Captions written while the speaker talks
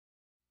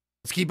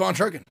Let's keep on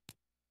trucking.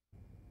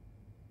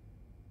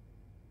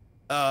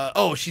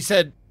 Oh, she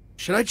said,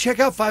 should I check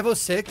out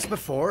 506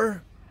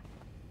 before?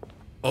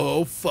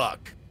 Oh,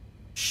 fuck.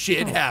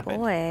 Shit happened.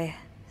 Boy,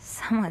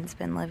 someone's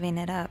been living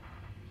it up.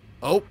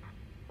 Oh.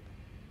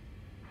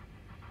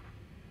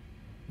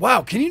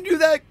 Wow, can you do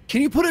that?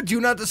 Can you put a do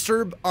not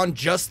disturb on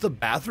just the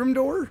bathroom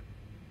door?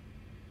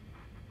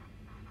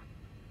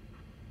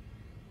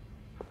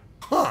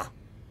 Huh.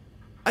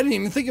 I didn't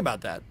even think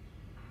about that.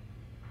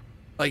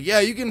 Like, yeah,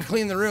 you can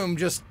clean the room,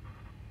 just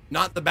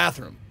not the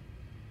bathroom.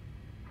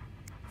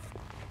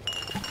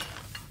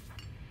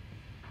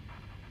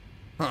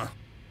 Huh.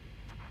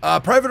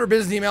 Private or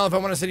business email if I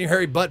want to send you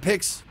hairy butt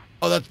pics?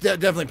 Oh, that's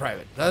definitely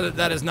private.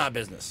 That is not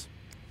business.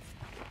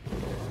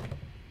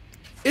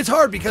 It's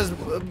hard because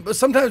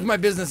sometimes my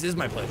business is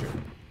my pleasure.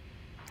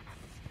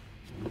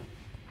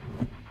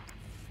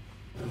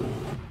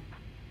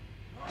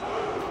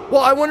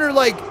 Well, I wonder,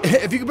 like,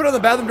 if you can put it on the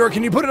bathroom door,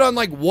 can you put it on,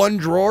 like, one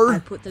drawer? I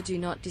put the do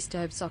not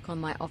disturb sock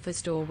on my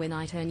office door when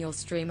I turn your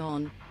stream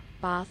on.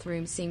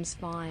 Bathroom seems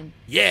fine.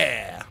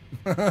 Yeah.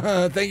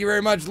 Thank you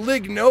very much.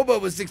 Lignoba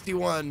was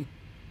 61.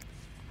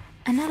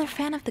 Another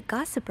fan of the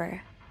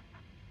Gossiper.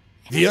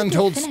 The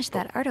Untold... Finish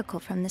that article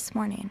from this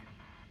morning.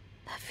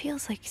 That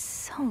feels like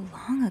so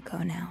long ago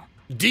now.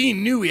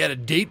 Dean knew he had a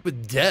date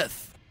with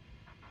death.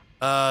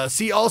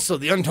 See also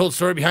the untold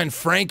story behind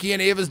Frankie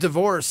and Ava's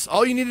divorce.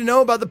 All you need to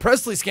know about the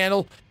Presley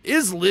scandal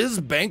is Liz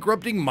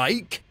bankrupting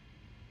Mike.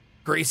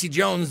 Gracie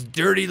Jones'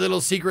 dirty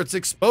little secrets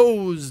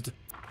exposed.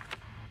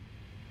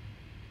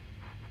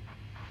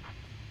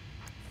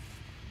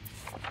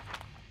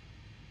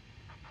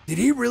 Did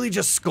he really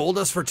just scold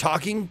us for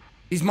talking?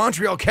 These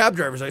Montreal cab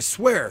drivers, I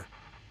swear.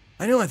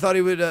 I know. I thought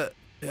he would.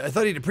 I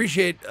thought he'd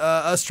appreciate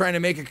us trying to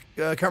make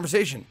a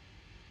conversation.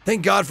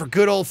 Thank God for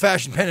good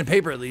old-fashioned pen and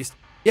paper, at least.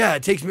 Yeah,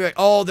 it takes me back.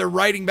 Oh, they're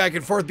writing back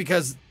and forth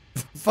because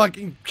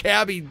fucking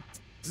cabbie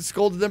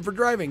scolded them for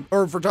driving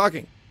or for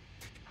talking.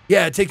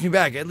 Yeah, it takes me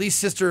back. At least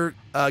Sister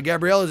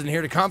Gabrielle isn't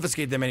here to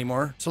confiscate them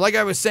anymore. So, like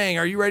I was saying,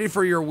 are you ready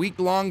for your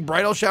week-long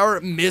bridal shower,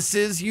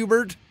 Mrs.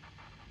 Hubert?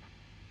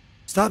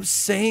 Stop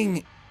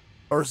saying,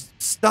 or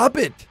stop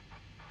it,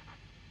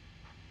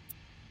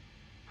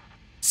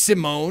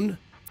 Simone.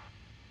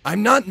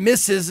 I'm not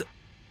Mrs.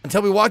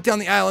 until we walk down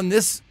the aisle, and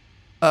this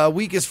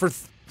week is for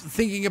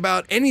thinking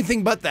about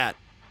anything but that.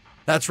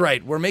 That's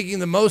right. We're making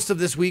the most of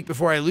this week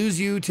before I lose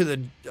you to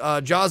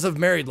the jaws of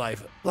married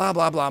life. Blah,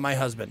 blah, blah, my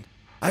husband.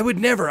 I would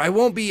never. I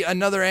won't be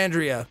another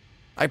Andrea.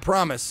 I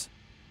promise.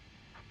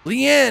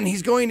 Leanne,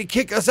 he's going to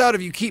kick us out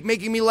if you keep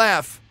making me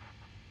laugh.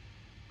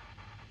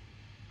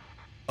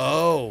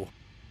 Oh.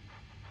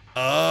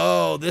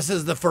 Oh, this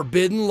is the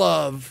forbidden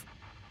love.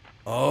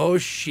 Oh,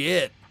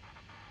 shit.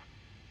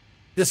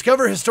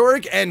 Discover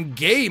historic and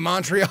gay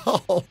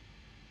Montreal.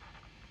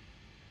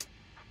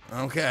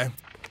 Okay.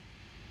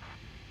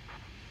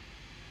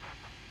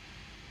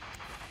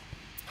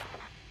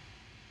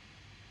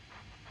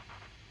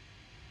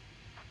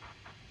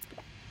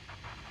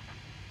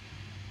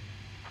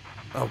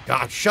 Oh,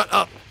 God, shut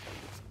up.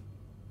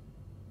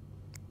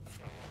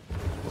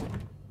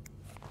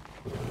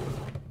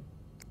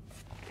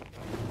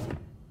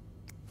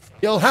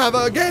 You'll have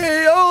a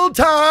gay old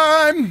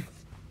time.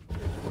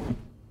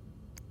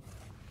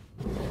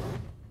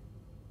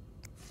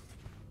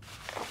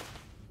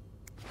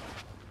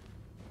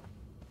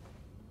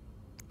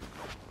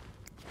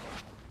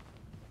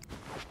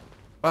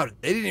 Wow,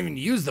 they didn't even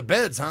use the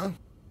beds, huh?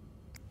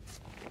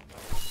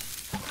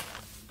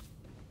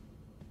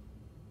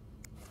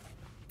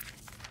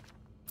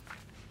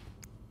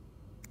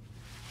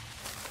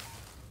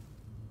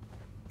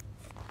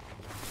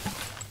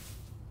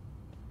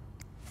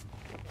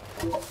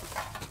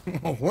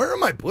 Where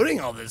am I putting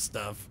all this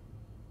stuff?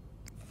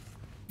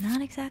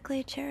 Not exactly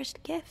a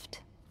cherished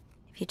gift.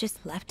 If you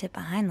just left it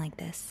behind like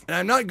this. And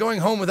I'm not going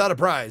home without a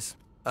prize.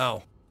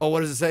 Oh. Oh,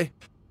 what does it say?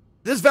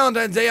 This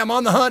Valentine's Day, I'm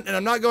on the hunt, and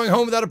I'm not going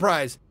home without a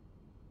prize.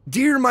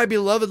 Dear my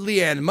beloved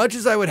Leanne, much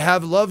as I would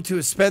have loved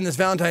to spend this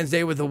Valentine's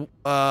Day with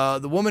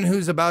the woman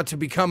who's about to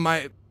become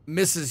my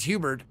Mrs.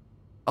 Hubert,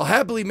 I'll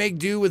happily make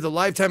do with the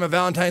lifetime of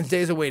Valentine's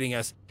Days awaiting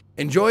us.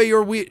 Enjoy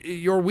your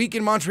week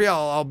in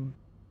Montreal.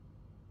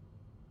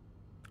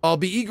 I'll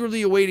be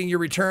eagerly awaiting your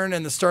return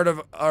and the start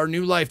of our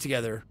new life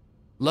together.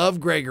 Love,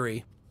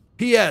 Gregory.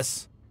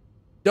 P.S.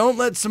 Don't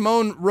let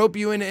Simone rope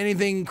you into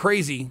anything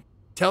crazy.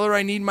 Tell her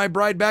I need my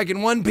bride back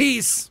in one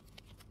piece.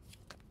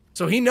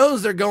 So he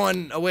knows they're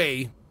going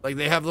away, like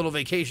they have little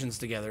vacations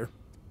together.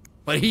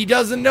 But he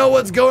doesn't know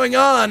what's going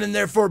on in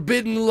their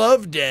forbidden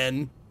love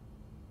den.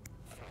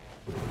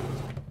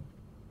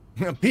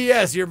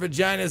 P.S. Your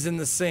vagina's in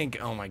the sink.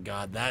 Oh my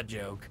God, that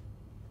joke.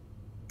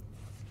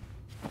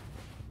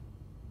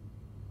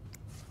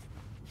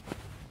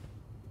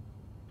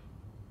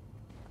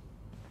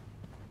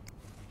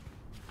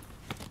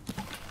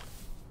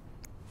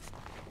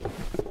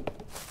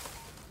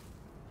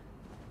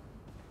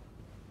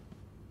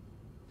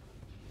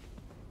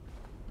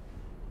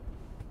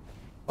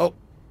 Oh,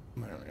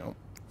 there we go.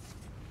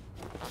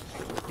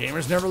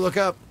 Gamers never look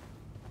up.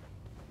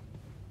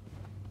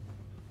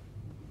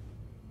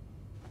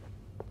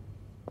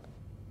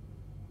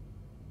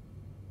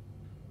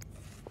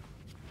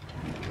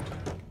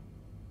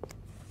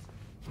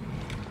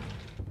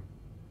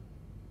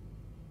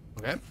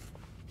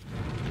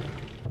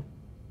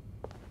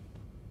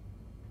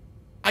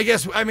 I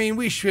guess, I mean,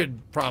 we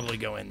should probably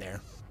go in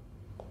there.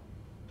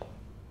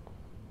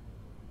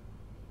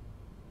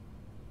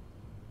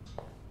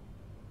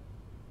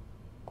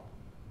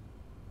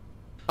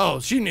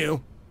 Oh, she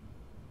knew.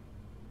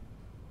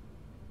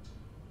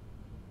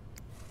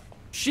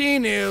 She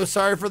knew.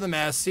 Sorry for the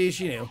mess. See,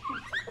 she knew.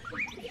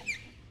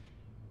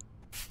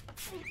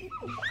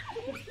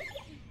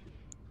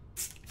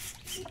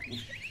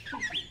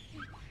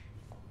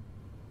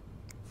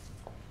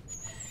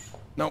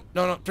 No,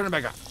 no, no. Turn it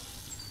back on.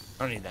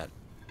 I don't need that.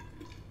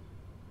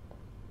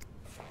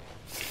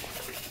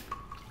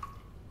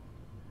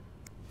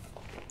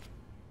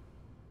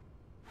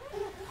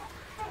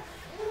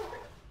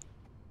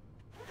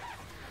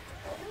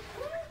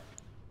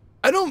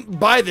 I don't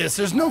buy this.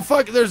 There's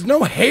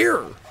no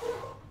hair.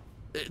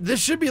 This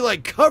should be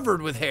like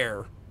covered with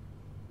hair.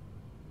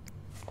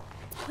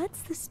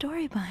 What's the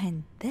story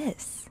behind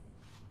this?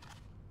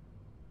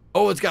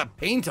 Oh, it's got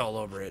paint all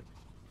over it.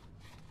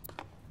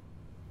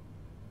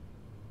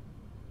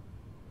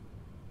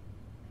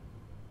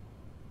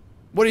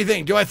 What do you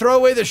think? Do I throw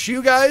away the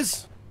shoe,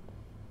 guys?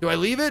 Do I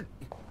leave it?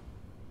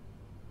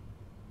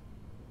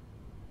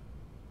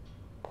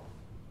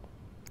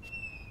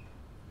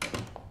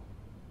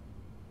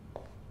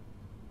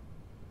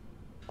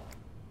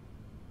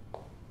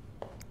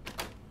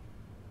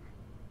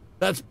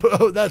 That's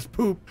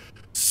poop.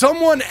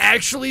 Someone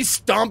actually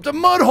stomped a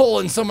mud hole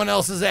in someone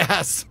else's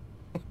ass.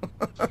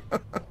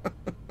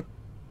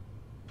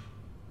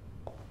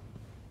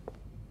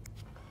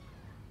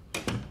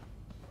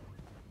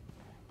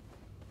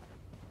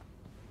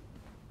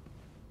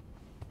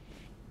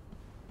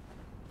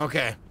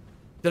 Okay.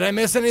 Did I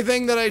miss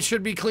anything that I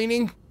should be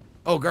cleaning?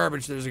 Oh,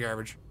 garbage. There's a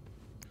garbage.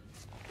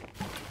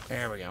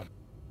 There we go.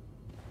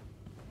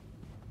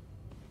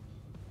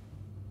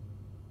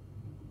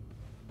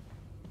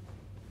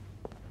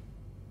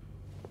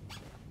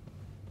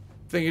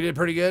 Think you did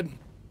pretty good?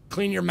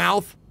 Clean your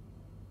mouth?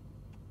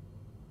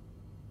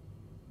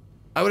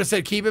 I would have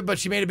said keep it, but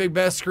she made a big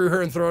mess. Screw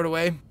her and throw it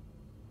away.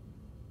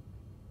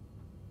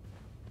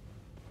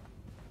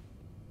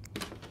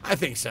 I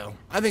think so.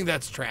 I think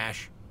that's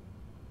trash.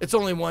 It's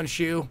only one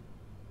shoe.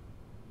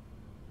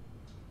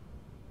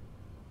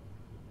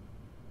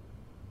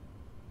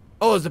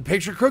 Oh, is the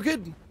picture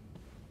crooked?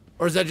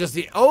 Or is that just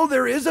the... Oh,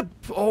 there is a...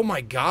 Oh,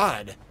 my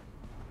God.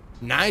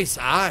 Nice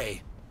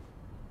eye.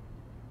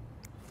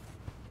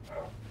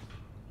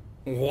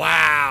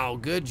 Wow,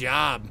 good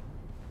job.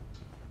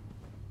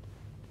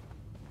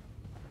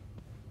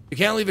 You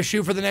can't leave a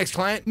shoe for the next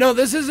client? No,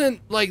 this isn't,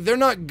 like, they're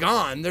not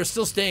gone. They're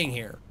still staying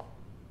here.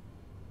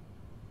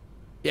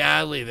 Yeah,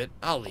 I'll leave it.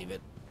 I'll leave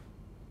it.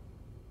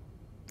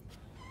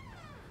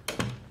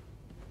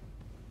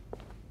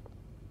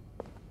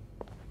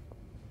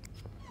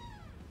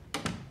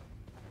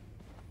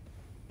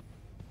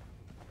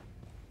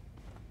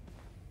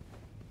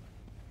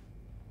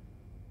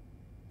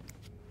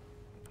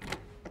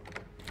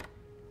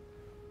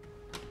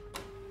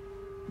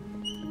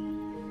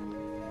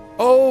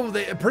 Oh,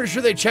 I'm pretty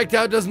sure they checked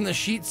out, doesn't the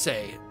sheet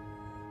say?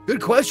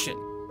 Good question.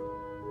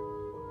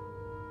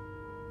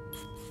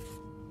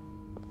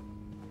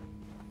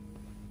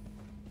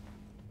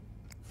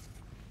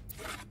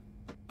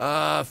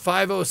 Uh,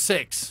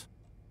 506.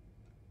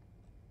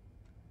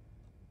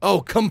 Oh,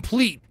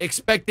 complete.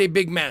 Expect a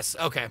big mess.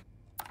 Okay.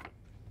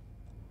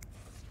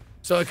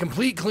 So a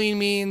complete clean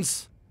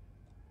means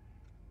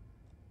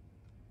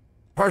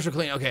partial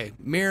clean. Okay.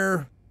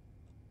 Mirror.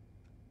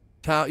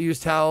 Use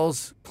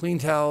towels, clean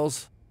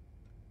towels,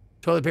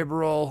 toilet paper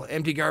roll,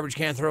 empty garbage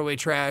can, throw away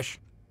trash,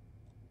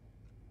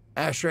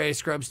 ashtray,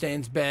 scrub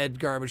stains, bed,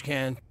 garbage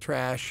can,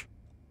 trash.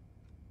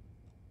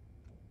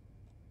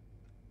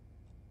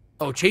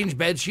 Oh, change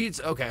bed sheets?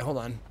 Okay, hold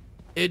on.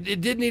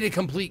 It did need a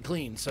complete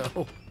clean,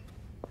 so.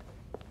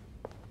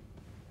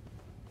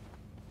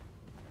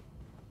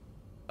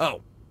 Oh.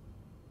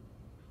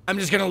 I'm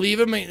just gonna leave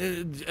them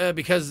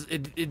because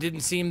it didn't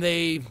seem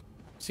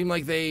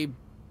like they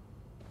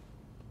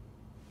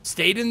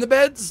stayed in the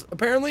beds,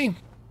 apparently.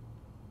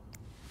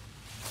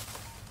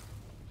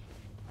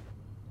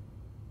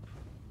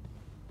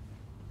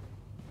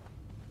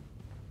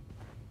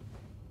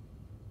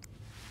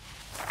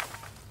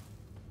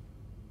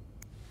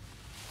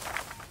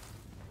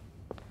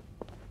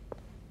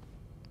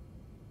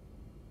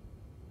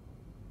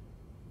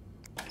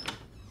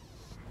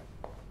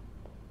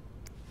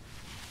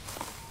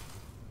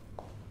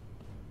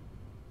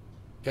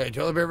 Okay,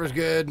 toilet paper's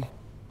good.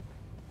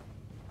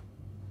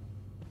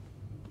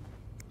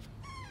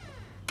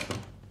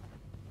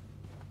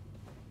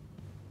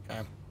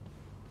 Okay.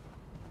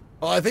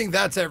 Well, I think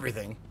that's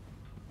everything.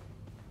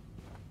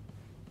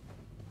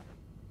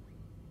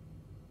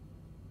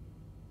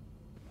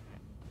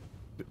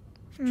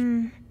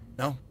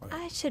 No? Okay.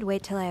 I should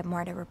wait till I have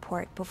more to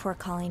report before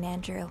calling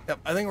Andrew. Yep,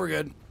 I think we're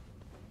good.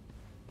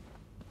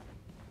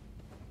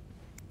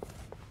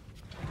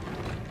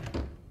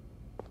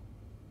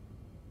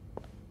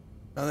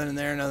 Nothing in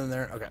there, nothing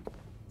there. Okay.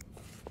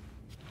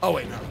 Oh,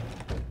 wait, no.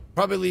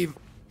 Probably leave...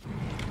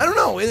 I don't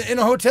know. In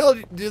a hotel,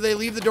 do they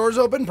leave the doors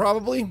open?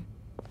 Probably.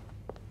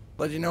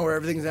 Let you know where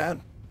everything's at.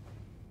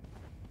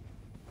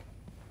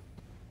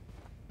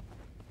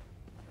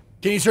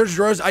 Can you search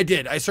drawers? I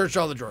did. I searched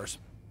all the drawers.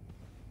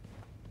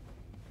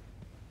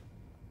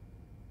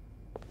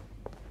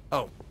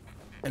 Oh.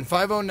 And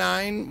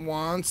 509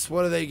 wants,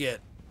 what do they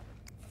get?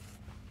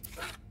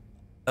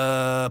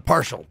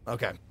 Partial.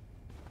 Okay.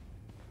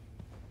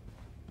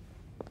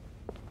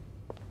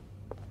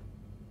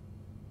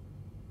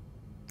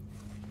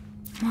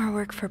 More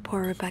work for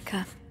poor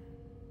Rebecca.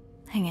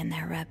 Hang in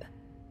there, Reb.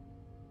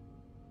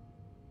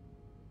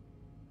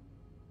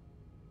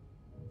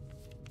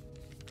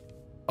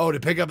 Oh, to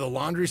pick up the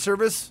laundry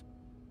service?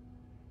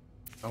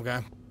 Okay.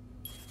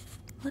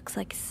 Looks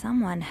like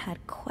someone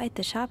had quite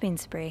the shopping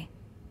spree.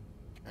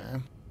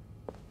 Okay.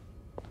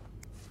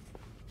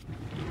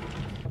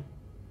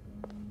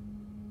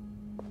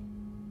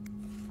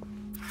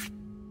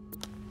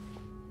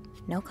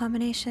 No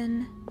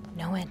combination,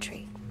 no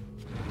entry.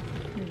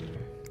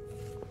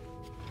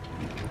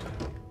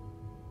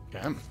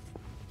 Okay.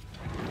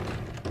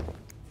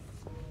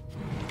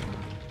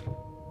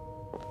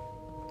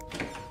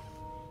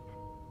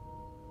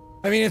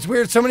 I mean, it's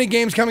weird. So many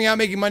games coming out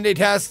making Monday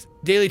tasks,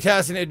 daily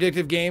tasks, and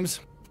addictive games.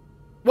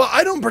 Well,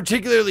 I don't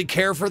particularly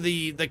care for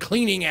the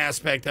cleaning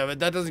aspect of it.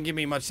 That doesn't give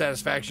me much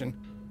satisfaction.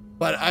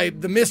 But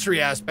the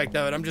mystery aspect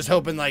of it, I'm just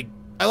hoping, like,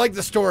 I like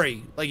the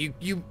story. Like,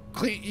 you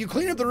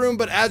clean up the room,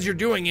 but as you're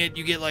doing it,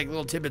 you get, like,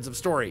 little tidbits of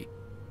story.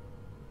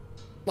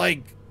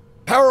 Like,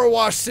 Power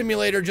Wash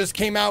Simulator just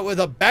came out with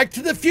a Back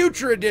to the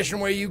Future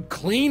edition where you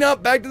clean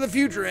up Back to the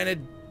Future, and it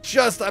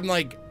just, I'm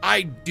like,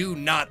 I do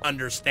not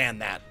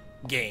understand that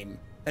game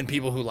and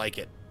people who like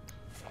it.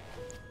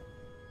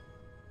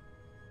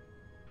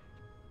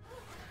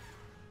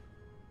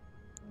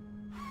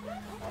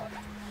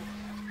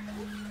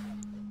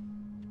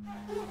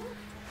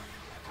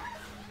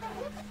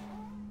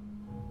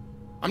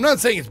 I'm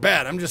not saying it's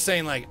bad. I'm just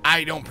saying, like,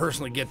 I don't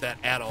personally get that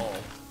at all.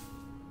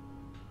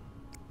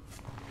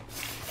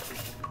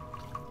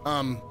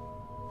 Am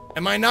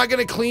I not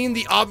gonna clean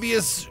the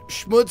obvious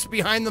schmutz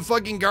behind the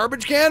fucking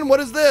garbage can?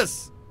 What is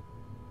this?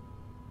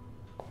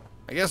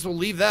 I guess we'll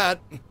leave that.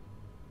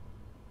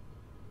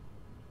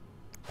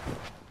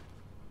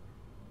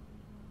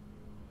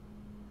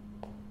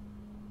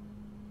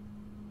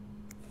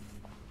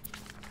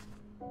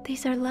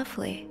 These are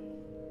lovely.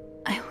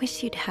 I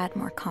wish you'd had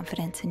more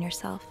confidence in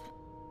yourself.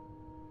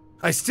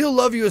 I still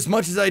love you as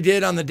much as I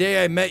did on the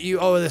day I met you.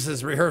 Oh, this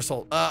is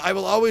rehearsal. I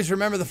will always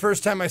remember the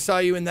first time I saw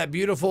you in that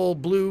beautiful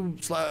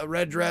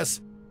blue/red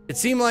dress. It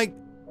seemed like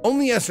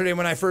only yesterday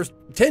when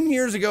 10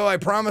 years ago, I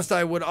promised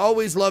I would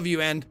always love you.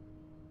 And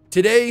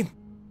today,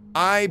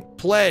 I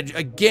pledge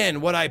again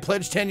what I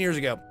pledged 10 years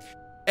ago.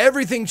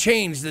 Everything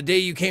changed the day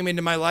you came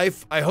into my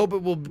life. I hope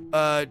it will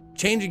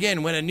change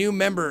again when a new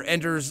member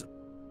enters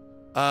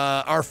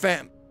our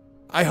fam.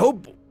 I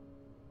hope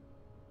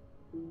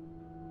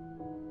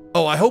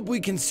we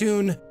can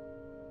soon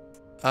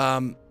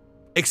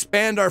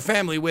expand our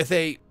family with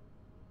a...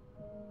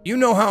 You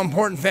know how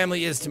important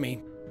family is to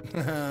me.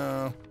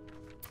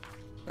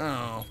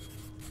 Oh.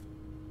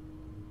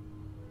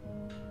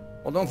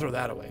 Well, don't throw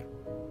that away.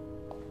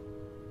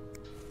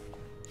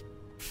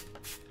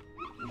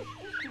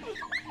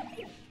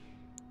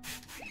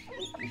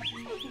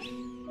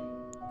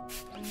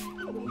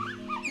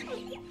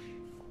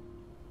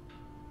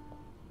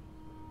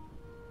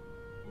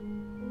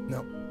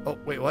 No. Oh,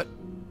 wait, what?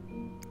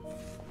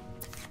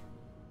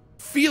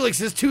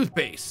 Felix's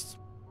toothpaste.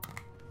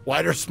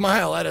 Wider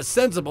smile at a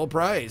sensible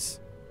price.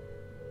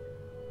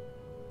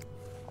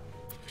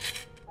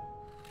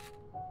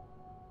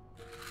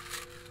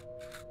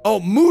 Oh,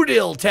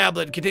 Moodil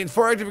tablet contains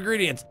 4 active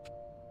ingredients.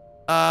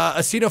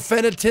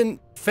 Acetophenetine.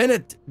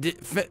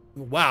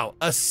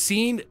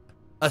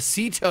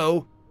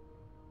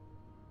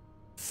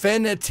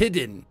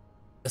 Acetophenetidine.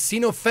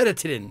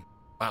 Acetophenetidine.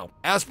 Wow.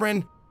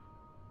 Aspirin,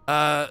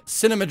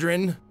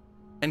 cinnamodrin,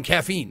 and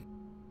caffeine.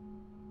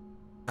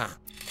 Ah,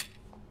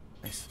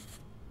 nice.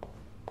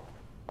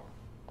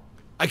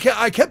 I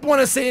kept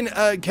wanting to say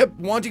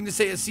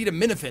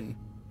acetaminophen,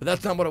 but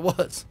that's not what it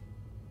was.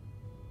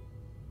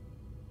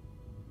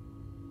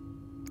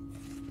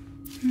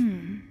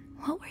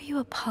 What were you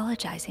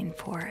apologizing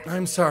for?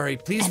 I'm sorry.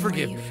 Please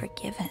forgive me. Were you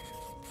forgiven?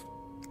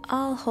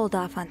 I'll hold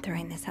off on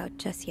throwing this out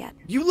just yet.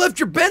 You left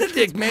your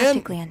Benedict, man.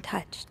 Practically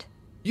untouched.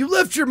 You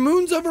left your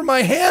moons over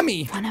my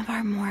hammy. One of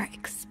our more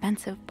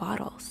expensive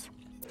bottles.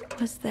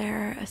 Was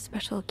there a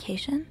special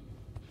occasion?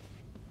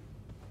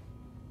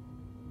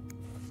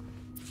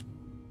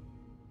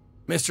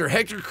 Mr.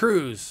 Hector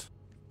Cruz.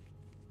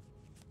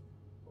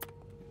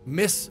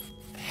 Miss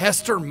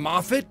Hester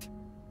Moffat?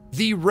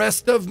 The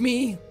rest of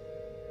me?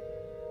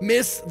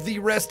 Miss the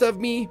rest of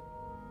me?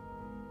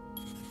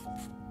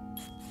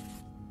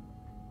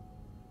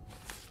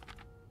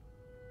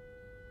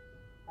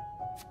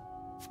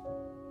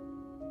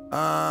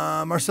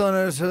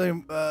 Marcellino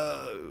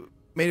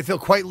made it feel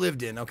quite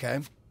lived in.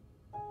 Okay.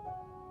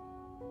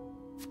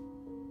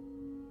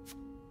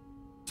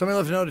 Somebody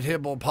left a note at the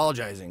table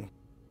apologizing.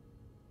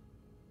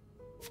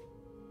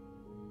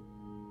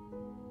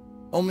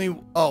 Only,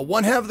 oh,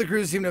 one half of the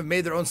crew seem to have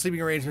made their own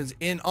sleeping arrangements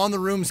on the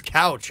room's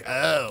couch.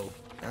 Oh,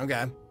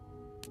 okay.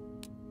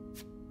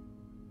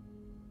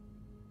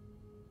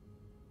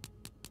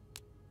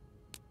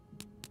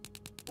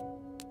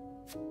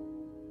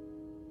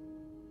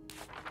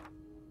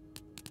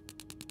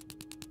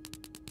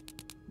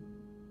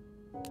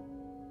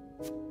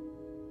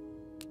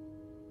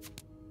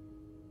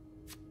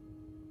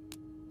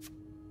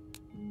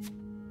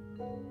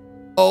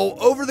 Oh,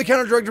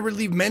 over-the-counter drug to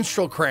relieve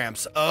menstrual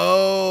cramps.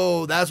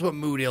 Oh, that's what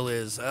mood ill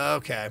is.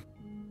 Okay.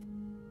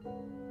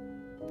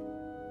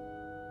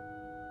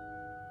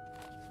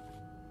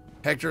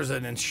 Hector's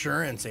an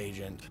insurance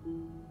agent.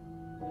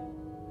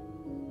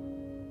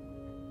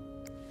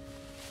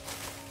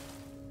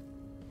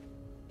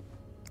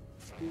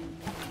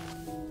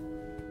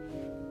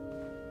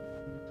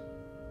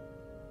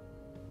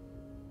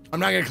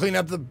 I'm not going to clean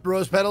up the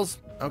rose petals?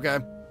 Okay.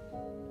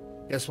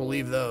 Guess we'll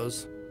leave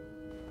those.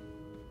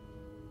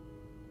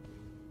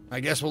 I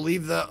guess we'll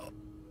leave that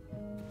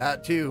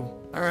too.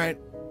 All right.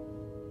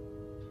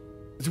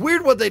 It's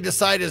weird what they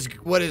decide is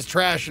what is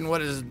trash and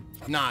what is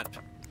not.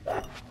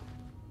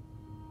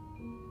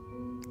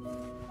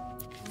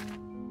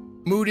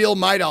 Mood ill,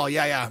 Midol.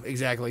 Yeah,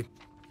 exactly.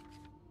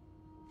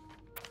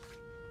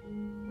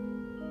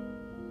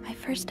 My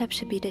first step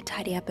should be to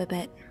tidy up a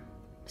bit.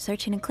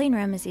 Searching a clean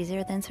room is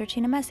easier than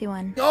searching a messy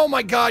one. Oh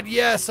my god,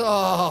 yes.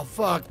 Oh,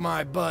 fuck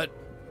my butt.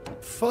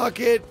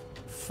 Fuck it.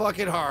 Fuck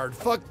it hard.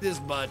 Fuck this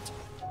butt.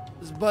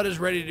 This butt is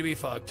ready to be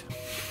fucked.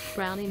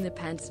 Brown in the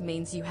pants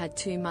means you had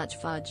too much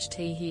fudge,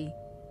 tee-hee.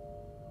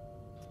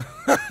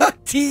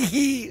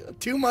 Tee-hee.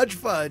 Too much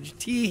fudge.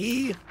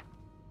 Tee-hee.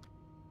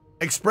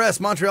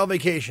 Express Montreal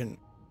vacation.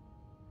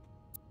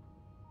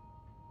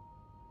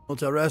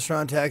 Hotel,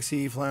 restaurant,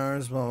 taxi,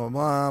 flowers, blah,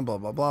 blah, blah,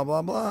 blah, blah, blah,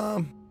 blah,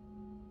 blah.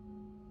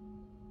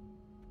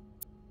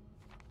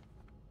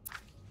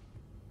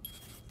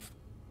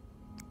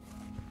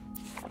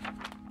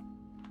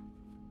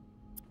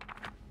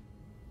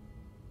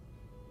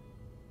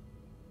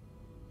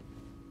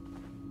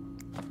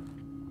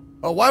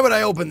 Oh, why would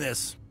I open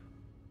this?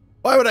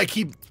 Why would I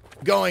keep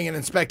going and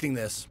inspecting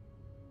this?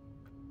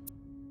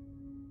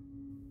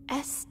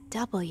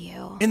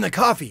 SW. In the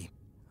coffee.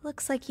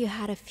 Looks like you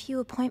had a few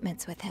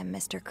appointments with him,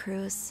 Mr.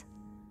 Cruz.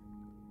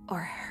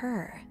 Or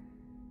her.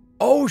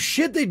 Oh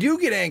shit, they do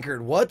get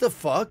anchored. What the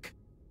fuck?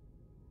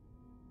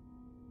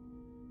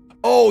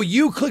 Oh,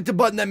 you clicked a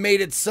button that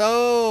made it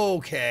so...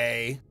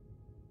 Okay.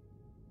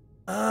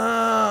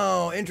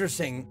 Oh,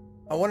 interesting.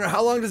 I wonder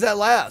how long does that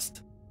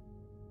last?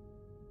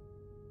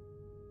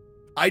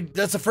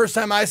 That's the first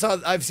time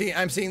I'm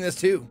seeing this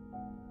too.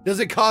 Does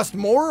it cost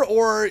more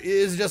or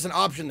is it just an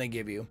option they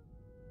give you?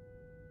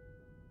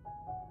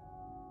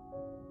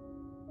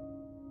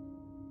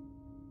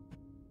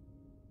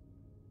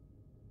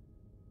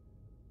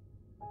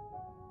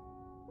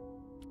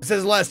 It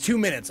says last 2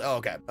 minutes. Oh,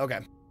 okay.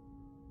 Okay.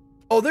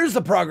 Oh, there's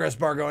the progress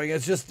bar going.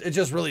 It's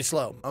just really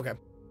slow. Okay.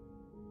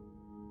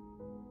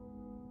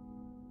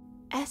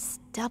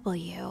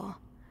 SW.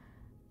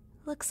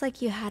 Looks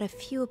like you had a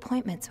few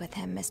appointments with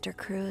him, Mr.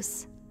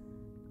 Cruz.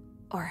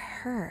 Or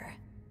her.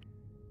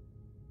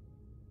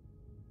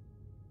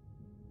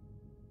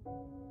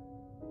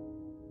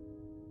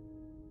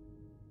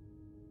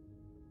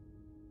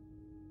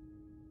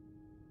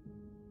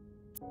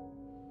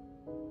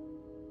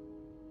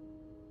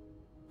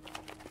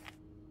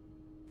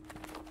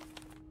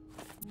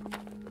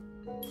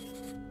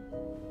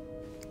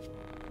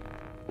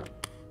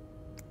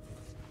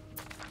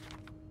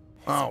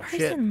 Oh, This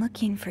shit. person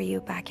looking for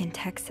you back in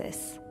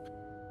Texas.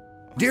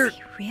 Dear, Was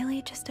he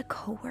really just a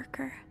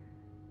coworker?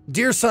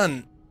 dear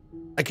son,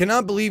 I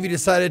cannot believe you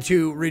decided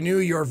to renew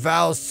your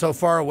vows so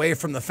far away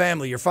from the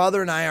family. Your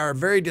father and I are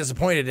very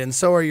disappointed, and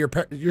so are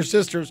your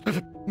sisters.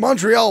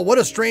 Montreal, what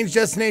a strange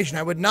destination.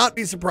 I would not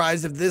be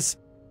surprised if this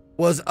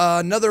was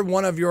another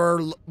one of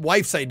your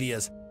wife's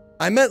ideas.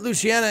 I met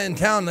Luciana in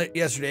town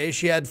yesterday.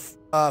 She had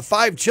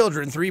 5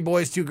 children, 3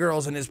 boys, 2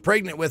 girls, and is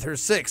pregnant with her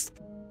 6th.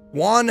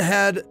 Juan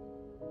had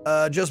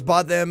just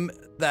bought them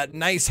that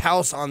nice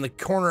house on the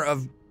corner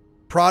of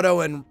Prado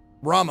and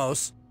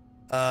Ramos.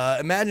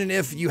 Imagine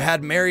if you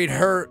had married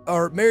her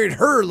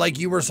like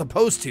you were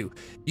supposed to.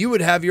 You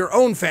would have your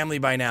own family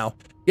by now.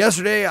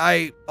 Yesterday,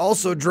 I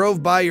also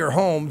drove by your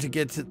home to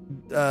get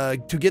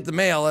the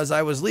mail. As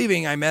I was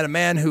leaving, I met a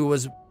man who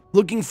was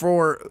looking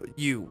for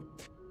you.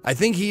 I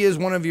think he is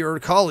one of your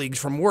colleagues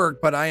from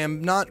work, but I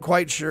am not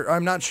quite sure.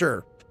 I'm not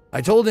sure.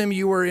 I told him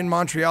you were in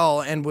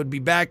Montreal and would be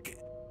back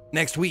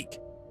next week.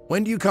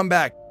 When do you come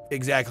back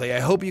exactly? I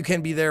hope you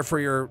can be there for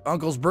your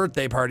uncle's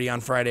birthday party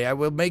on Friday. I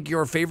will make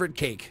your favorite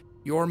cake.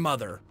 Your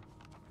mother.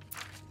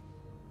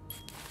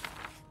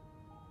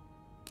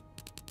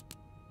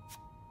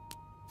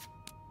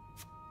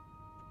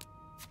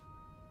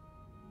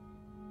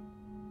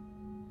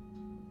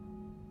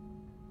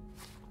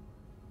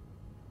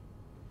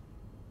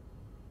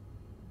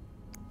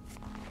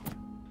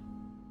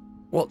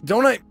 Well,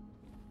 don't I...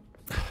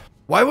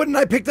 Why wouldn't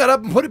I pick that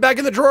up and put it back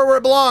in the drawer where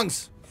it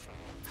belongs?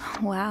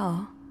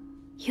 Wow.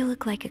 You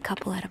look like a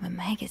couple out of a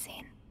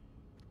magazine.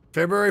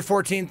 February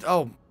 14th.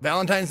 Oh,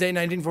 Valentine's Day,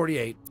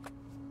 1948.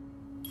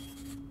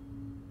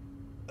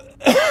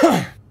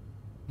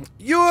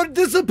 Your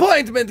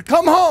disappointment.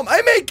 Come home.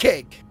 I made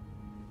cake.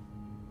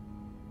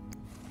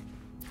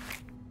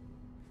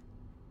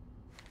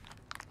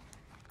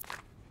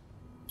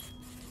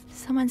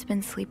 Someone's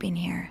been sleeping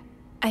here.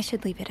 I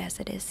should leave it as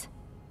it is.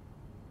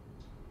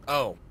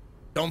 Oh,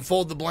 don't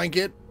fold the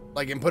blanket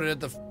like and put it at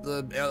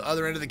the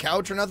other end of the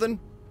couch or nothing?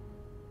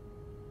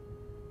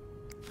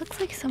 Looks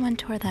like someone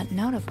tore that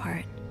note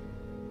apart,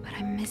 but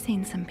I'm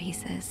missing some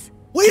pieces.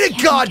 Wait a Can't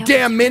make out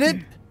goddamn what's minute!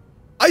 written.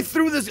 I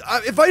threw this.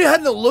 If I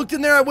hadn't looked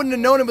in there, I wouldn't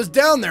have known it was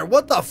down there.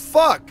 What the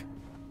fuck?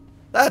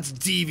 That's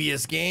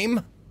devious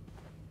game.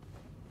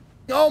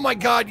 Oh my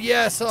god,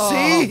 yes. Oh,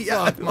 See?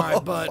 Fuck my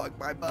butt. Fuck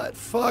my butt.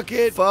 Fuck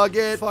it. Fuck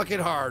it. Fuck it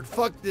hard.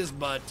 Fuck this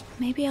butt.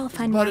 Maybe I'll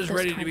find butt more of is those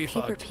ready to torn be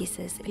paper fucked.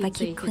 pieces if I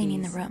Insane keep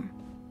cleaning the goodies. room.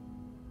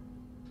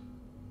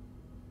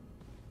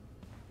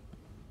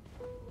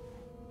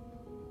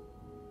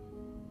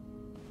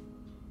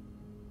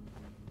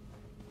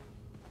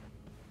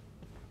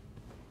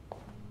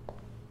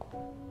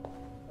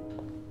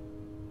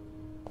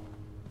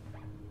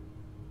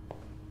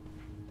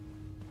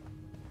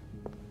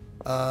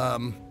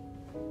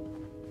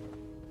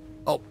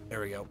 Oh, there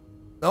we go.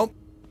 Nope.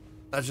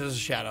 That's just a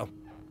shadow.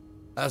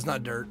 That's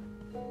not dirt.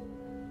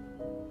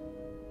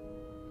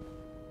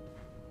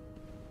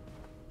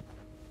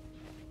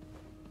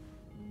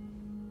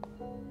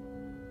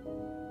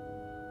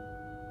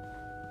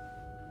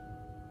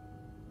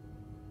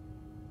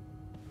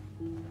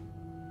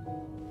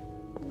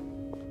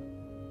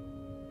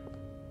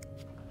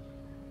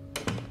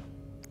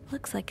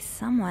 Looks like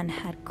someone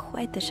had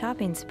quite the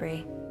shopping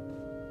spree.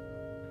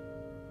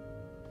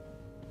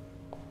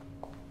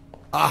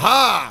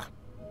 Aha!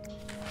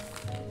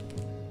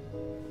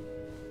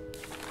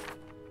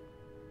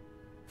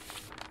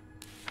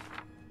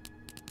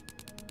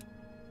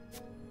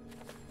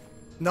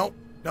 Nope.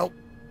 Nope.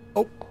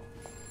 Oh.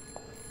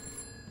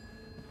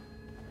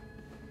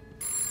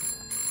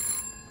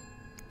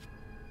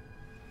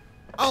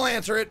 I'll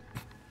answer it.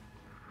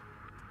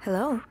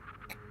 Hello?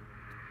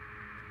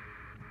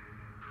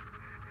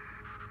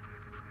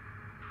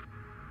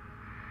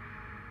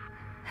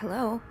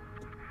 Hello?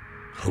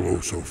 Hello,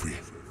 Sophie.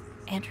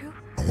 Andrew?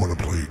 I want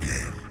to play a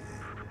game.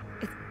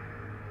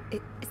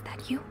 Is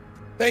that you?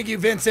 Thank you,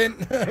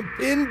 Vincent.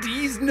 Pin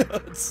D's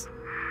nuts.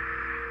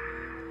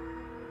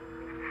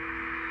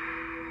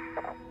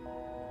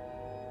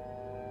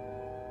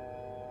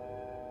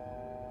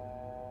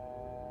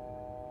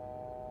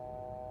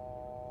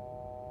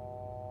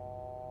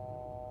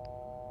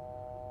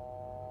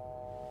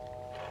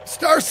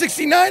 Star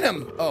 69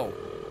 'em. Oh,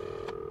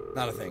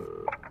 not a thing.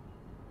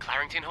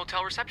 Clarington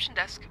Hotel reception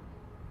desk.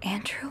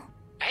 Andrew?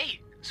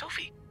 Hey,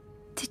 Sophie.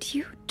 Did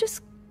you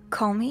just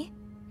call me?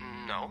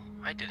 No,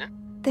 I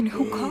didn't. Then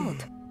who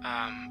called?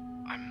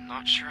 I'm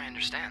not sure I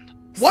understand.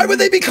 Why would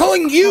they be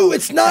calling you?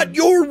 It's not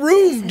your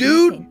room, Said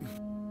dude.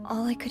 nothing.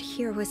 All I could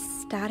hear was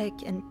static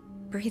and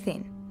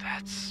breathing.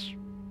 That's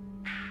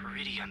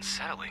pretty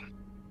unsettling.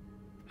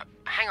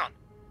 Hang on.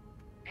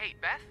 Hey,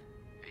 Beth,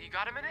 you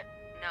got a minute?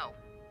 No.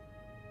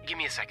 Give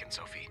me a second,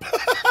 Sophie.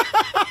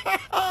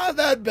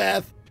 That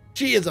Beth.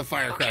 She is a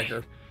firecracker.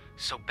 Okay.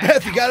 So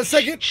Beth, you got a tells me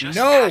second? she just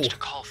No. patched a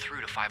call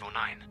through to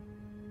 509.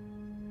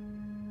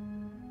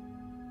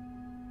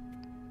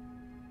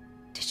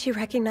 Did she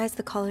recognize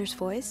the caller's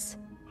voice?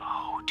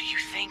 Oh, do you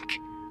think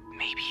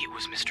maybe it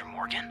was Mr.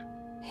 Morgan?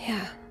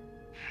 Yeah.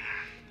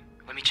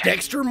 Let me check.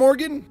 Dexter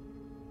Morgan?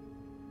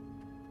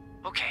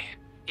 Okay,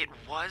 it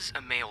was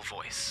a male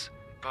voice,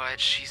 but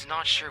she's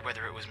not sure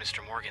whether it was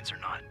Mr. Morgan's or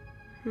not.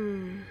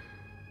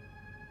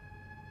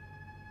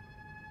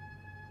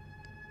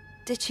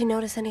 Did she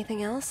notice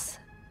anything else?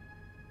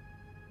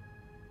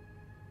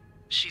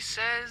 She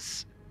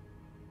says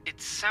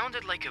it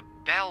sounded like a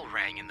bell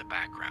rang in the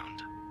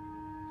background,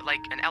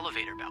 like an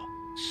elevator bell.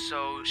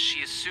 So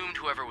she assumed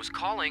whoever was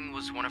calling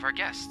was one of our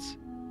guests.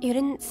 You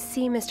didn't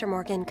see Mr.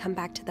 Morgan come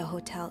back to the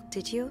hotel,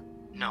 did you?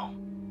 No.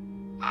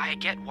 I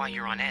get why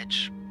you're on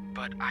edge,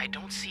 but I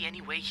don't see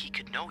any way he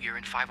could know you're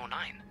in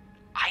 509.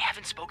 I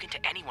haven't spoken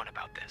to anyone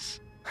about this.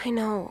 I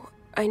know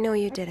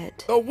you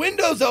didn't. The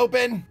window's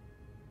open.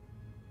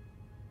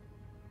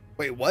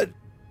 Wait, what?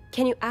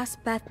 Can you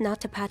ask Beth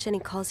not to patch any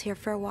calls here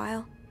for a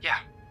while? Yeah,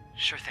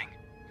 sure thing.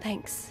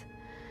 Thanks.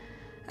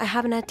 I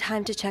haven't had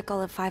time to check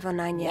all of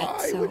 509 yet,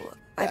 Why so would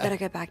I Beth- better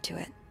get back to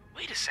it.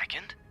 Wait a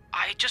second.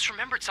 I just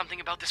remembered something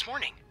about this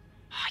morning.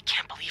 I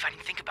can't believe I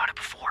didn't think about it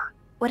before.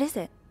 What is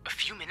it? A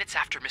few minutes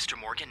after Mr.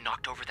 Morgan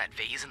knocked over that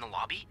vase in the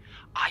lobby,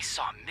 I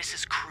saw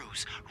Mrs.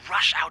 Cruz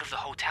rush out of the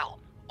hotel,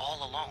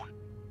 all alone.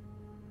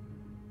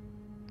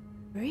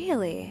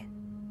 Really?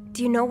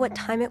 Do you know what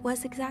time it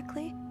was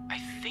exactly? I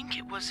think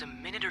it was a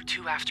minute or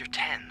two after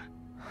 10.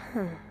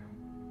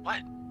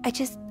 What?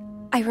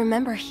 I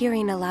remember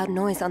hearing a loud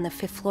noise on the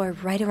 5th floor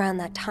right around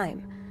that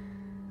time.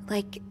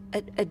 Like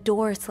a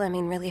door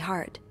slamming really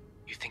hard.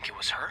 You think it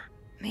was her?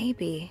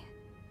 Maybe.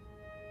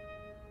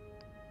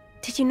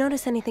 Did you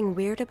notice anything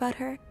weird about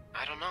her?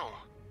 I don't know.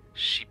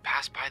 She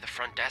passed by the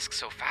front desk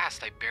so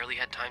fast I barely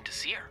had time to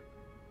see her.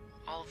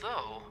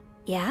 Although,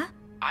 Yeah?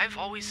 I've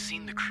always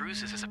seen the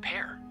Cruises as a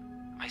pair.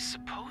 I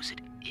suppose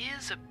it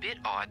is a bit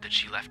odd that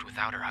she left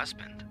without her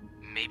husband.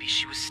 Maybe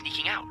she was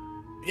sneaking out.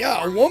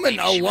 Yeah, a woman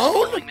Maybe she was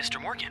alone? following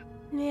Mr. Morgan.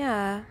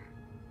 Yeah.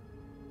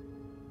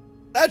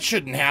 That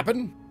shouldn't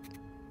happen.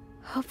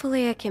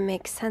 Hopefully I can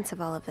make sense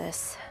of all of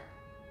this.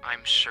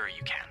 I'm sure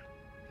you can.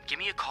 Give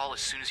me a call as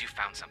soon as you've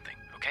found something,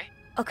 okay?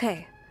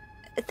 Okay.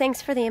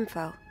 Thanks for the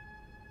info.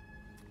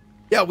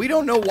 Yeah, we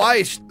don't know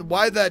why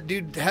that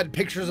dude had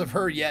pictures of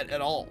her yet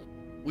at all.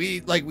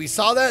 We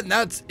saw that and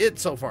that's it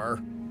so far.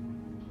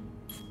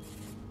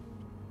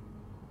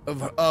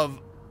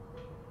 Of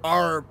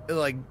our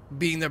like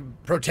being the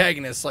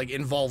protagonist, like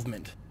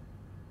involvement.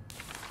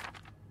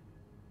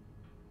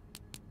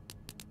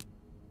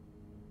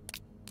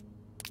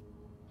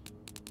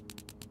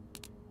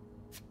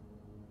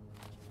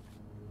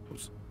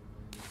 Oops.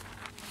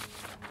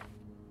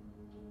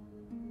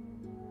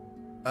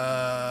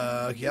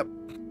 Yep.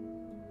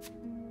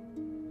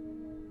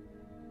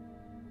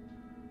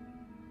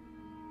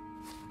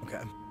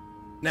 Okay.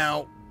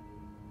 Now,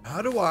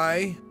 how do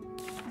I...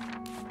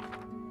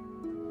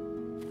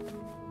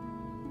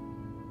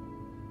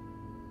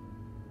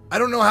 I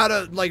don't know how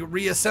to, like,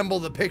 reassemble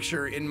the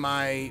picture in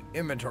my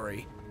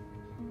inventory.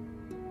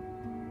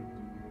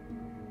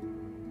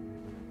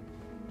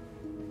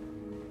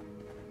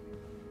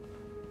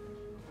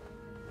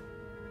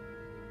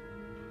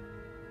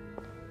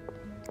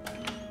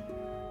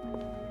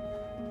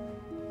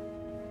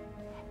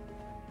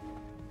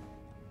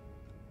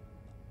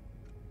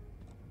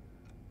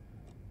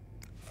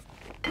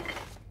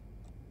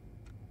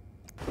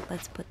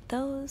 Let's put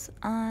those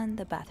on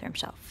the bathroom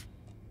shelf.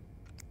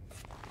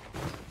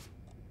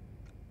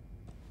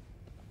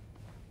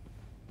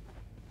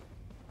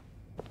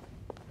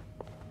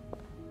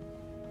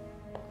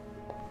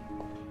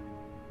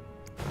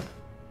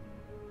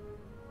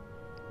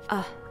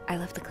 Oh, I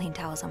left the clean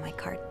towels on my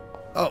cart.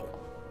 Oh.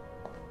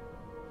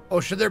 Oh,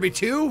 should there be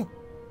two?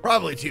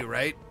 Probably two,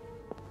 right?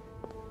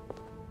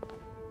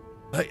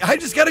 I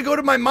just gotta go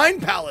to my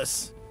mind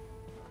palace.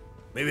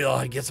 Maybe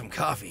I'll get some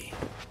coffee.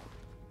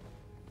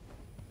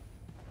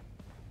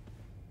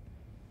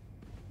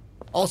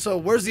 Also,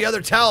 where's the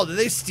other towel? Did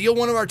they steal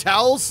one of our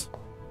towels?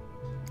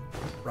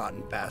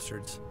 Rotten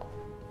bastards.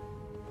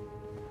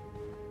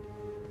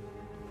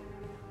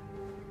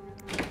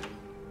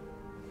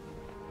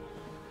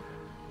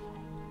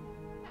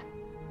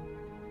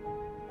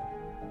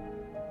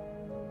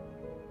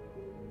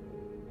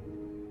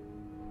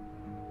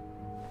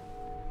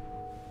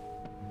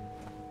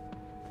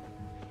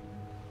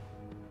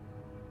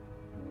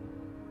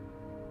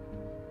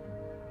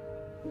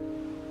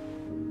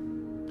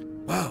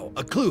 Wow,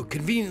 a clue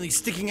conveniently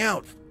sticking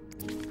out.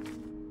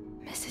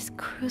 Mrs.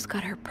 Cruz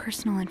got her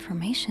personal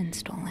information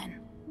stolen.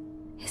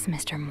 Is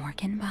Mr.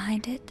 Morgan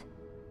behind it?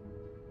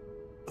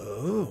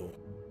 Oh.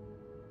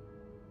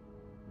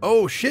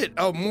 Oh shit.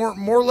 Oh,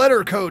 more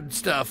letter code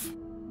stuff.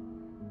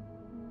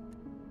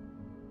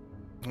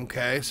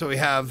 Okay, so we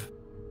have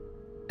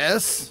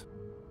S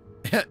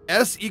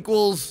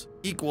equals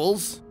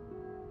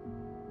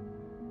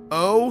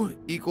O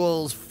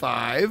equals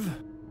 5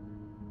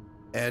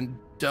 and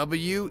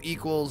W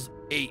equals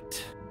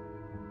 8.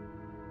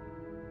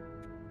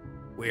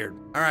 Weird.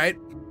 All right.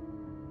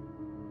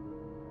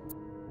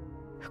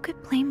 Who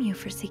could blame you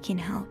for seeking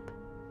help?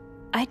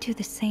 I'd do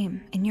the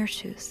same in your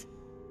shoes.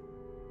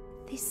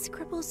 These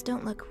scribbles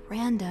don't look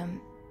random,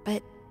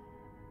 but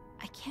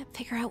I can't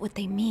figure out what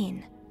they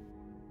mean.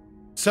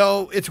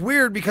 So it's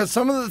weird because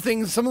some of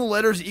the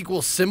letters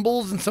equal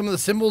symbols and some of the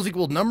symbols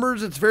equal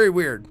numbers. It's very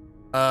weird.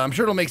 I'm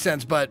sure it'll make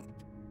sense, but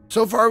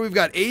so far we've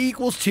got A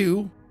equals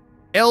 2,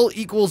 L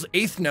equals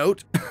 8th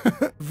note,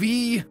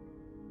 V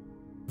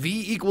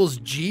equals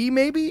G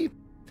maybe,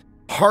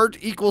 heart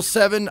equals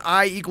 7,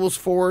 I equals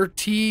 4,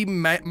 T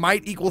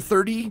might equal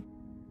 30,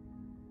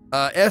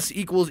 S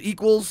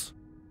equals,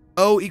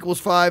 O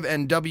equals 5,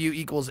 and W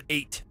equals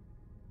 8.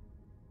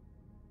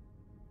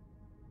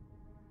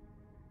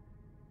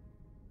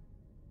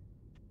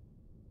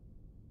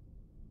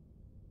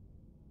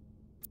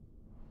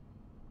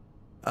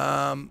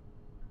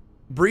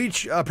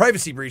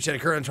 Privacy breach that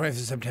occurred on 20th of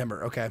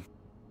September. Okay.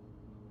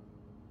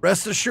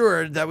 Rest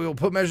assured that we will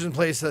put measures in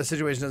place so that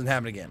situation doesn't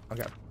happen again.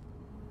 Okay.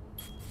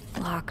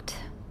 Locked.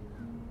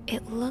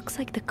 It looks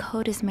like the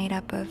code is made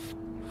up of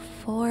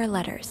 4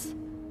 letters.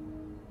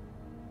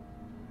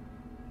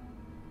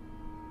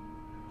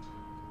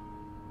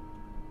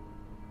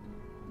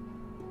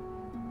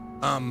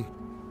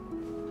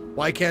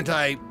 Why can't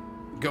I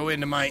go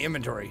into my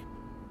inventory?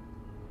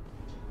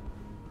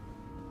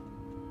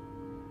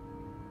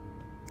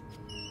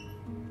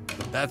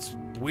 That's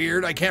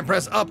weird. I can't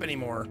press up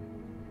anymore.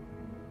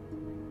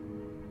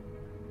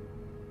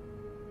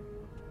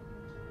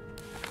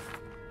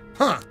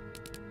 Huh.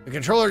 The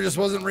controller just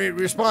wasn't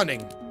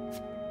responding.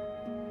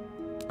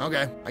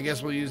 Okay, I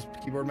guess we'll use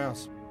keyboard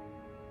mouse.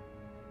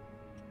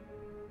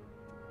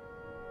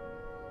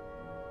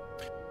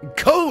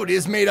 Code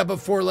is made up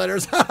of 4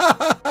 letters.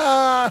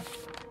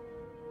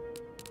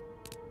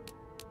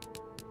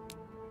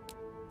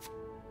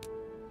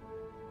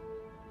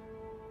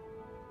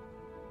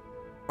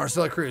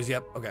 Marcella Cruz,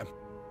 yep, okay.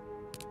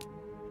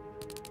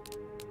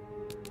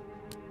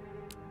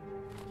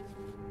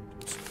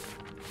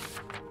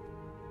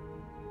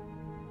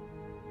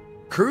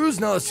 Cruz?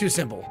 No, it's too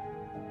simple.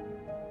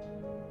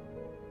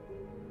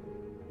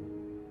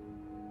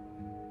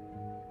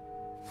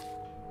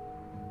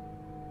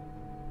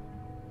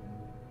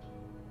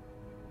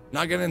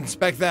 Not gonna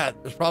inspect that.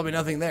 There's probably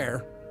nothing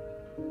there.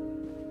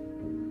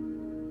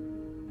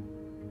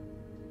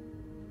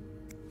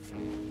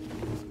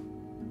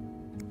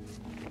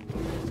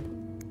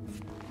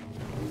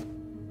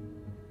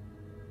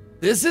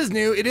 This is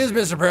new. It is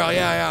Mr. Pearl.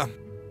 Yeah.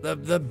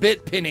 The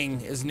bit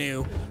pinning is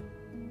new.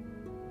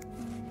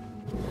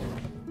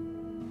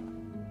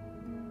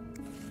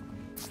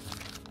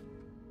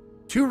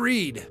 To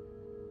read.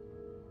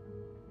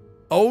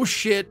 Oh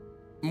shit.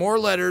 More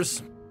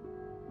letters.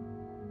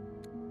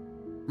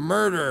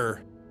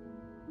 Murder.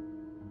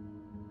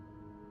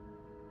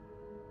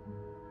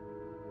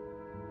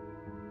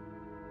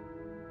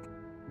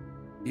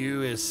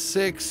 U is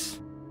 6.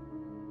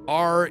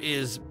 R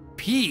is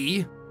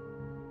P.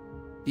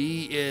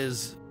 D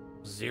is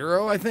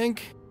 0, I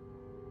think.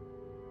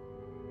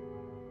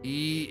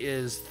 E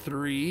is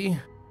 3.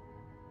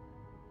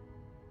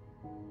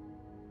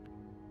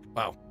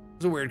 Wow.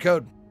 It's a weird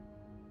code.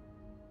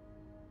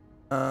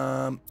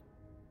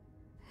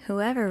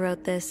 Whoever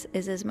wrote this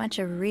is as much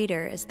a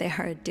reader as they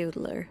are a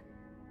doodler.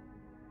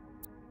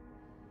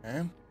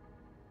 Okay.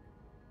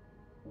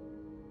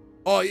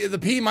 Oh, yeah, the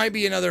P might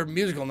be another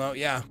musical note.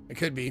 Yeah, it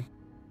could be.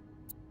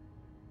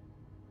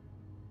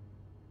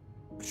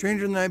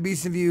 Stranger than I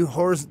beast of you.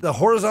 The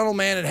horizontal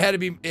man. It had to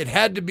be. It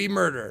had to be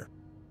murder.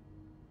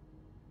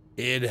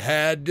 It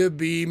had to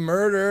be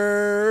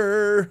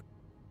murder.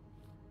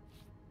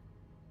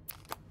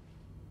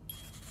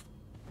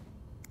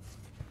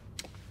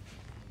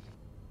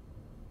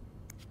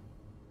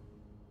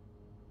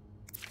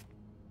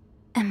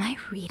 Am I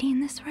reading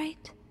this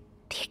right?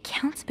 The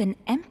account's been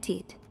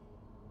emptied.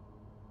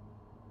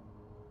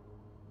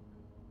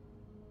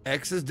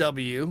 X is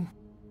W.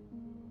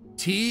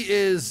 T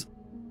is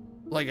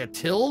like a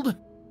tilde.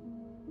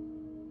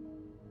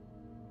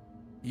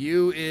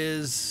 U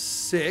is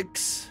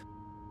 6.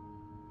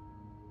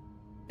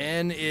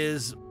 N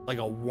is like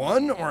a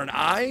 1 or an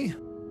I.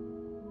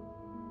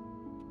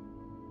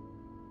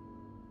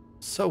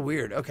 So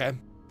weird. Okay.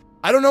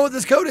 I don't know what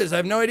this code is. I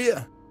have no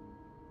idea.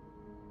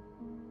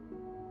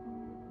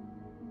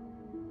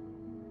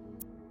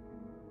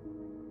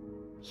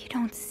 You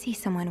don't see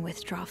someone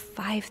withdraw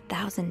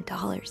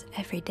 $5,000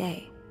 every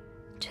day.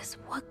 Just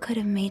what could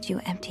have made you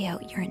empty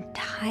out your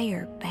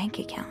entire bank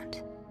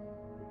account?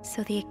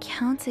 So the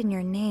account's in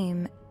your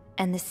name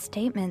and the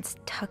statement's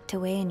tucked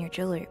away in your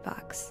jewelry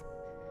box.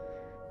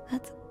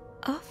 That's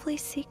awfully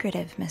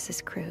secretive,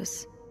 Mrs.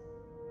 Cruz.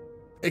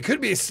 It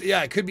could be,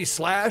 yeah, it could be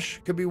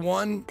slash, could be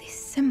 1, These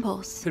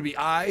symbols, could be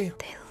I.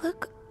 they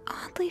look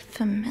oddly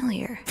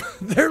familiar.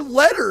 They're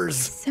letters.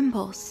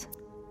 Symbols,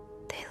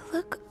 they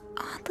look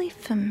oddly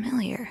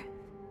familiar.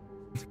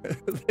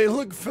 They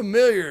look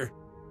familiar.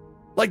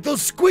 Like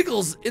those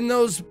squiggles in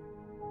those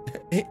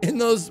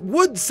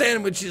wood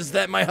sandwiches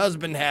that my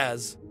husband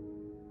has.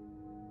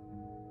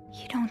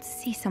 You don't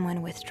see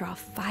someone withdraw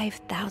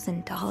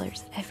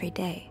 $5,000 every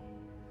day.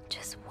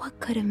 Just what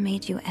could have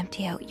made you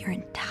empty out your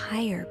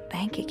entire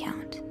bank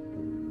account?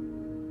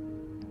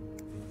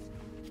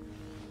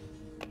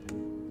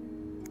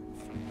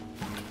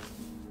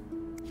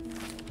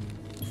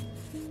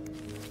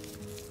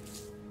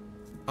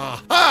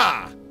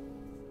 Aha!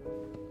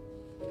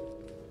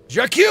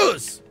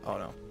 J'accuse! Oh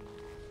no.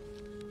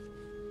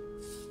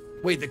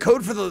 Wait, the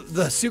code for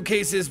the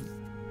suitcase is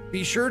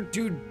be sure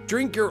to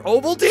drink your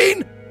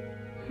Ovaltine?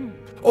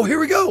 Oh, here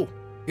we go.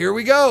 Here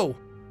we go.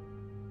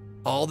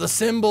 All the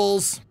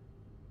symbols.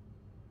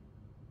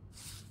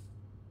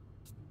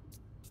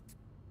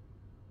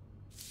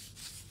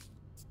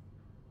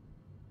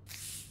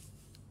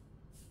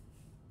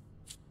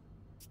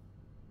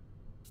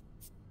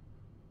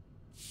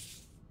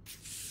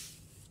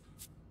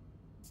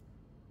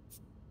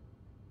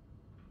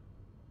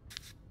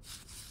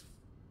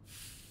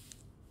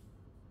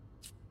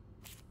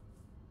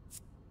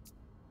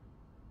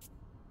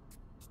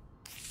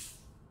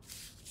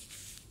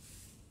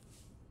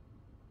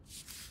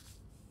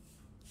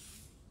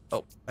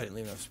 Oh, I didn't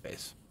leave enough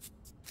space.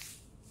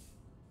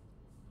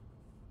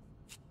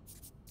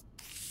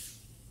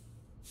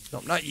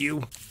 Nope, not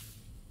you.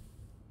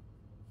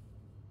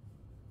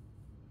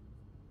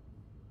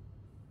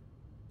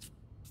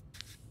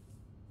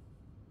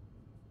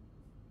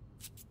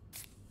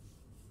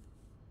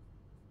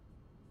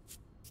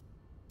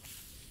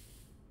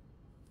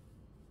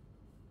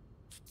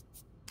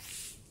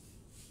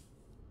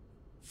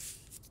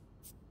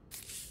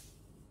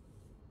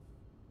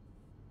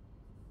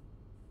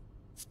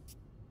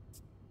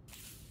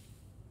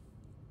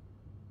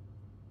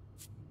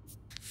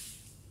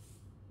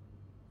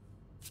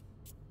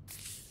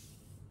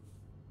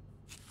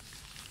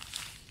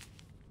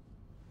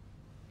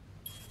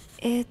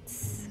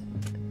 It's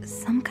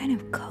some kind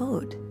of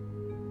code.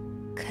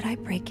 Could I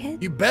break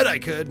it? You bet I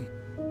could.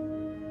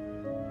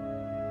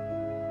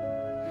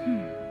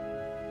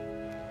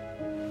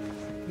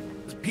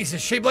 This piece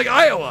is shaped like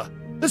Iowa.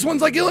 This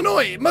one's like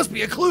Illinois. It must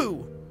be a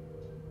clue.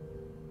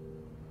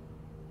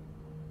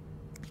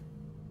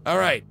 All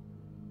right.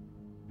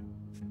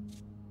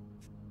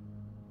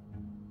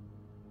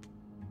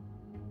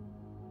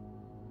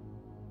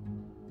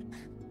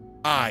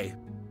 I.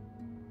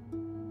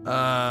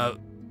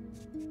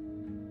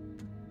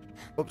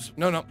 Oops.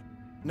 No.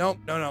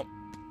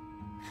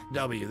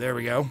 W. There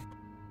we go.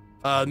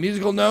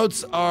 Musical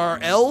notes are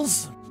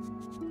L's.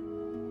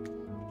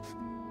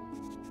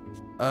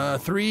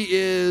 3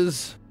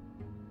 is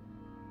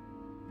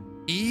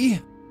E.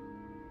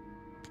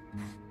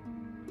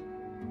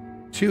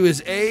 2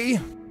 is A.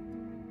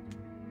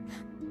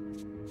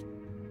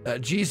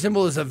 G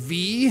symbol is a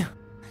V.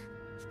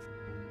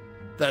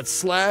 That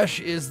slash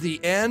is the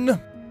N.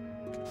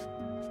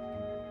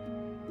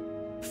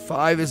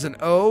 5 is an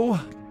O.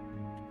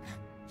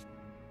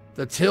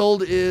 The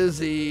tilde is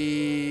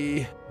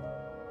the...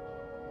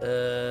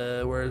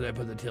 where did I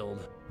put the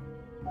tilde?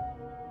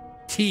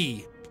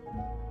 T.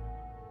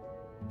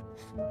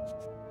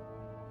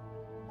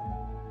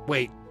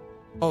 Wait.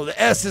 Oh,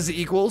 the S is the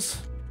equals.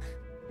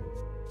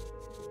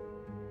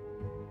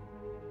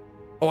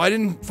 Oh, I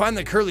didn't find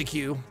the curly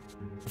Q.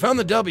 I found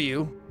the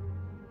W.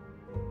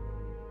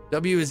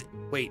 W is...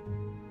 Wait.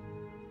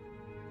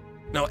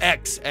 No,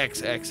 X,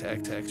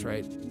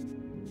 right?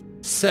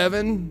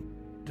 7.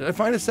 Did I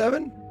find a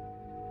 7?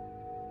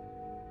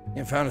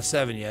 Haven't found a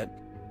 7 yet.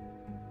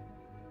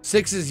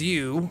 6 is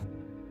U.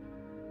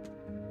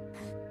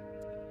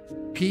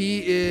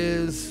 P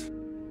is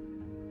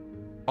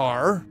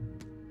R.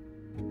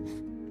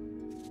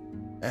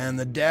 And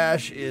the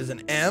dash is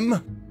an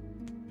M.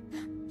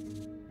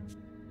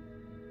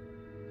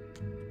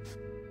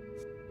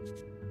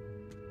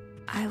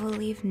 I will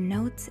leave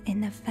notes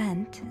in the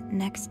vent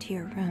next to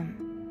your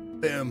room.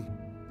 Boom.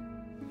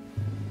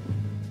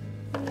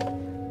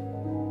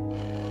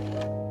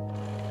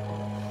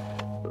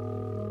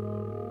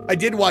 I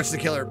did watch The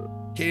Killer.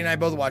 Katie and I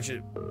both watched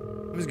it.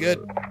 It was good.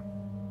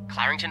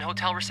 Clarington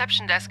Hotel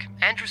reception desk.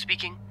 Andrew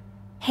speaking.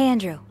 Hey,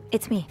 Andrew.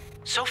 It's me.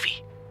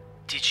 Sophie,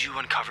 did you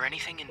uncover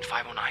anything in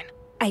 509?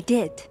 I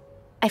did.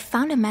 I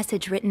found a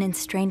message written in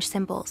strange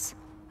symbols.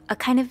 A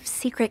kind of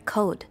secret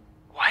code.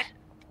 What?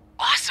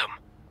 Awesome.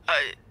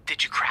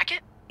 Did you crack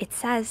it? It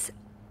says,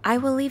 I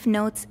will leave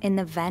notes in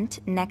the vent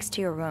next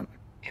to your room.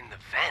 In the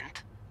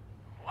vent?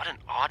 What an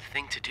odd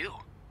thing to do.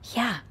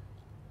 Yeah.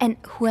 And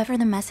whoever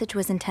the message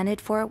was intended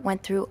for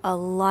went through a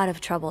lot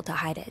of trouble to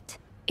hide it.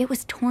 It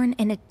was torn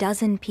in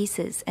 12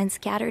 pieces and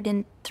scattered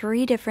in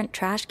 3 different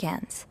trash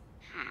cans.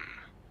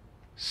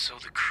 So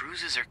the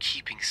Cruises are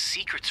keeping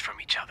secrets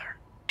from each other.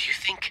 Do you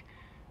think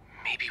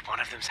maybe one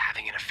of them's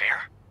having an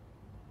affair?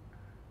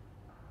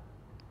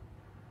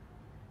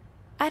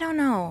 I don't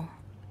know.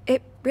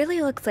 It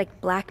really looks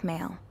like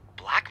blackmail.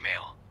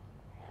 Blackmail?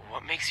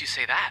 What makes you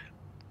say that?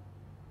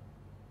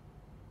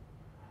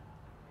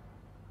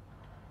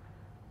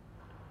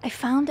 I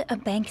found a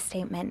bank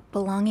statement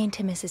belonging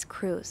to Mrs.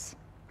 Cruz.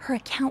 Her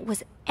account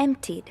was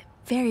emptied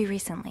very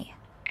recently.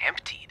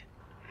 Emptied?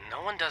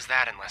 No one does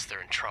that unless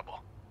they're in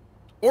trouble.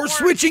 Or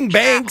switching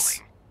banks.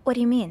 traveling. What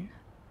do you mean?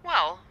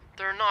 Well,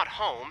 they're not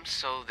home,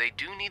 so they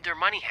do need their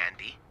money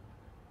handy.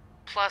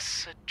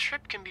 Plus, a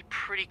trip can be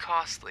pretty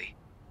costly.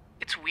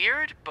 It's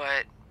weird,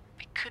 but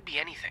it could be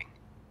anything.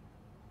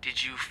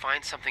 Did you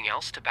find something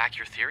else to back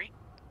your theory?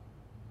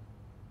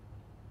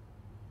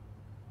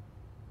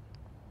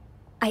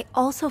 I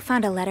also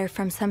found a letter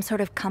from some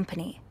sort of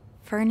company,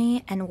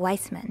 Fernie and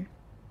Weissman.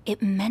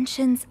 It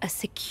mentions a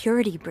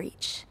security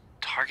breach.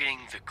 Targeting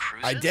the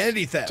Cruises?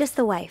 Identity theft. Just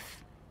the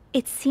wife.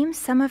 It seems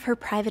some of her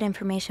private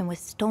information was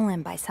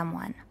stolen by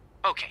someone.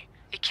 Okay,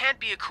 it can't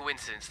be a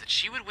coincidence that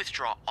she would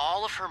withdraw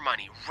all of her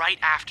money right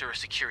after a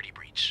security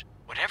breach.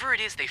 Whatever it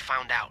is they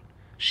found out,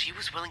 she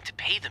was willing to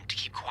pay them to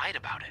keep quiet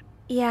about it.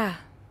 Yeah,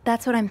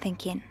 that's what I'm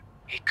thinking.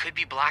 It could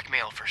be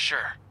blackmail for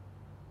sure.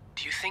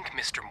 Do you think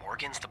Mr.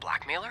 Morgan's the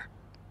blackmailer?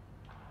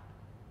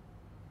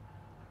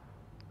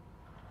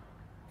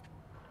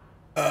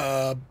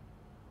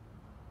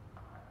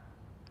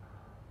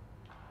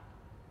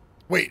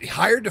 Wait,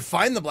 hired to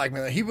find the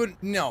blackmailer? He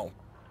wouldn't. No.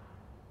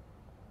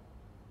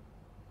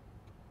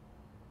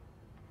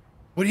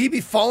 Would he be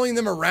following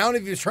them around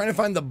if he was trying to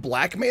find the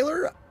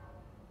blackmailer?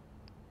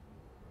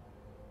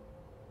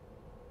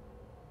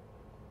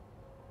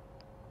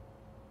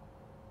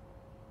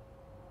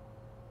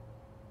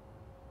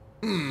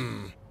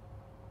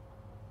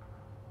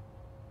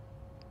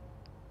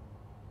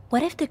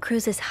 What if the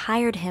Cruises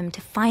hired him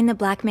to find the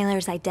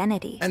blackmailer's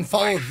identity? And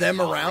follow them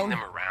Following around?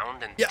 them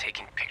around and Yeah.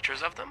 taking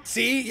pictures of them?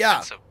 See? Yeah.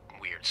 That's a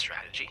weird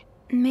strategy.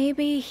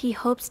 Maybe he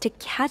hopes to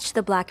catch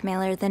the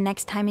blackmailer the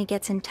next time he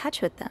gets in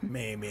touch with them.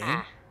 Maybe.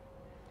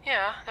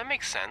 Yeah, that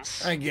makes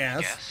sense. I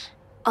guess.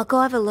 I'll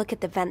go have a look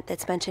at the vent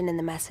that's mentioned in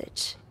the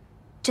message,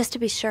 just to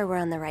be sure we're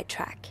on the right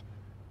track.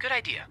 Good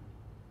idea.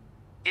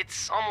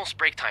 It's almost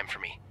break time for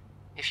me.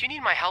 If you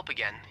need my help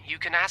again, you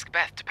can ask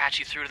Beth to patch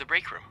you through to the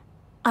break room.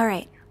 All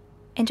right.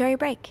 Enjoy your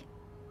break.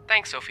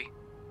 Thanks, Sophie.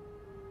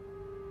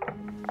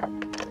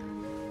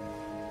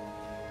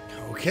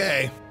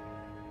 Okay.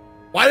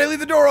 Why did I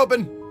leave the door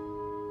open?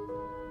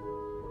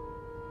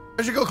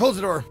 I should go close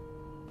the door.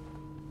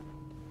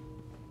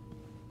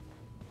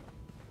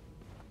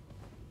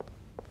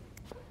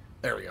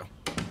 There we go.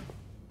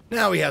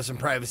 Now we have some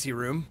privacy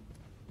room.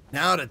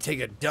 Now to take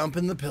a dump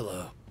in the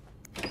pillow.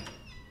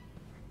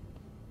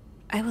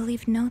 I will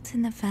leave notes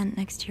in the vent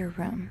next to your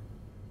room.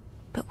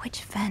 But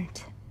which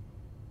vent?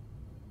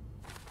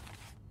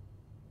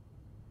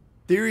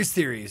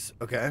 Theories.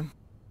 Okay.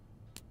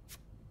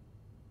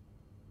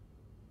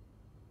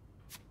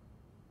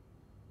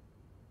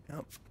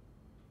 Yep.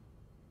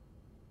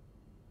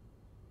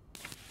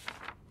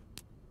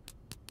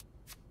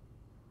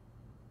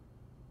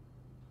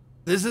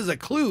 This is a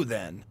clue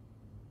then.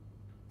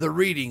 The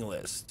reading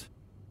list.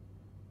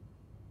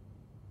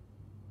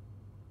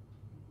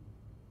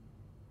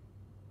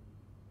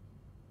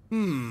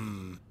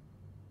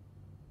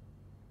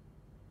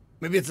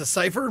 Maybe it's a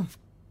cipher?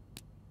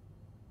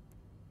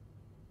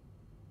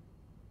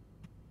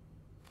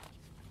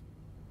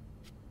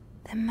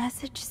 The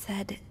message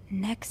said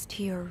next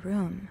to your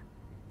room.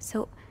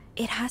 So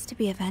it has to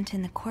be a vent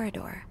in the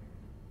corridor.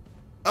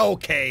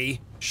 Okay,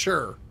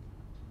 sure.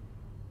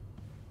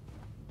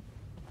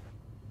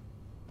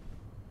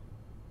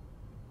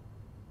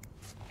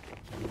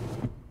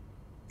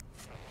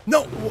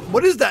 No,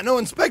 what is that? No,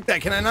 inspect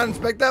that. Can I not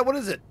inspect that? What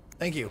is it?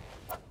 Thank you.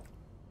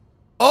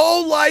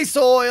 Oh,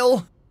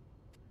 Lysol!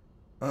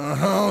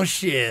 Oh,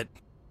 shit.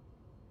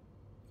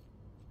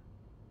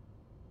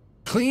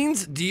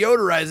 Cleans,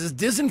 deodorizes,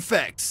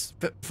 disinfects.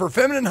 For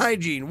feminine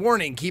hygiene.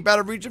 Warning, keep out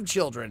of reach of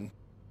children.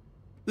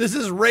 This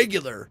is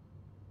regular.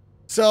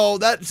 So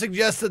that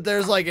suggests that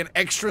there's like an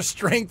extra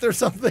strength or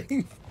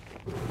something.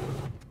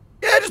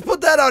 Yeah, just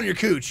put that on your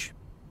cooch.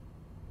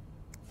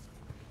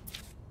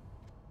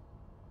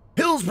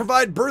 Pills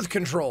provide birth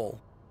control.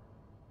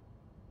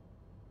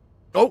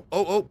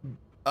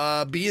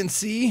 B and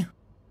C.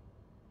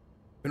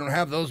 We don't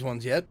have those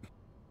ones yet.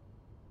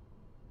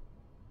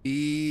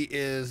 E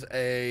is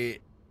a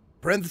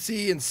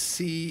parenthesis and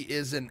C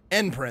is an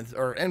end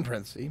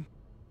parenthesis.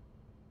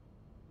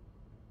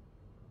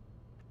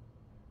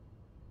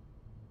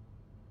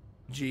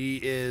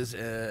 G is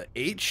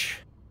H.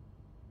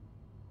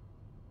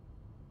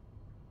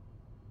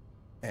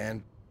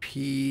 And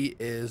P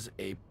is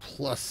a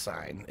plus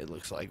sign, it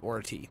looks like, or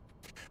a T.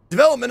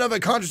 Development of a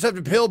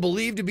contraceptive pill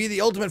believed to be the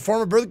ultimate form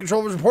of birth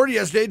control was reported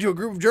yesterday to a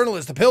group of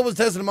journalists. The pill was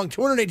tested among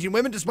 218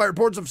 women despite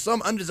reports of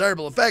some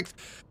undesirable effects.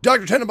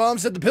 Dr.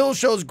 Tenenbaum said the pill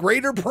shows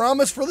greater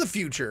promise for the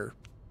future.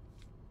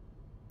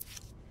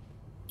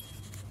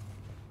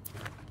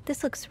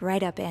 This looks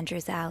right up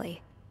Andrew's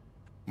alley.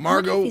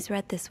 Margot. I wonder if he's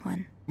read this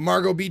one.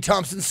 Margot B.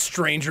 Thompson's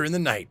Stranger in the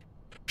Night.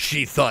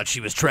 She thought she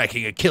was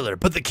tracking a killer,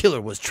 but the killer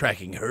was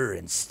tracking her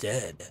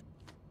instead.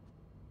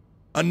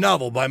 A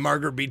novel by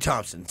Margaret B.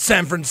 Thompson,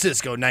 San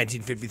Francisco,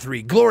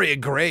 1953. Gloria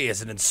Gray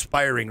is an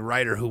inspiring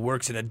writer who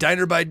works in a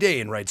diner by day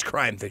and writes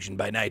crime fiction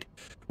by night.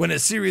 When a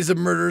series of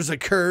murders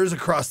occurs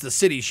across the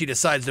city, she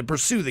decides to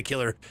pursue the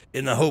killer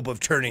in the hope of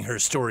turning her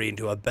story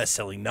into a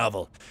best-selling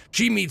novel.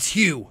 She meets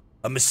Hugh,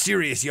 a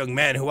mysterious young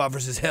man who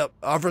offers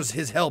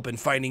his help in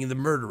finding the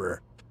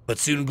murderer. But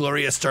soon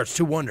Gloria starts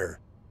to wonder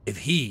if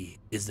he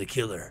is the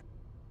killer.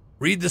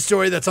 Read the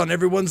story that's on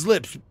everyone's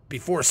lips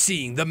before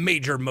seeing the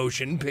major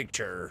motion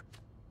picture.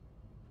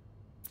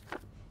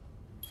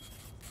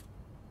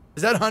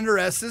 Is that Hunter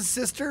S.'s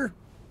sister?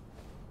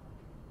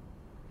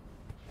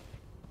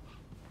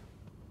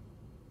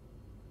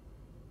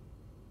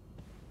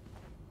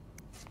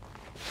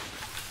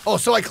 Oh,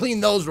 so I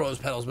cleaned those rose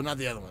petals, but not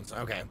the other ones.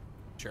 Okay,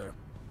 sure.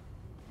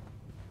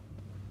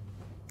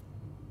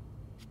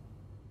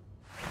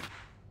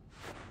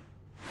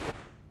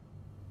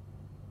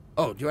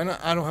 Oh, do I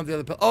not? I don't have the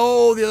other pillow.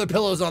 Oh, the other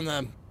pillow's on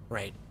them.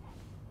 Right.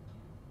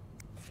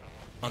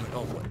 On the,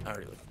 oh, what? I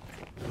already looked.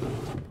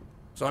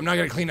 So I'm not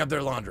going to clean up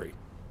their laundry.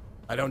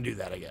 I don't do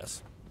that, I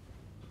guess.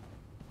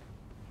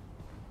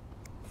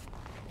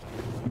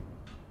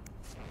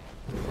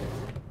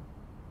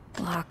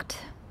 Locked.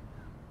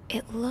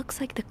 It looks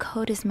like the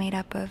code is made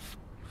up of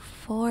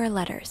 4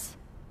 letters.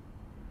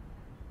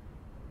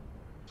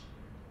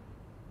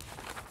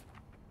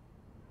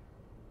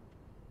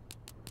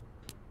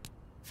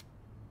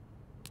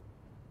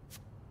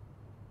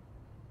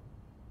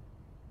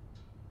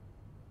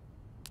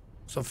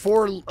 So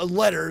 4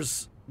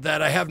 letters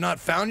that I have not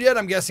found yet.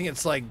 I'm guessing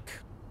it's like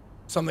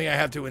something I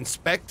have to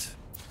inspect,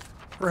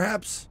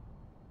 perhaps.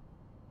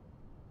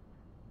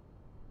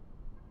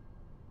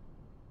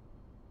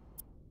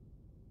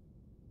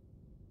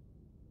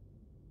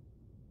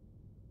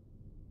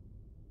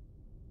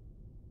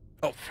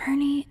 Oh.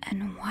 Fernie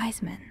and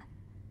Wiseman.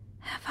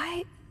 Have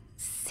I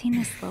seen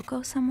this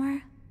logo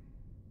somewhere?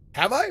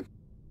 Have I?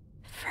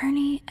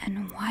 Fernie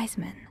and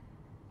Wiseman.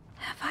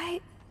 Have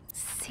I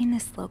seen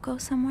this logo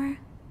somewhere?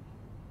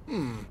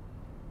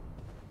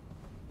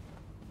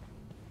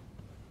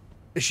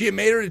 Is she a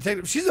maid or a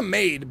detective? She's a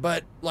maid,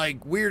 but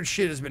like weird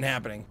shit has been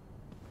happening.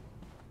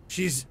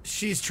 She's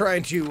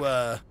trying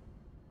to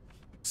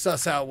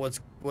suss out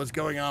what's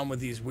going on with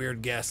these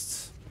weird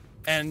guests.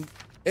 And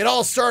it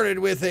all started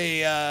with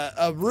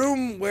a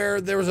room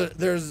where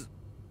there's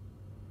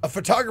a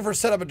photographer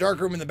set up a dark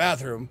room in the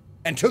bathroom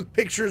and took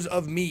pictures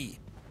of me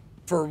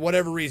for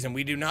whatever reason.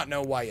 We do not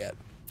know why yet.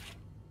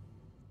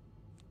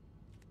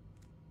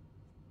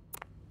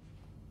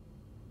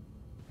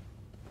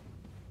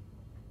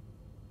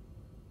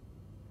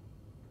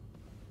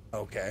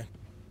 Okay.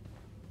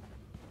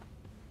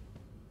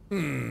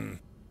 No.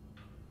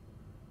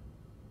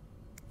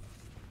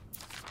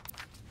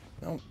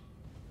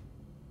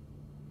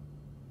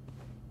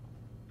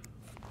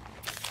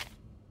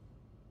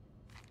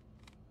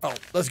 Oh,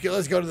 let's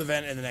go to the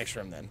vent in the next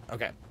room then.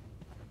 Okay.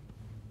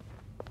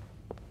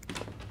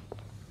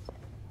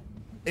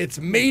 It's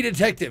May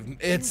Detective.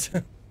 It's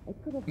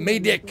May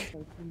Dick.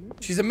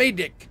 She's a May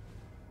Dick.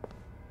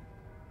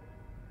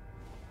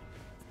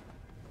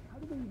 How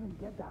did they even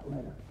get that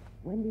letter?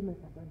 Wendy must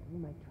have gone through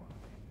my trunk.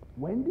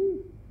 Wendy?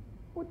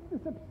 What's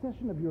this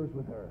obsession of yours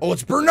with her? Oh,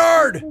 it's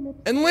Bernard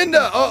and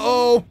Linda.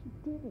 Uh-oh. She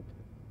did it.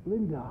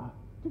 Linda.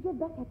 To get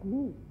back at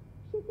me.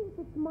 She thinks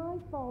it's my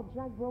fault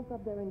Jack broke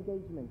up their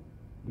engagement.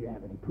 Do you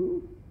have any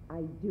proof?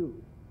 I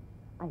do.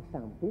 I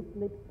found this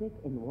lipstick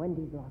in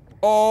Wendy's locker.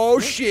 Oh,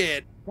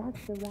 shit. That's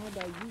the rag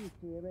I used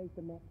to erase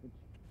the message.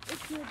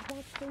 It's the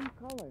exact same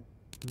color.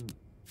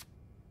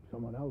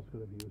 Someone else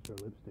could have used her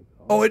lipstick,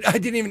 though. Oh, I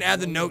didn't even add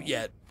the note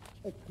yet.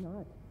 It's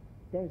not.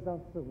 There's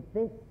also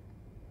this.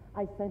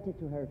 I sent it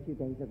to her a few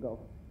days ago.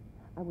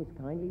 I was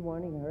kindly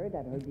warning her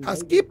that her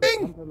behavior could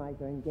compromise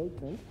her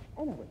engagement,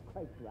 and I was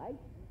quite right.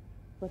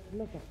 But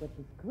look at what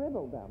she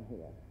scribbled down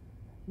here.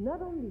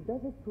 Not only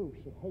does it prove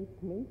she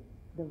hates me,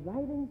 the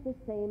writing's the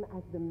same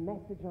as the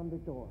message on the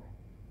door.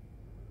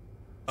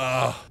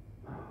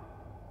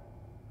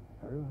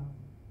 Very well.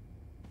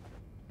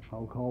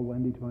 I'll call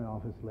Wendy to my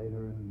office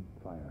later and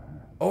fire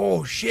her.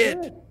 Oh,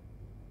 shit. Good.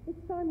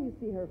 It's time you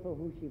see her for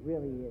who she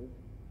really is.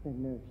 The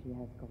nerve she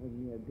has calling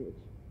me a bitch.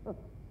 Huh.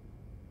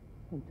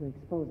 And to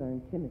expose our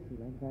intimacy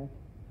like that.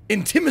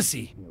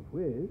 Intimacy? Of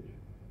which,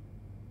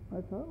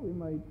 I thought we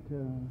might,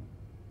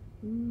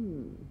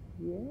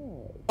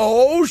 Yes.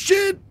 Oh,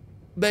 shit.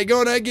 They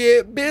gonna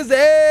get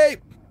busy.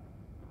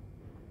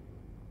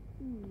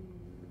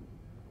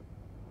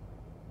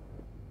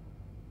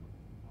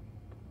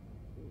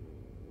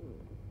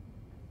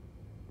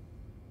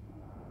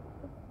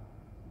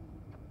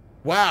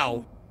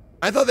 Wow.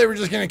 I thought they were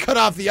just gonna cut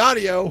off the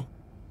audio.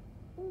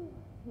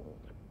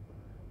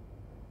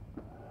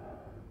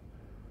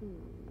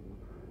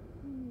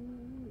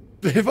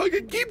 If I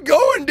could keep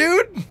going,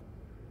 dude.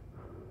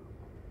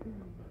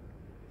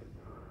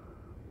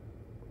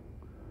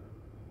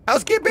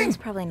 Housekeeping?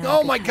 Probably not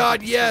Oh a my good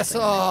god, habit to yes.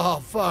 start with.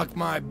 Oh, fuck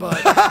my butt.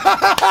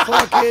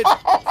 Fuck it.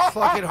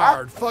 Fuck it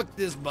hard. Fuck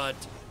this butt.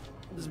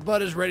 This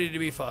butt is ready to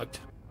be fucked.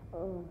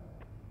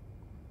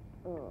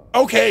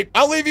 Okay,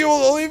 I'll leave you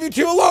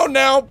two alone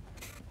now.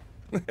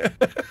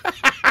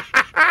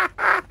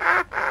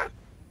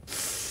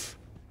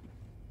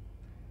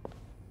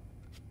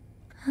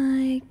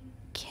 I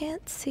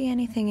can't see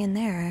anything in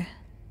there.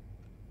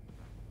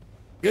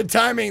 Good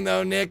timing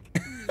though, Nick.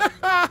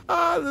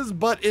 This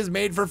butt is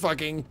made for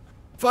fucking.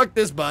 Fuck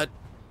this butt.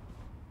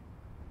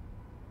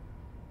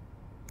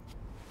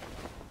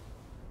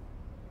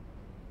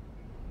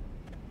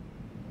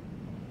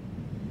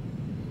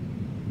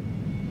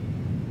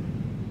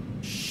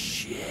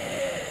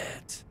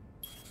 Shit.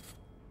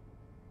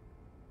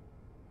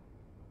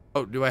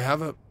 Oh, do I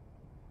have a...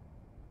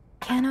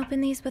 Can't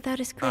open these without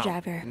a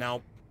screwdriver. Oh,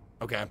 no.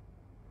 Okay.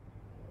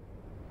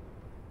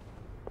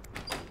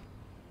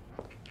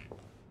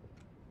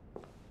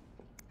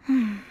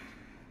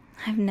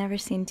 I've never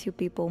seen two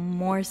people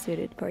more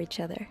suited for each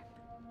other.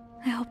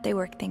 I hope they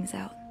work things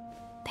out.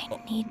 They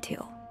need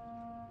to.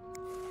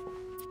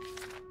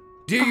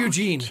 Dear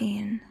Eugene.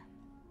 Eugene,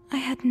 I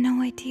had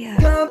no idea.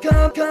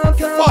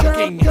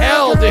 Fucking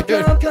hell, dude.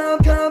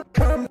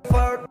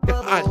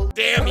 God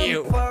damn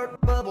you.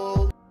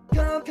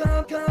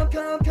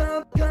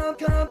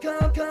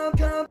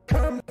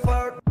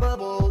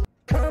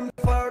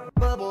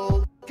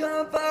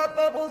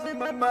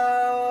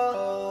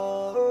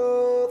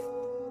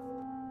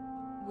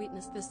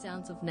 Witness the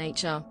sounds of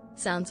nature,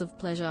 sounds of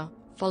pleasure,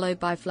 followed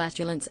by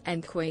flatulence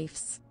and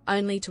queefs,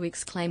 only to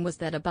exclaim, "Was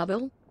that a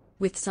bubble?"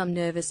 with some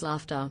nervous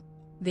laughter.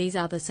 These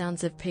are the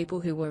sounds of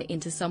people who were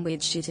into some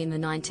weird shit in the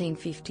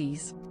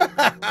 1950s.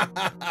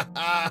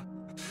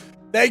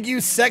 Thank you,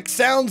 Sex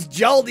Sounds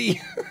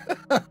Jaldi.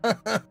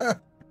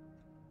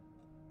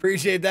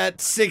 Appreciate that.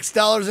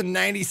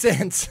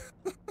 $6.90.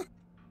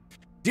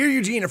 Dear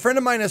Eugene, a friend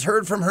of mine has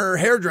heard from her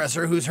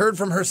hairdresser, who's heard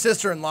from her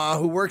sister-in-law,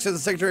 who works as a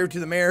secretary to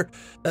the mayor,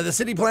 that the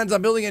city plans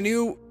on building a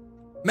new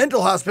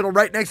mental hospital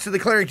right next to the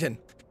Clarington.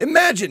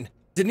 Imagine!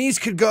 Denise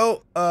could get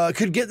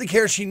the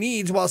care she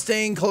needs while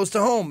staying close to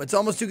home. It's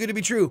almost too good to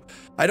be true.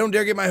 I don't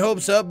dare get my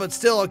hopes up, but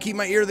still, I'll keep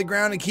my ear to the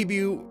ground and keep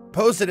you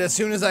posted as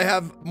soon as I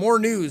have more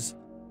news.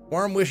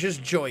 Warm wishes,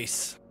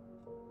 Joyce.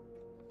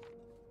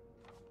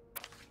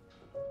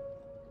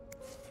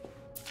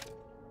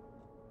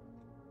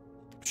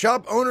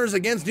 Shop owners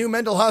against new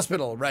mental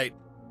hospital. Right.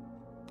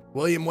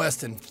 William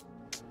Weston.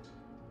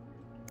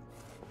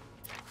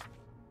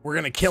 We're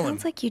gonna kill him.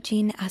 Sounds like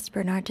Eugene asked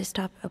Bernard to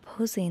stop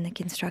opposing the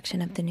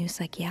construction of the new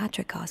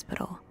psychiatric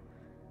hospital.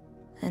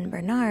 And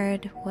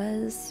Bernard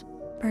was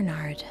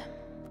Bernard.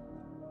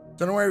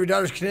 Don't worry, your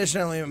daughter's condition.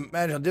 I only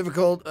imagine how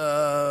difficult.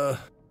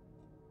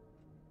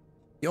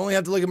 You only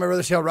have to look at my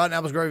brother, see how rotten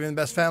apples grow even in the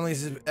best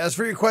families. As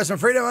for your request, I'm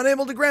afraid I'm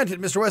unable to grant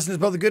it. Mr. Weston is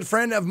both a good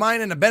friend of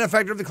mine and a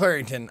benefactor of the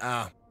Clarington.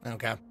 Ah,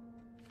 okay.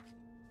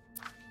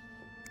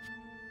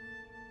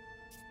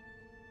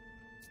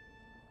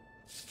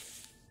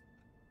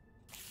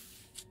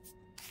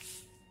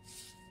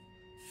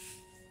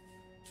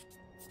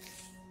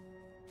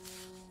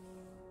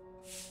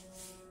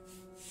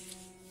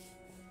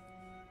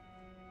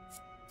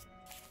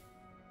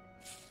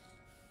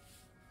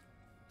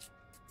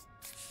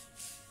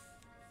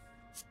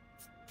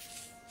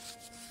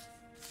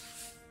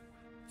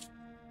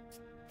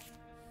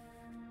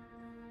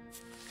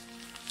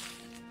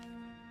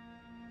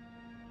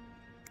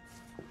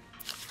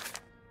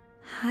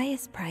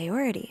 Highest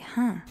priority,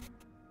 huh?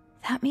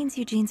 That means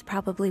Eugene's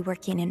probably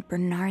working in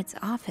Bernard's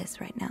office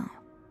right now.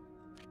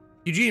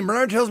 Eugene,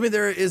 Bernard tells me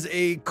there is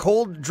a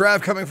cold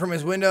draft coming from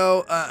his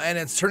window, and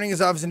it's turning his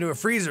office into a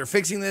freezer.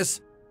 Fixing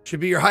this should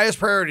be your highest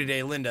priority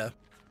today, Linda.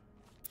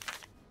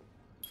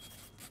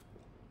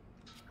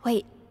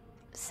 Wait,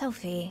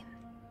 Sophie,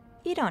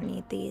 you don't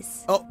need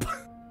these. Oh.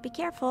 Be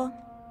careful.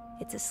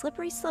 It's a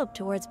slippery slope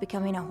towards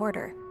becoming a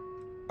hoarder.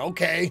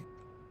 Okay.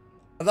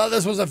 I thought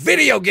this was a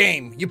video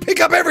game. You pick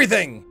up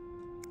everything.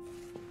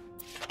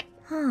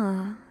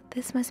 Huh,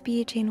 this must be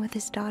Eugene with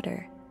his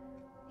daughter.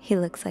 He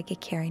looks like a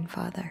caring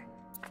father.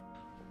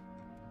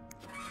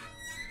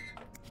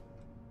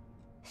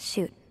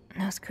 Shoot,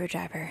 no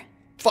screwdriver.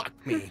 Fuck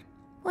me.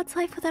 What's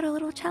life without a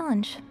little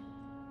challenge?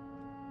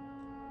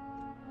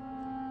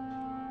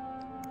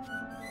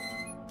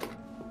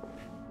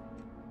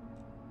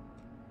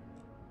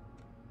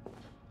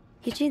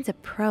 Eugene's a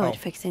pro at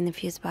fixing the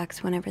fuse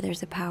box whenever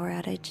there's a power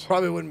outage.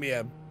 Probably wouldn't be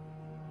a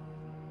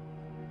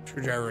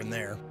screwdriver in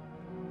there.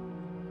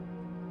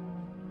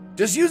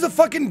 Just use a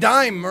fucking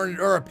dime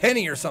or a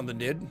penny or something,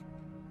 dude.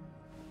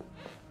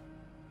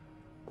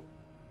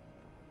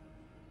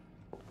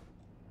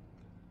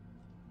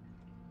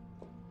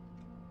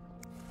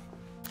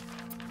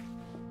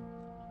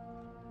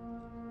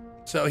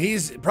 So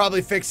he's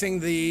probably fixing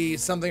the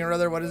something or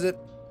other. What is it?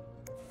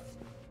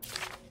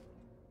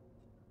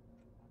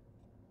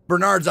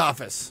 Bernard's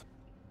office.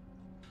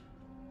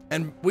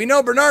 And we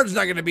know Bernard's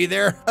not going to be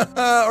there.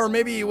 Or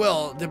maybe he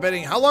will,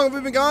 depending. How long have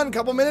we been gone? A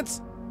couple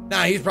minutes?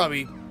 Nah, he's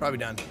probably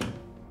done.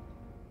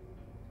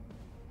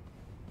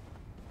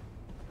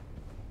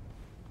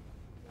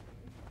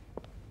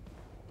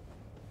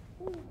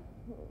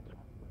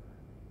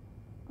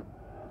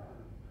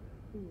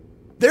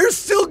 They're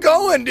still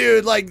going,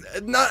 dude. Like,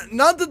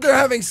 not that they're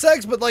having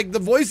sex, but like the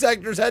voice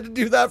actors had to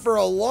do that for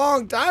a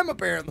long time,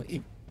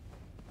 apparently.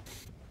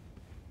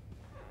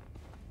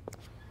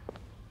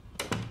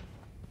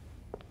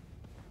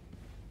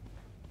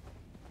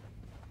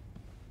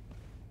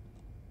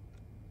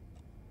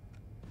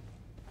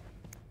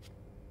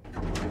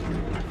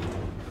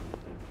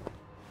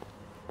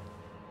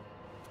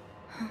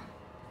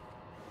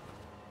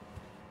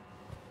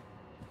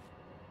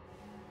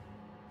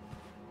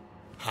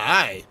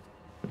 Hi.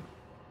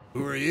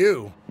 Who are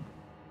you?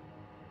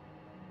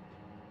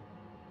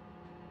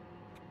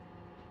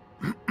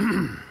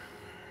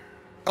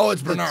 Oh,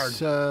 it's Bernard.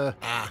 It's,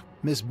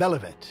 Miss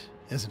Belivet,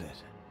 isn't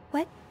it?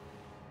 What?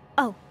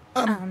 Oh,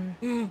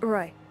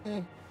 Roy.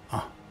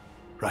 Oh,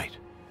 right.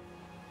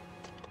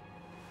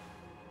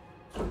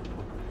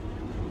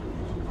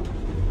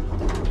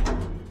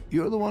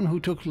 You're the one who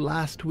took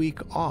last week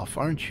off,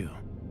 aren't you?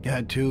 You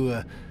had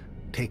to,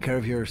 take care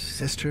of your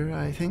sister,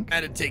 I think? I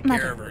had to take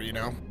care of her, you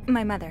know?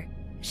 My mother.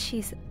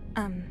 She's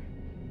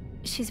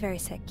very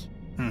sick.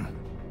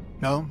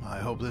 No, I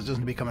hope this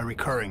doesn't become a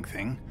recurring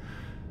thing.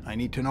 I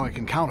need to know I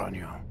can count on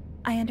you.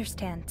 I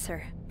understand,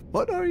 sir.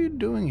 What are you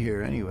doing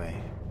here, anyway?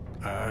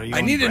 Are you I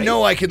on need to break?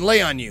 know I can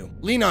lean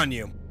on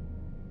you.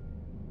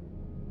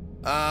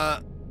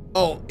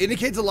 Oh,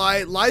 indicates a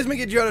lie. Lies may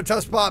get you out of a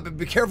tough spot, but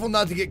be careful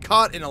not to get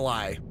caught in a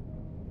lie.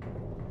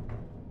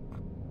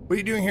 What are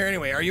you doing here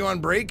anyway? Are you on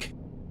break?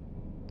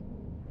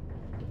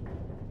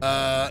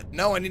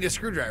 No, I need a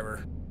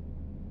screwdriver.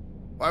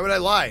 Why would I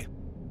lie?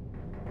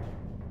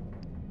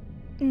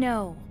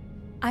 No,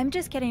 I'm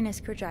just getting a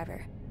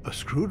screwdriver. A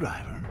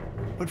screwdriver?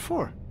 What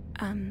for?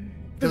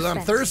 Because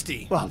I'm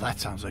thirsty. Well, that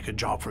sounds like a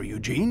job for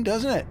Eugene,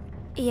 doesn't it?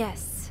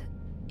 Yes,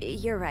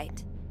 you're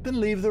right. Then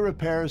leave the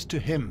repairs to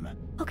him.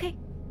 Okay,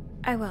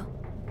 I will.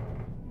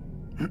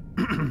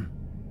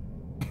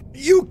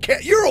 You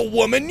can't. You're a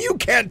woman. You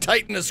can't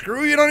tighten a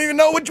screw. You don't even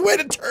know which way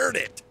to turn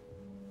it.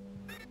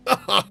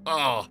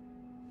 Oh,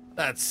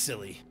 that's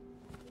silly.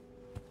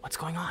 What's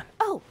going on?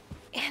 Oh,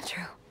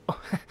 Andrew. Oh,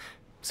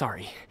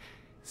 sorry.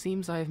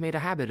 Seems I've made a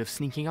habit of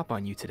sneaking up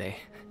on you today.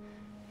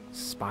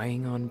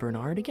 Spying on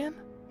Bernard again?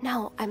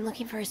 No, I'm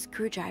looking for a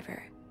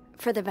screwdriver.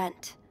 For the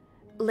vent.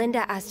 Linda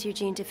asked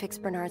Eugene to fix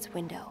Bernard's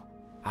window.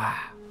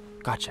 Ah,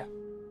 gotcha.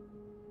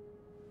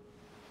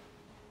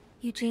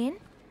 Eugene?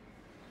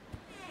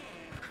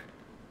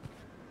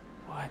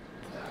 What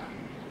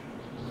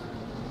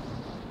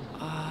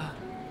the...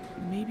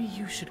 maybe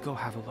you should go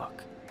have a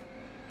look.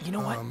 You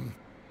know what?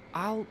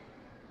 I'll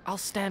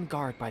stand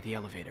guard by the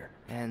elevator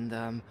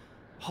and,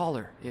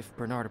 holler if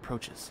Bernard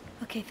approaches.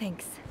 Okay,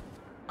 thanks.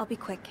 I'll be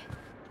quick.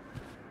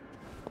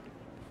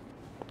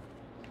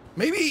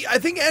 Maybe, I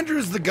think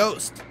Andrew's the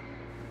ghost.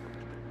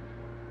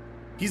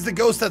 He's the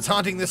ghost that's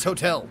haunting this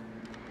hotel.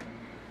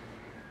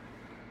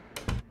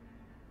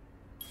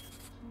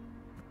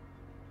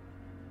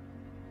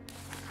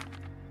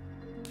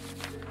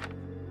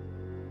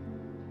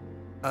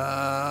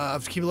 I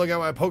have to keep a lookout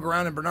while I poke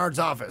around in Bernard's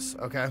office.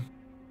 Okay.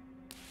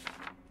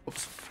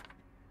 Oops.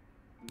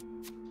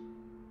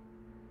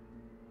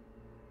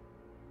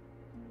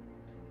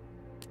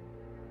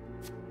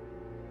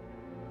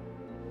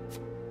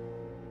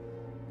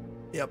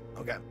 Yep,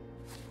 okay.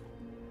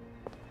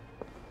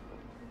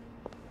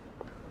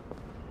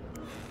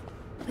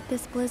 With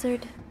this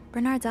blizzard,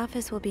 Bernard's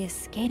office will be a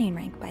skating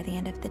rink by the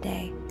end of the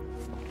day.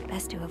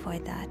 Best to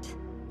avoid that.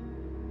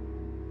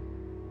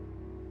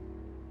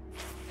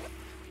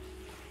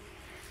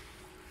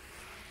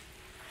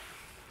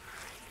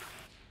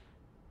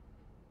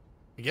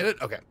 You get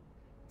it? Okay.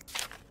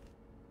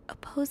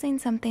 Opposing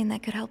something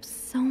that could help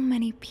so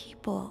many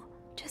people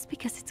just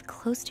because it's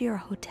close to your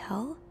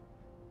hotel?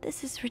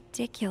 This is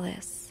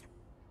ridiculous.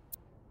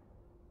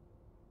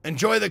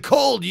 Enjoy the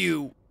cold,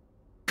 you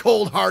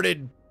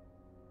cold-hearted.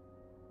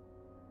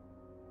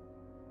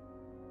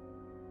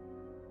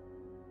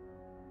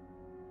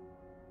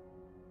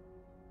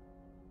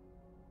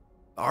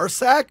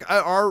 Arsac?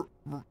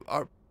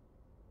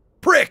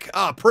 Prick.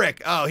 Ah,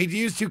 prick. Oh, he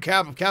used two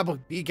capital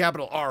B,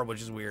 capital R,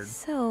 which is weird.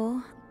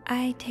 So,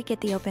 I take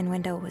it the open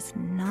window was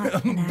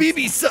not an accident.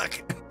 BB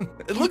suck.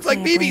 It looks like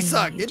BB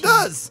suck. It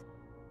does.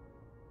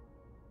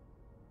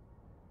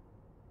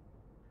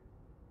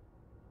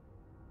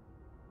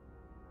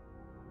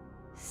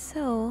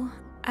 So,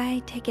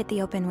 I take it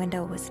the open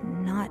window was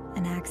not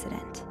an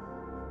accident.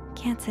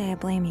 Can't say I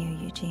blame you,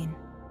 Eugene.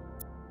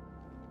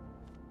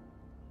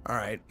 All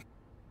right.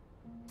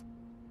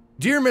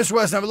 Dear Miss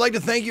Weston, I would like to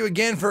thank you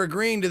again for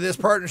agreeing to this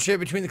partnership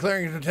between the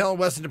Clarington Hotel and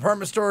Weston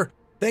Department Store.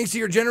 Thanks to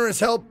your generous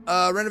help,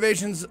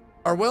 renovations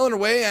are well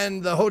underway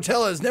and the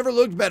hotel has never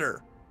looked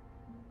better.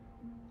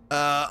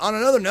 On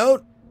another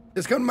note,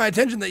 it's come to my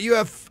attention that you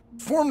have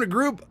formed a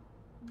group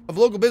of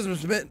local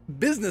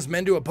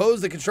businessmen to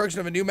oppose the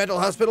construction of a new mental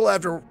hospital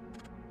after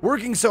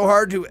working so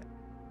hard to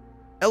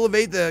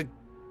elevate the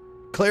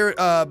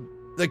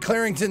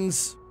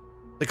Claridge's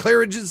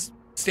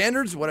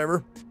standards,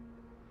 whatever.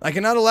 I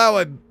cannot allow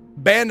a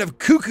band of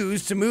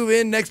cuckoos to move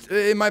in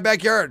my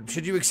backyard.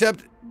 Should you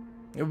accept,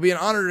 it would be an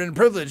honor and a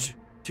privilege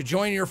to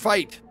join your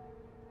fight.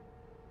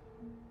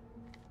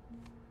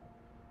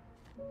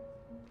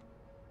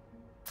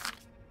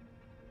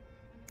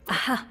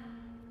 Aha!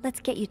 Let's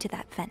get you to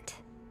that vent.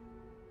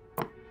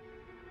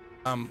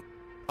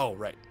 Oh,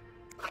 right.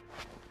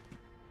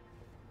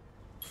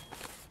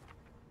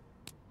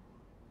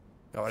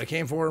 Got what I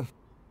came for?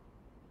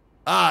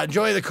 Ah,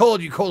 enjoy the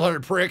cold, you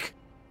cold-hearted prick.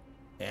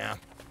 Yeah.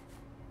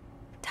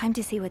 Time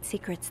to see what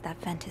secrets that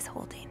vent is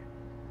holding.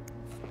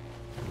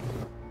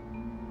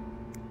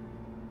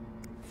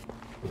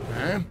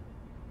 Okay.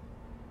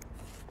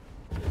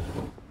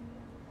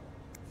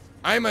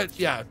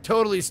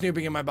 Totally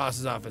snooping in my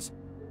boss's office.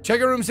 Check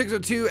out room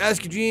 602,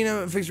 ask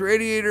Eugene, fix your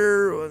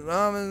radiator,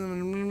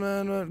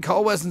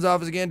 call Weston's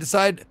office again,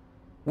 decide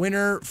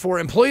winner for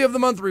Employee of the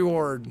Month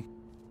reward.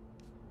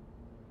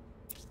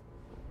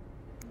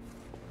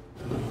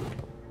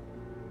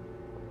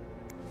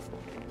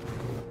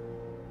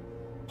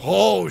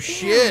 Oh,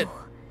 shit. Ew.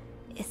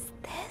 Is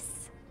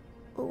this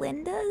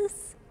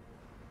Linda's?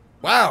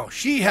 Wow,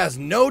 she has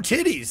no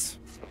titties.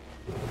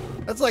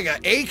 That's like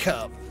an A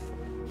cup.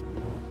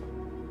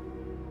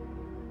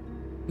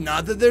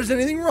 Not that there's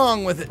anything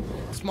wrong with it.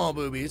 Small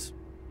boobies.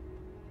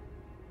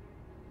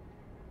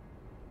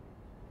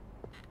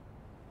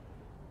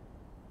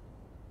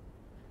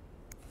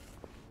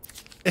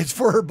 It's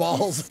for her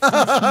balls. Does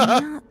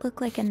not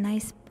look like a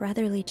nice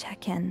brotherly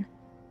check-in.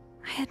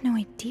 I had no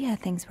idea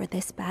things were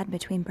this bad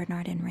between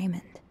Bernard and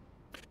Raymond.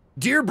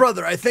 Dear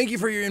brother, I thank you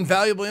for your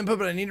invaluable input,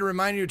 but I need to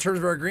remind you in terms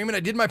of our agreement.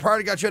 I did my part,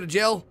 I got you out of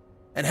jail,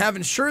 and have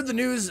ensured the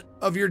news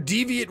of your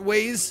deviant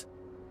ways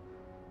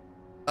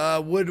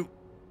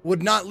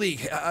would not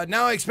leak.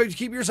 Now I expect you to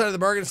keep your side of the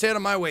bargain and stay out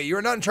of my way. You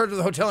are not in charge of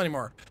the hotel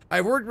anymore.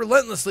 I've worked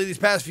relentlessly these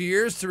past few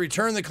years to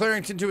return the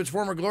Clarington to its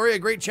former glory. A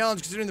great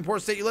challenge considering the poor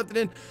state you left it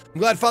in. I'm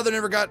glad Father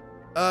never got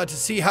to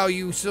see how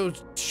you so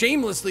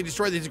shamelessly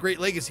destroyed his great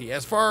legacy.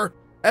 As for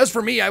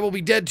me, I will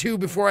be dead too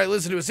before I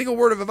listen to a single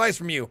word of advice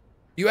from you.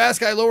 You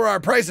ask I lower our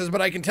prices, but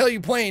I can tell you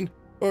I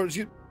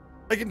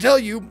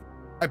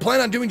plan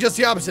on doing just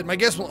the opposite. My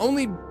guests will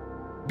only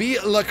Be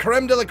la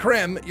creme de la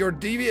creme. Your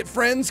deviant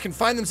friends can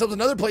find themselves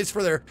another place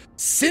for their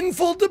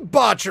sinful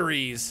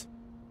debaucheries.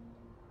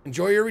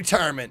 Enjoy your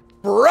retirement,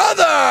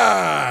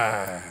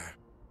 brother!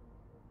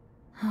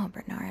 Oh,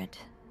 Bernard.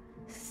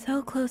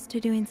 So close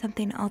to doing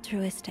something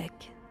altruistic,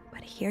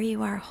 but here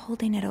you are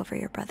holding it over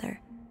your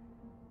brother.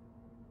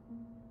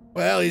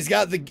 Well, he's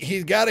got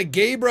a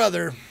gay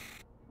brother,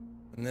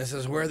 and this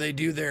is where they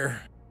do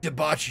their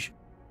debauch.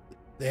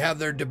 They have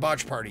their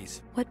debauch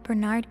parties. What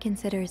Bernard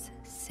considers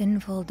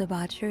sinful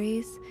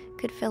debaucheries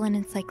could fill an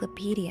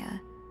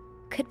encyclopedia.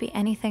 Could be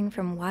anything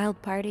from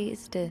wild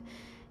parties to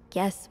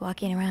guests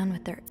walking around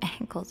with their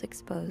ankles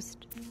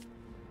exposed.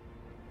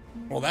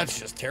 Well, that's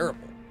just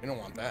terrible. We don't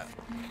want that.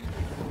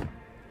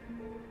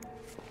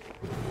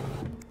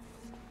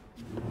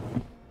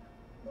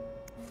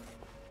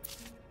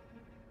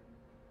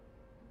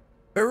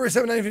 February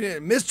 7,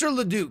 1958. Mr.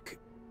 Leduc,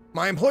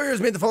 my employer has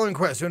made the following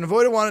request. To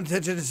avoid unwanted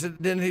attention,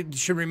 it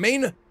should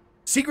remain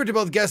secret to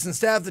both guests and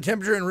staff. The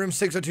temperature in room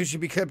 602 should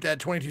be kept at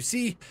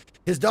 22C.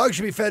 His dog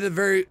should be fed the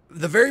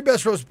very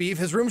best roast beef.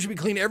 His room should be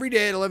cleaned every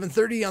day at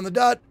 11:30 on the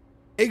dot.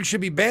 Eggs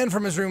should be banned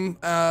from his room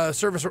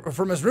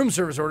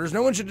service orders.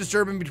 No one should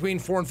disturb him between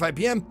 4 and 5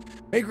 p.m.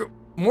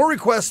 More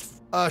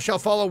requests shall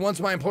follow once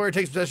my employer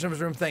takes possession of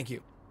his room. Thank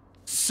you.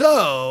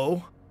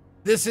 So,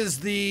 this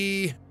is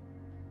the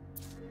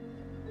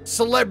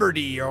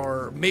celebrity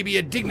or maybe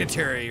a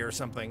dignitary or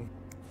something.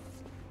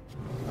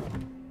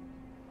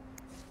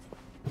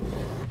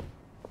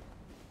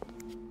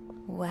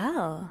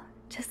 Well,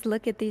 just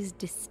look at these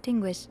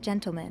distinguished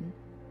gentlemen.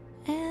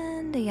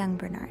 And a young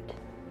Bernard.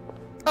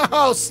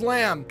 Oh,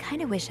 slam!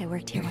 Kinda wish I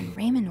worked here when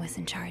Raymond was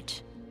in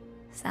charge.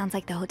 Sounds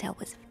like the hotel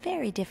was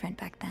very different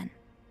back then.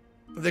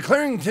 The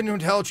Clarington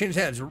Hotel changed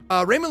hands.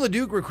 Raymond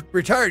Leduc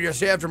retired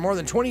yesterday after more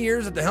than 20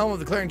 years at the helm of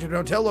the Clarington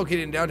Hotel located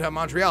in downtown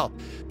Montreal.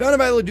 Founded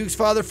by Leduc's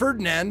father,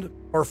 Fernand,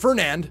 in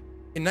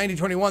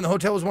 1921, the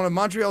hotel was one of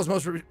Montreal's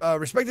most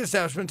respected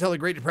establishments until the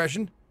Great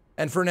Depression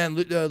and Fernand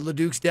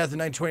Leduc's death in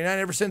 1929.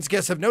 Ever since,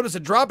 guests have noticed a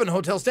drop in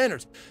hotel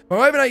standards. My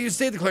wife and I used to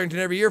stay at the Clarington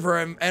every year for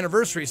our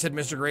anniversary, said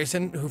Mr.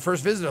 Grayson, who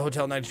first visited the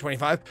hotel in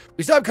 1925.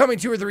 We stopped coming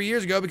 2 or 3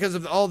 years ago because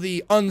of all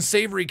the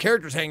unsavory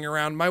characters hanging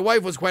around. My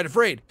wife was quite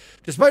afraid.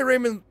 Despite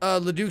Raymond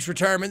Leduc's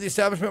retirement, the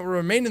establishment will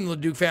remain in the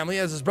Leduc family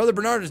as his brother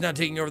Bernard is now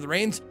taking over the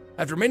reins.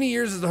 After many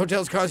years as the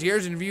hotel's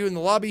concierge and view in the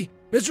lobby,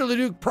 Mr.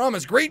 Leduc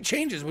promised great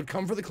changes would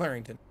come for the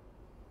Clarington.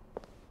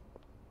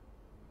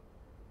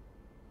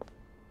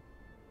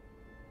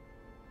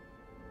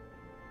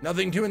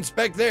 Nothing to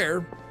inspect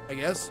there, I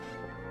guess.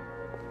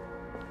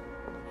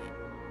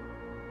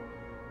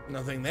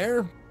 Nothing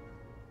there.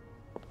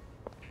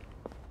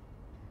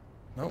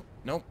 Nope,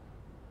 nope.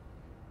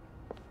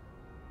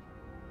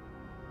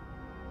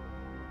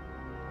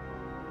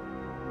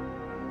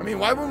 I mean,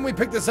 why wouldn't we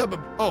pick this up?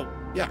 Oh,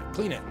 yeah,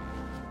 clean it.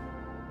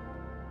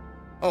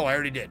 Oh, I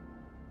already did.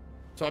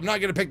 So I'm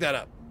not going to pick that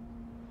up.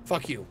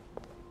 Fuck you.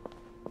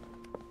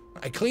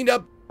 I cleaned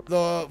up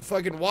the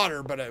fucking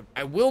water, but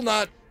I will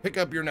not pick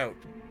up your note.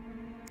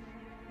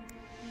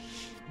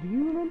 Do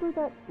you remember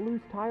that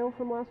loose tile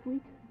from last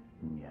week?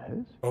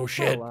 Yes? Oh,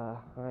 shit.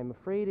 Well, I'm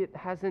afraid it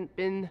hasn't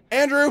been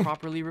Andrew!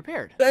 properly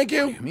repaired. Thank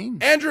you. What do you mean?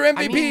 Andrew MVP.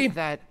 I mean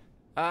that,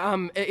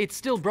 it's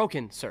still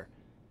broken, sir.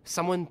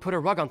 Someone put a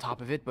rug on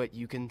top of it, but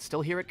you can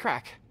still hear it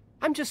crack.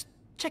 I'm just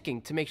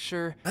checking to make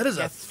sure. That is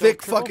a guests don't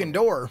thick trip fucking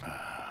over. door.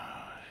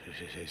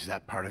 Is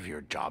that part of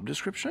your job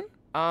description?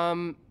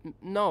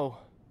 No,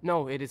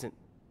 it isn't,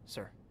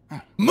 sir.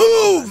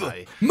 Move!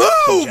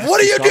 Move!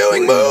 What are you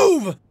doing?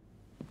 Move!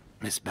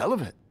 Miss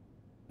Belivet,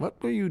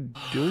 what were you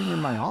doing in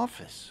my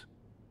office?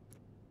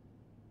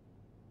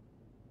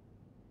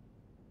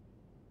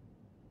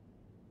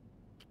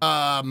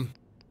 Well,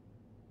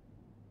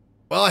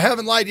 I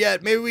haven't lied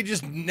yet. Maybe we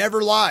just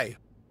never lie.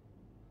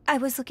 I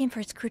was looking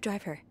for a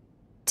screwdriver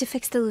to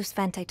fix the loose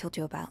vent I told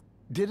you about.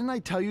 Didn't I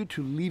tell you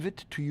to leave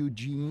it to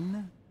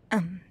Eugene?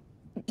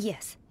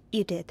 Yes,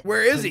 you did.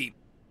 Where is he?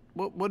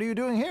 What are you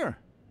doing here?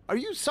 Are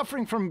you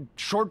suffering from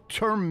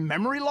short-term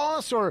memory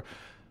loss, or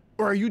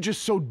are you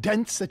just so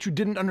dense that you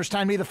didn't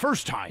understand me the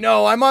first time?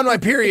 No, I'm on my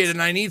period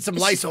and I need some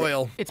lice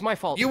oil. It's my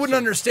fault. You wouldn't sir.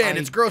 understand.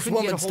 It's gross couldn't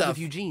woman get a hold stuff. of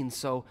Eugene,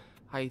 so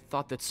I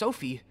thought that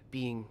Sophie,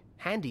 being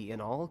handy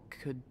and all,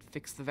 could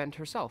fix the vent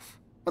herself.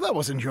 Well, that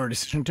wasn't your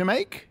decision to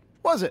make,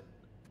 was it?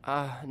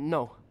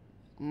 No,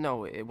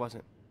 it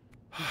wasn't.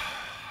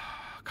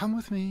 Come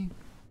with me.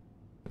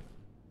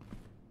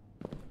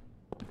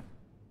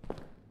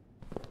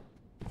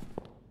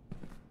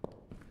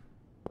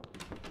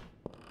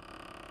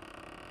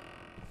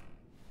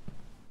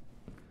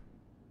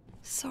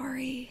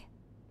 Sorry.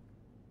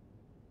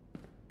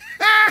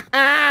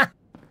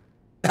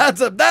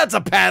 That's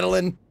a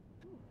paddling.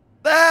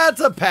 That's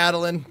a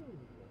paddling.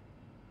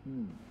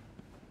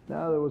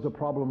 Now, there was a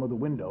problem with the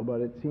window,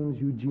 but it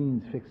seems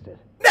Eugene's fixed it.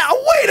 Now,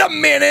 wait a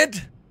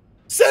minute.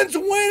 Since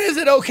when is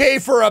it okay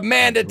for a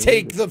man to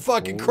take the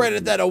fucking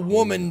credit that of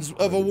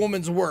a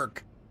woman's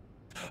work?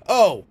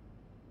 Oh.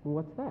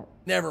 What's that?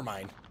 Never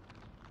mind.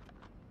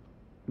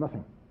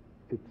 Nothing.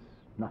 It's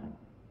nothing.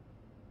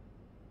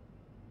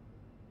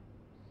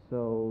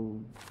 So,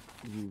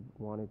 you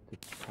wanted to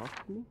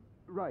talk to me?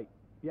 Right.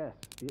 Yes.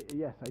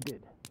 Yes, I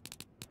did.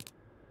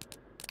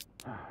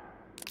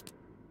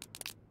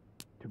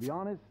 To be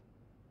honest,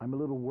 I'm a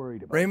little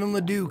worried about Raymond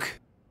LeDuc.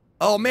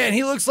 Oh man,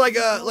 he looks like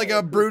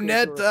a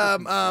brunette.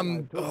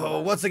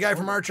 Oh, what's the guy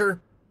from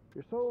Archer?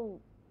 You're so...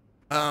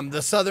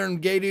 The southern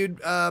gay dude.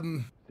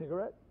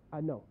 Cigarette?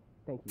 No,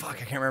 thank you. Fuck,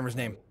 I can't remember his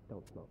name.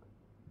 Don't smoke.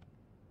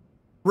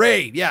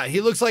 Ray. Yeah, he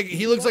looks like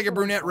a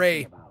brunette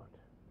Ray.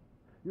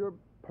 Your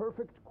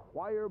perfect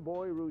choir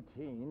boy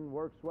routine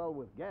works well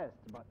with guests,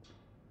 but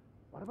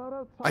what about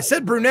outside? I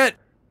said brunette,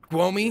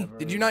 Guomi.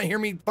 Did you not hear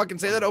me fucking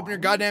say that? Open your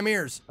goddamn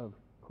ears. Of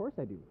course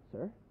I do,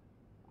 sir.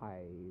 I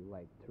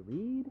like to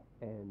read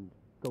and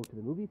go to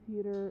the movie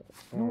theater.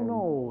 And...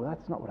 No,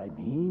 that's not what I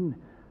mean.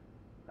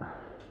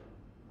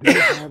 Do you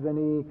have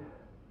any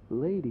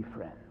lady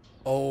friends?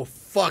 Oh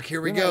fuck!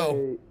 Here we go.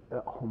 You're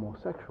not a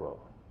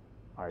homosexual,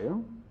 are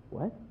you?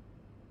 What?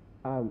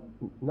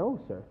 No,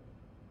 sir.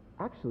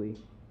 Actually,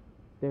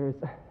 there's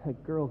a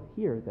girl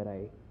here that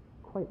I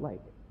quite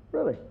like.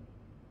 Really?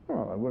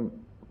 Well, I wouldn't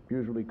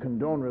usually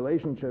condone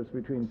relationships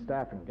between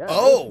staff and guests.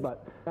 Oh,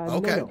 but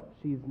okay. No,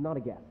 she's not a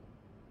guest.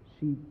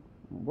 She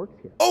works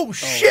here. Oh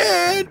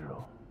shit!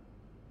 Well,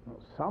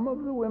 some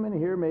of the women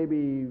here may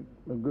be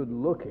good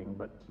looking,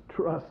 but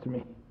trust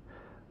me,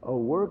 a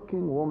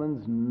working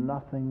woman's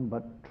nothing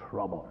but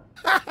trouble.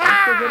 Once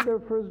they get their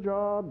first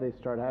job, they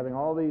start having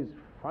all these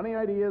funny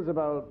ideas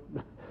about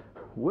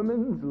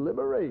women's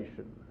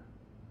liberation.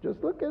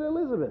 Just look at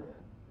Elizabeth.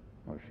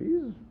 Well,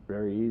 she's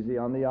very easy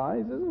on the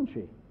eyes, isn't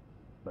she?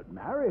 But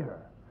marry her,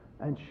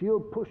 and she'll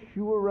push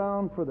you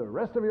around for the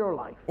rest of your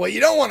life. Well, you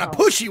don't want a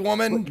pushy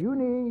woman. What you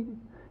need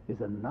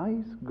is a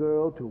nice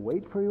girl to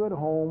wait for you at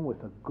home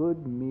with a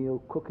good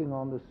meal cooking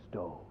on the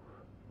stove.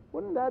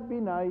 Wouldn't that be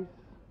nice?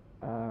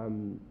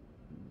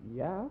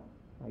 Yeah,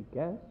 I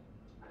guess.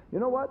 You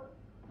know what?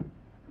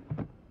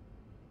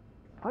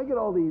 I get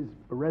all these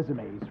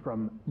resumes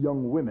from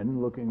young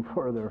women looking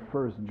for their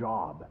first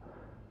job.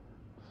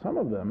 Some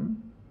of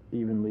them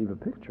even leave a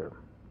picture.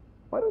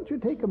 Why don't you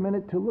take a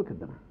minute to look at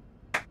them?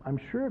 I'm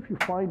sure if you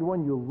find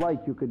one you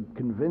like, you could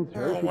convince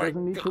her she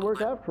doesn't need to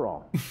work after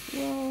all.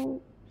 Well,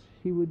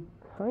 she would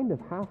kind of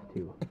have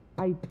to.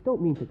 I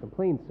don't mean to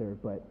complain, sir,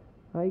 but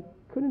I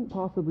couldn't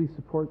possibly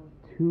support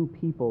 2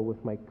 people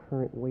with my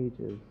current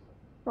wages.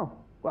 Oh,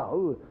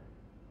 well,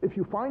 if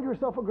you find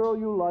yourself a girl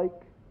you like,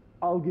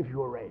 I'll give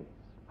you a raise.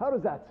 How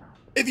does that sound?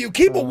 If you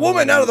keep a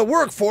woman out of the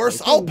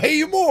workforce, I'll pay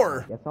you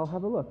more. Guess I'll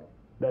have a look.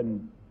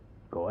 Then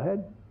go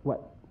ahead.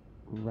 What,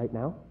 right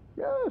now?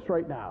 Yes,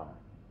 right now.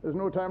 There's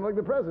no time like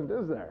the present,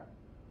 is there?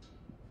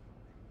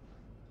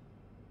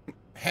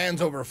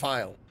 Hands over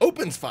file.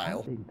 Opens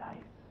file. Aren't they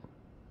nice?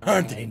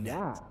 Aren't they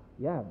nice?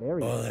 Yeah,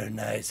 very nice. Oh, they're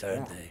nice,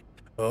 aren't they?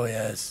 Oh,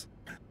 yes.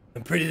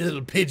 And pretty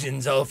little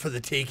pigeons all for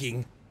the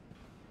taking.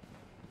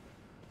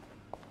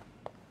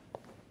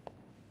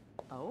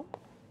 Oh?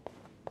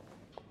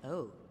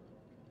 Oh.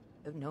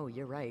 Oh, no,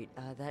 you're right.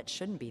 That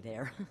shouldn't be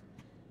there.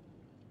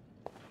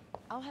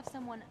 I'll have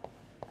someone...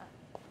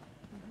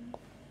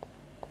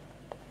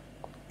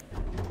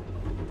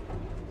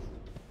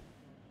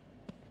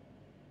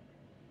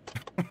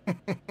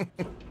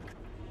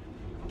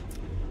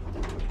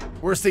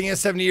 Worst thing is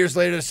 70 years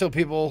later, there's still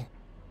people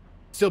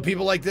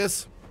like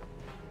this.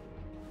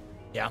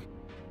 Yeah.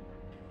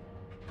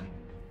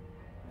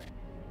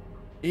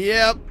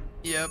 Yep.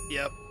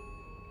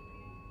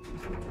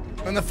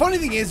 And the funny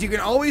thing is, you can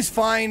always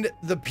find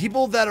the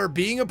people that are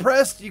being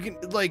oppressed. You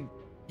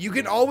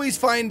can always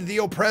find the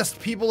oppressed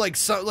people, like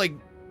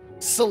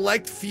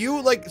select few,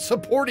 like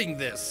supporting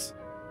this,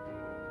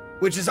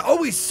 which is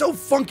always so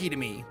funky to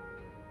me.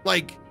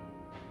 Like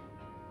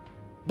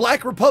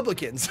black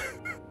Republicans.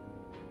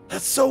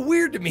 That's so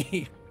weird to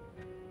me.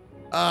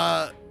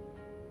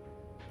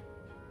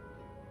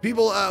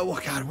 People, oh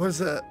God, what is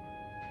that?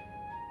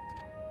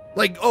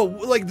 Like, oh,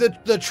 like the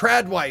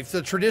trad wife,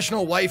 the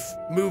traditional wife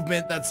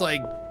movement. That's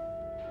like,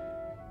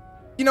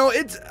 you know,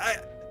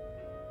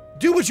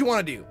 do what you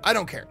want to do. I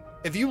don't care.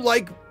 If you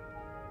like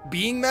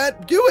being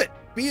that, do it,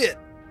 be it.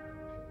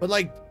 But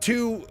like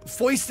to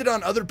foist it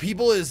on other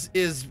people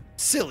is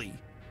silly.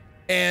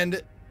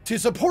 And to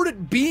support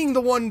it being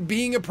the one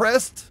being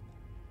oppressed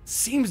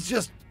seems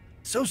just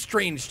so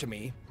strange to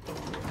me.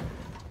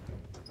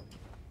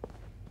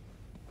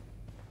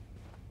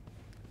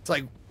 It's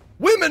like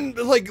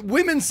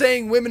women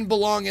saying women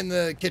belong in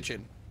the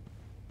kitchen.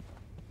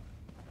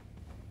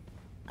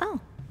 Oh,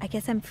 I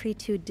guess I'm free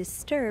to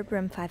disturb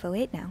room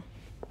 508 now.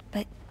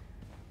 But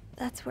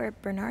that's where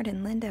Bernard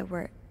and Linda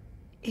were.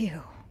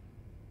 Ew.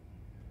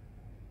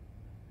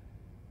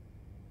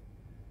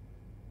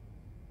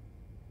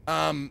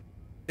 I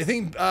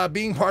think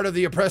being part of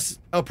the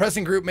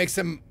oppressing group makes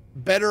them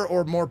better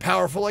or more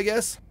powerful, I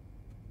guess.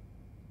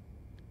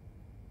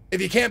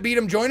 If you can't beat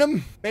them, join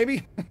them,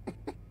 maybe.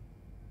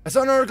 I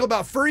saw an article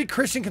about furry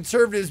Christian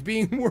conservatives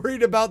being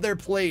worried about their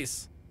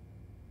place.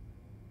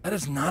 That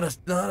is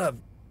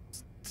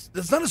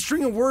that's not a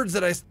string of words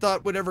that I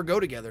thought would ever go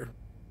together.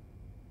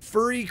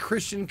 Furry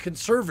Christian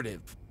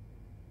conservative.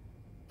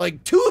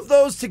 Like, 2 of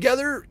those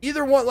together,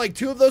 either one, like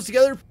 2 of those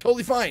together,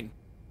 totally fine.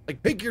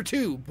 Like, pick your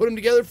 2, put them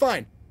together,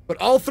 fine. But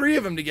all 3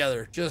 of them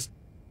together, just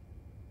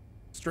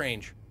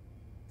strange.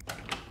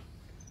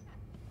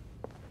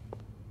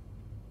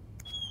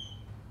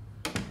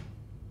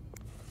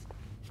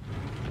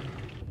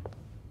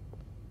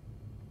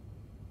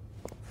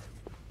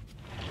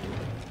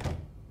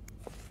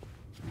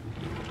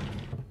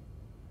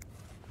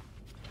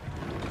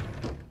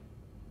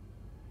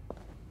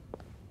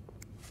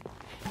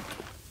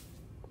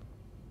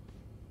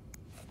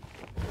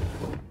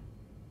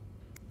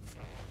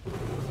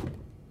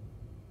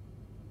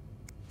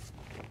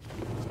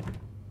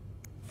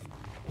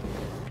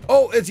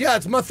 Oh,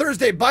 it's my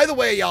Thursday. By the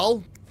way,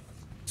 y'all,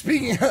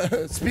 speaking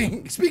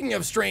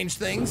of strange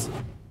things,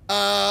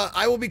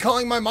 I will be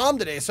calling my mom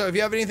today. So if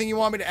you have anything you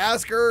want me to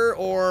ask her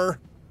or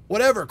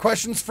whatever,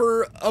 questions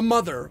for a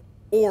mother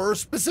or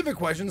specific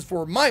questions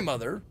for my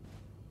mother,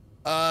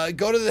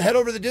 head over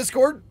to the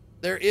Discord.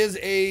 There is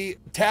a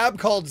tab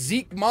called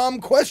Zeke Mom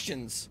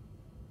Questions.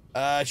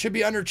 It should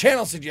be under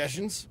channel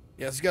suggestions.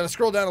 Yes, you got to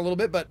scroll down a little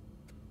bit, but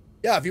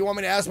yeah, if you want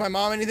me to ask my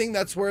mom anything,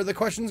 that's where the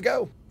questions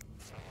go.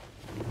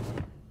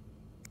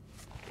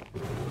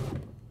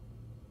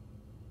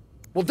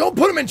 Well, don't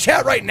put them in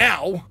chat right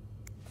now.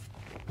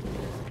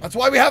 That's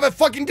why we have a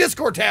fucking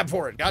Discord tab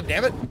for it. God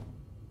damn it.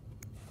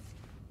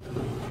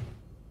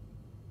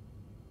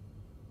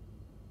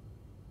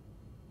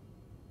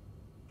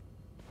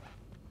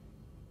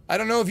 I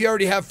don't know if you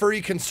already have furry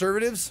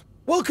conservatives.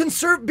 Well,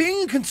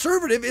 being a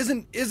conservative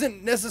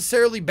isn't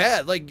necessarily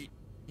bad. Like,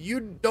 you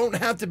don't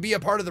have to be a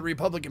part of the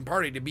Republican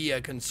Party to be a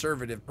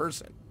conservative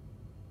person.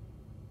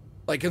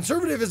 Like,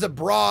 conservative is a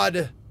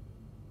broad,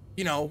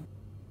 you know,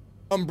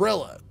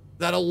 umbrella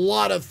that a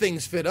lot of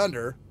things fit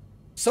under.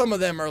 Some of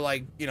them are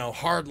like, you know,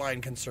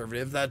 hardline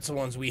conservative. That's the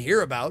ones we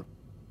hear about.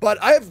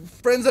 But I have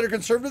friends that are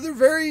conservative. They're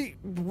very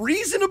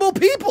reasonable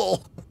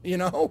people, you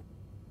know?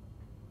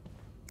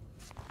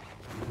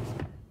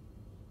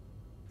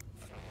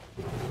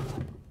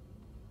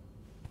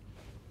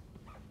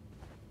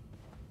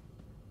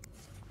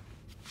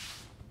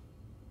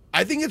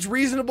 I think it's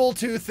reasonable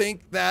to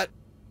think that,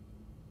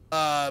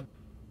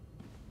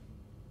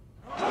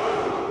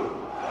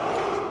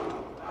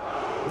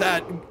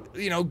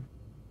 you know,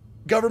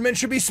 government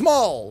should be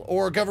small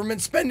or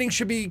government spending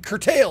should be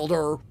curtailed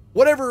or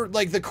whatever,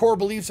 like, the core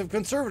beliefs of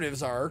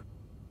conservatives are.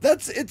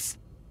 It's,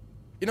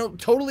 you know,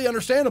 totally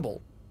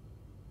understandable.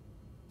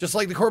 Just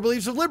like the core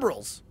beliefs of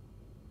liberals.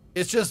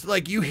 It's just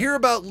like you hear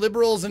about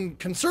liberals and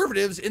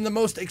conservatives in the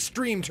most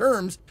extreme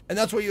terms, and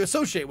that's what you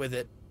associate with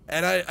it.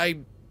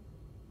 And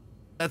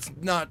that's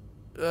not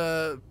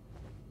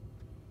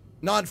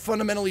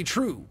fundamentally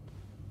true.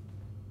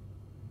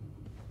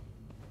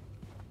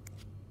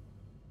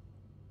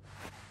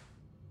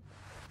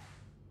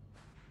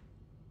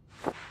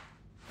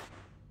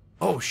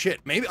 Oh shit,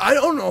 maybe, I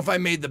don't know if I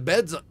made the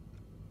beds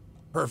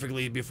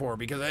perfectly before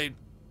because I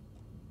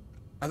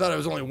thought it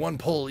was only 1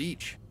 pull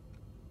each.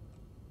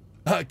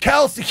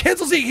 Cancel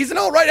Zeke, he's an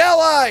alt-right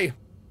ally!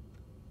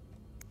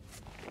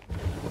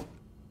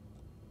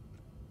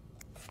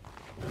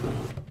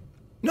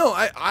 No,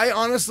 I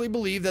honestly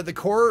believe that the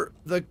core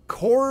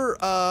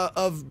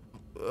of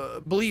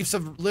beliefs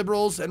of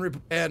liberals and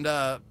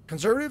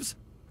conservatives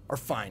are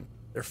fine.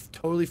 They're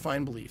totally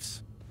fine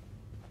beliefs.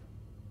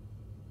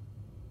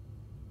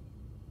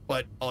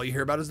 But all you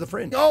hear about is the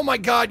fringe. Oh my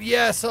god,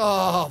 yes!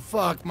 Oh,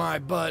 fuck my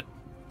butt.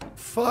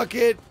 Fuck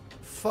it.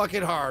 Fuck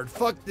it hard.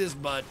 Fuck this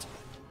butt.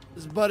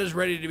 This butt is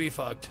ready to be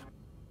fucked.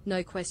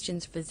 No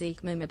questions for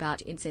Zeke meme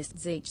about incest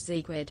Zeke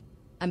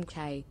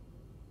MK.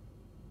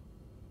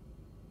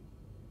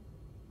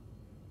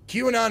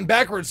 QAnon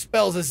backwards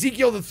spells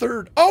Ezekiel the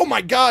Third. Oh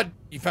my god!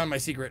 You found my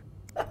secret.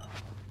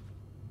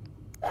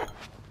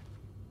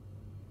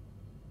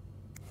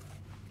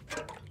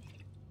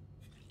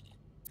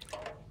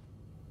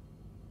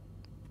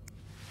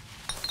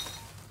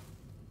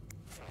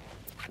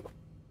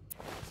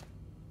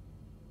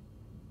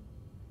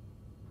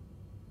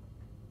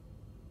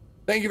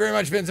 Thank you very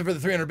much, Vincent, for the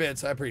 300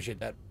 bits. I appreciate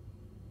that.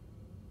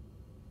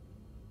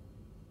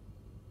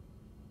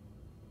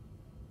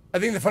 I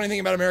think the funny thing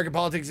about American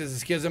politics is a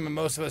schism, and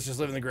most of us just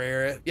live in the gray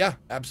area. Yeah,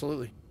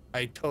 absolutely.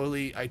 I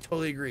totally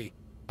agree.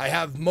 I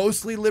have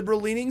mostly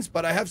liberal leanings,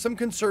 but I have some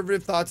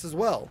conservative thoughts as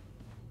well.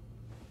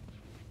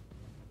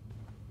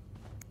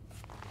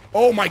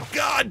 Oh my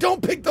god,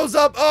 don't pick those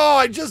up. Oh,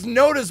 I just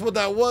noticed what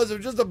that was. It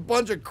was just a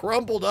bunch of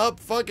crumpled up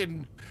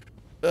fucking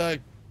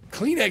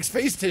Kleenex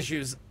face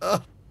tissues.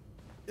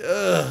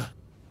 Ugh.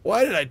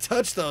 Why did I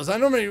touch those?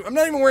 I'm not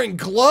even wearing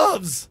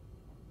gloves.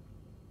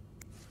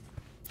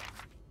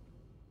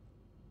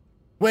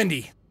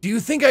 Wendy, do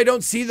you think I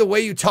don't see the way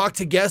you talk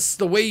to guests,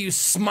 the way you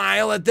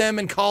smile at them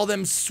and call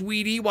them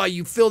sweetie while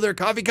you fill their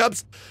coffee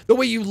cups, the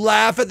way you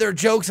laugh at their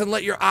jokes and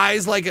let your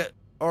eyes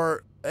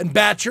and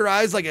bat your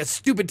eyes like a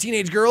stupid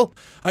teenage girl?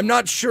 I'm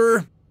not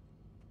sure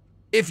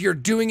if you're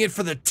doing it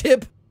for the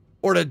tip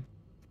or to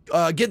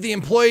get the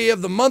employee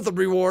of the month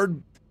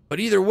reward, but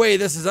either way,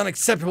 this is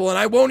unacceptable, and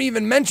I won't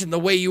even mention the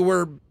way you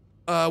were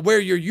wear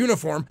your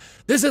uniform.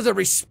 This is a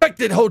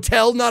respected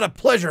hotel, not a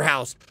pleasure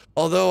house.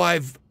 Although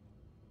I've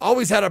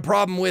always had a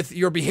problem with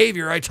your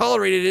behavior, I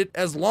tolerated it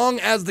as long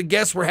as the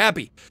guests were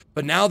happy.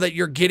 But now that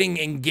you're getting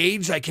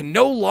engaged, I can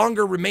no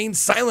longer remain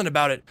silent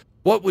about it.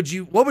 What would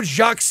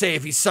Jacques say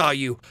if he saw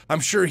you? I'm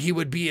sure he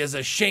would be as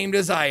ashamed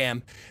as I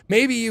am.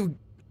 Maybe you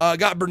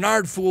got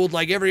Bernard fooled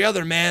like every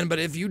other man, but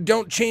if you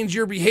don't change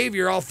your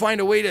behavior, I'll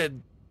find a way to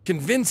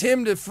convince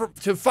him to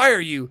fire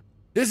you.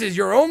 This is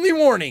your only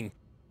warning.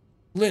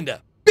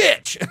 Linda,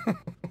 bitch!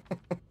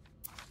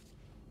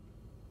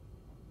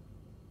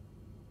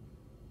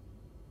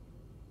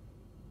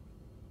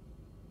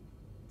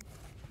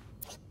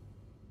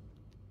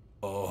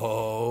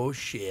 Oh,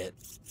 shit.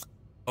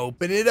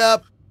 Open it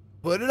up.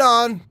 Put it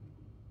on.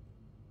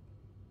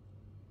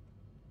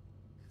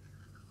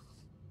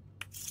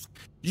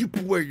 You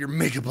wear your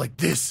makeup like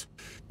this,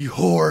 you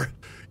whore.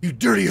 You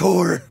dirty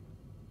whore.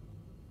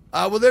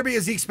 Will there be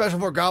a Zeke special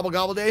for Gobble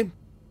Gobble Day?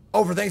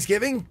 Over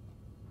Thanksgiving?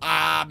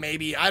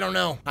 Maybe. I don't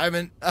know. I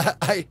haven't.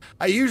 I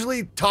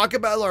usually talk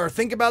about or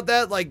think about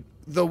that like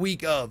the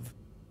week of.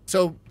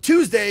 So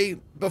Tuesday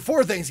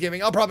before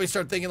Thanksgiving, I'll probably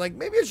start thinking like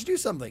maybe I should do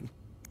something.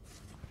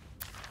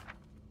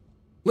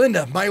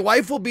 Linda, my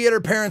wife will be at her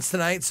parents'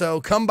 tonight,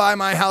 so come by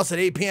my house at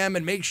 8 p.m.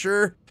 and make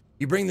sure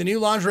you bring the new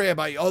lingerie I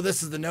bought you. Oh,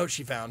 this is the note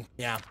she found.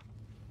 Yeah.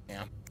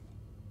 Yeah.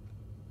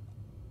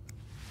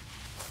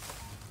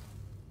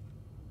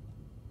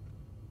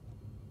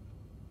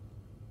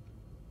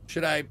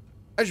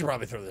 I should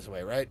probably throw this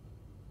away, right?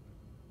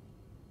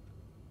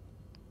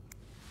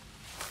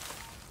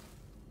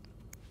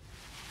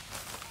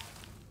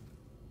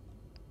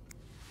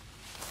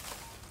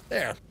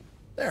 There.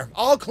 There.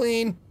 All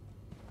clean.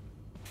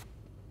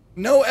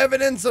 No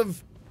evidence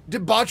of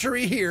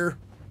debauchery here.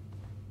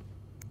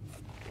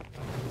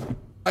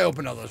 I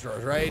opened all those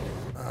drawers, right?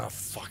 Oh,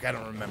 fuck, I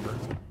don't remember.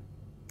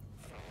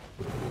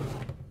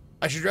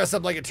 I should dress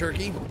up like a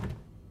turkey?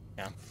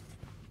 Yeah.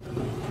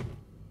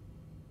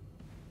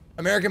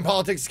 American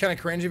politics is kind of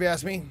cringe, if you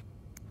ask me.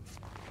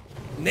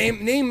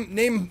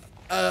 Name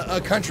a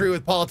country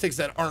with politics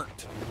that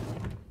aren't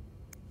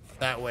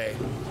that way.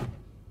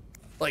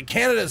 Like,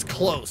 Canada's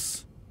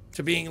close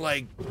to being,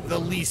 like, the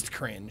least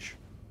cringe.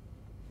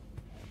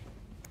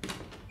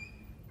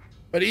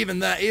 But even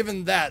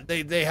that,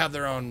 they have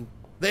their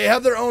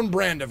own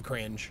brand of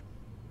cringe.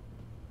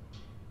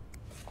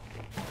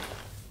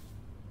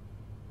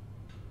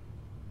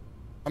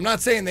 I'm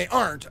not saying they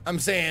aren't. I'm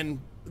saying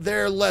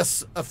they're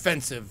less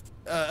offensively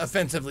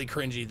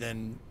cringy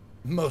than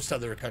most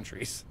other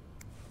countries.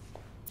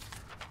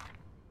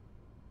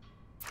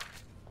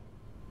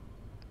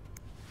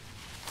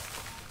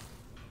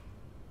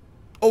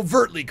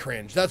 Overtly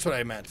cringe. That's what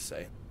I meant to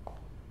say.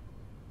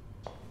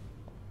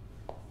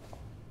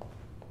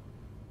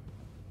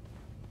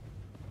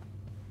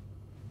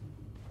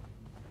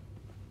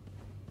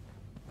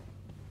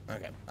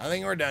 Okay, I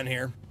think we're done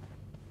here.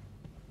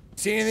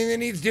 See anything that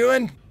needs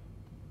doing?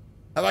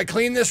 Have I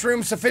cleaned this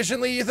room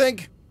sufficiently, you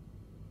think?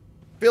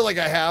 Feel like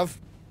I have.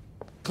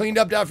 Cleaned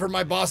up after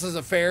my boss's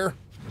affair.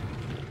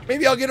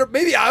 Maybe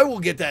I will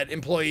get that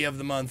employee of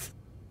the month.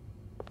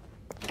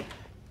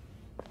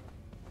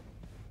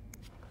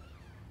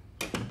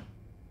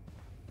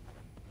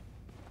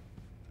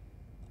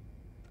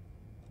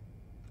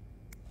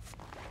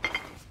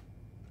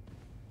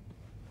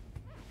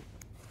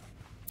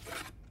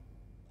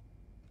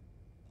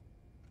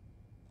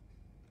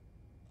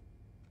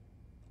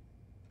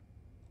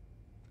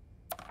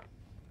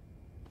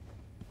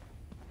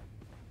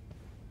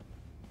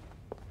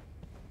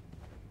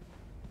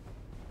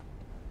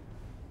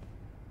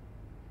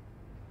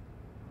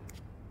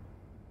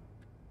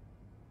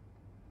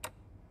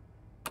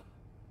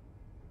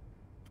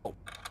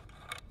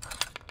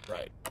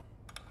 Right.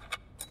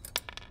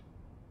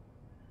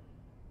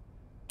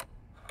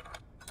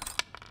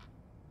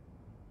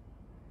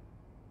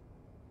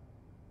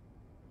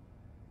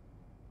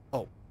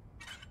 Oh.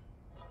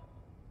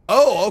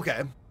 Oh,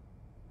 okay.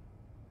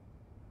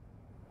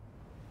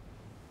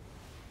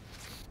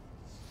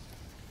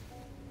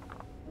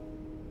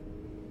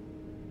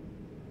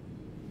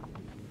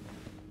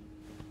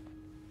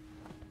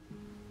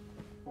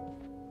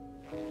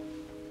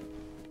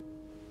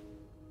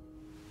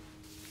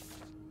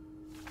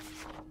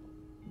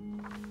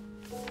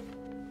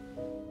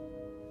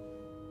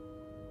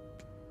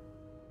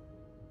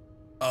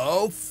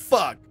 Oh,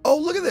 fuck. Oh,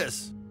 look at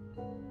this.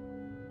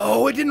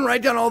 Oh, it didn't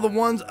write down all the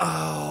ones.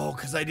 Oh,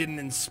 because I didn't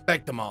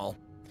inspect them all.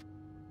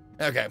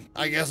 Okay,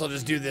 I guess I'll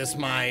just do this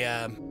my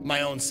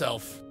own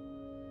self.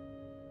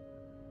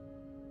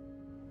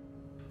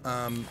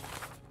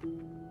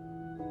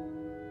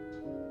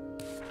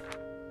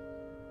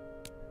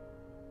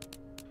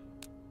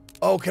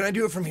 Oh, can I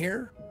do it from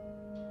here?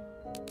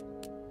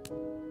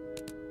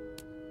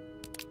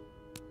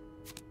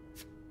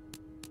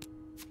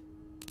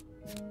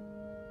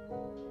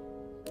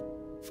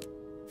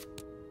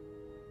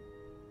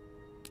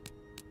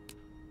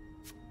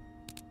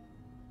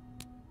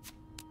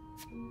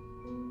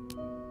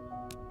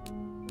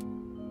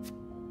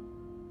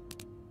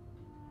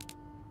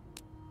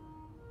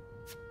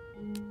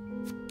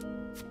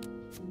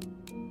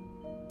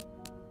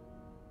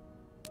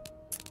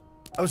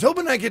 I was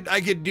hoping I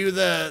could do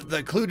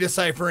the clue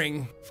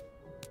deciphering,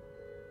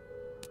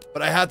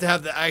 but I have to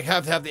have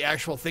the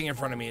actual thing in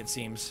front of me. It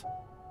seems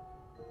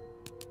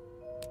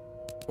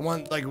the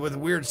one like with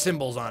weird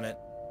symbols on it.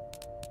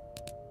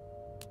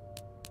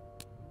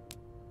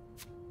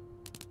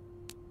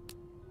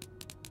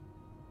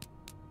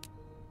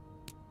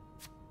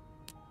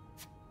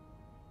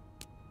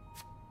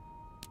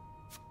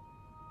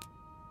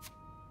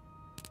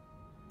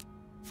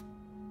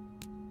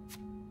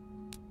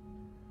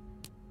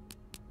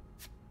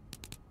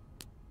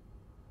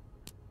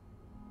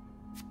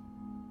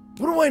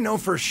 What do I know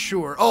for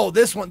sure? Oh,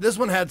 this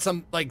one had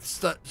some like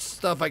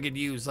stuff I could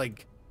use,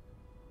 like,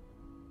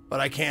 but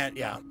I can't.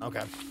 Yeah,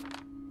 okay.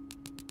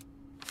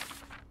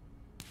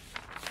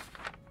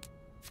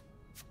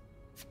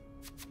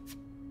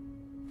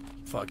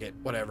 Fuck it,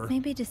 whatever.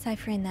 Maybe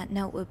deciphering that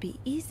note would be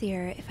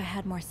easier if I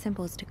had more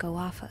symbols to go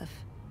off of.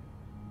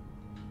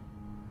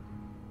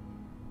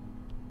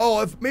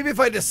 Oh, maybe if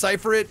I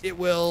decipher it, it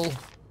will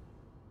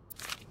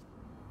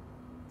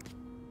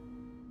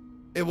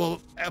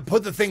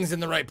put the things in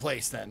the right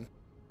place then,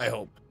 I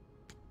hope.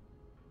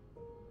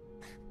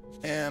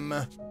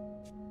 M-E,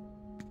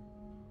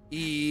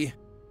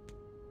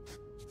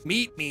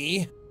 meet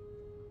me.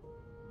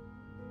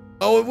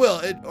 Oh, it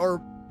will.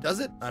 Or does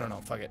it? I don't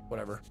know. Fuck it.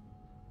 Whatever.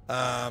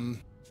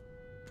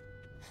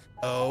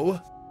 O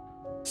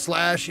 /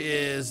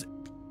 is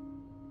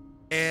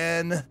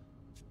N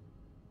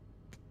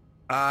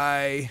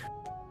I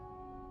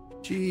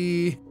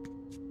G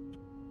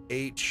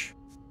H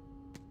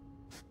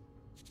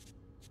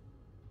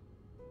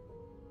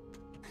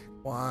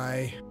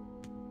Y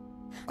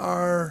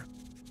R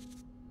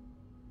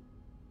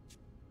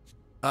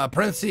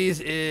parentheses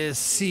is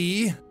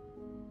C.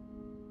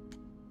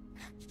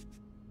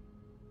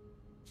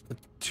 The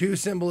 2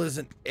 symbol is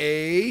an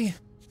A.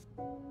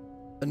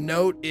 The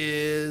note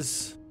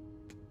is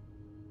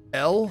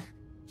L.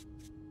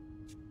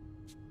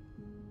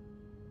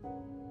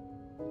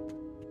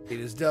 It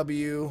is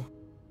W.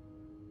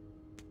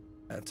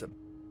 That's a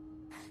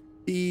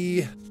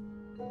B.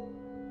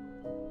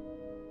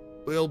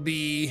 Will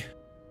be.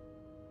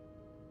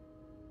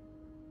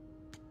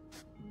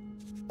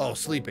 Oh,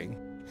 sleeping.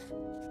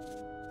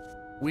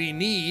 We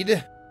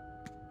need.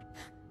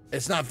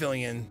 It's not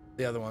filling in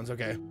the other ones.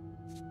 Okay.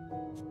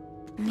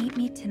 Meet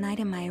me tonight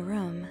in my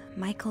room.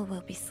 Michael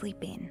will be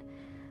sleeping.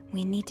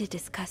 We need to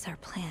discuss our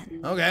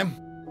plan. Okay.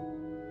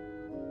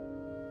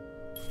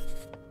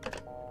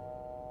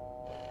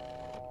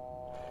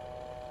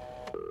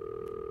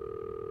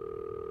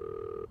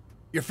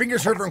 Your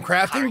fingers hurt from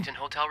crafting? Harrington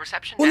Hotel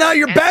reception. Well, now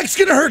your back's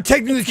gonna hurt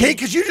technically, Kate,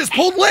 because you just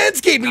pulled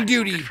landscaping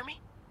duty.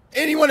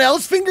 Anyone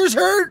else fingers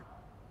hurt?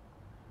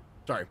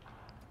 Sorry.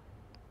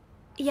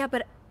 Yeah,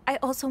 but I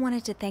also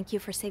wanted to thank you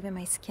for saving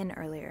my skin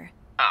earlier.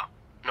 Oh,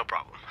 no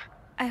problem.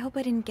 I hope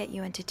I didn't get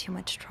you into too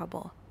much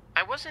trouble.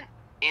 I wasn't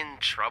in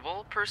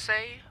trouble, per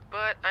se,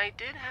 but I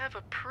did have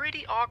a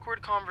pretty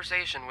awkward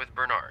conversation with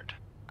Bernard.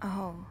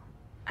 Oh,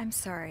 I'm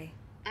sorry.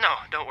 No,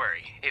 don't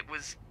worry. It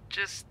was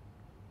just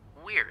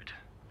weird.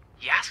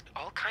 He asked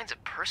all kinds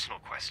of personal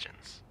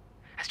questions.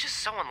 That's just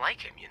so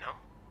unlike him, you know?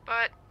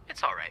 But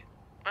it's alright.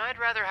 I'd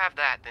rather have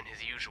that than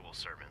his usual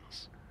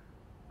sermons.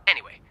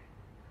 Anyway,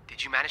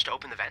 did you manage to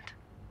open the vent?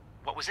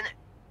 What was in it?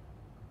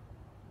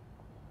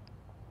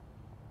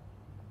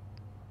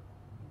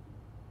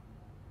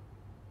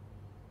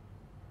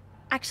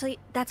 Actually,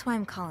 that's why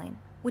I'm calling.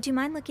 Would you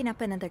mind looking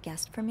up another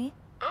guest for me?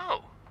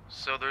 Oh,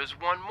 so there's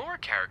one more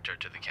character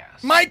to the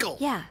cast. Michael!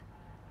 Yeah.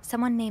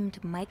 Someone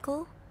named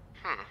Michael?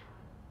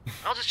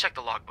 I'll just check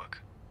the logbook.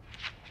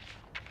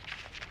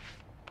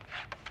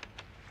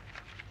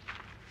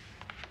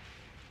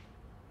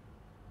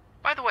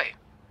 By the way,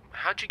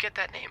 how'd you get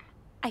that name?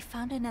 I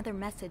found another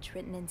message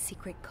written in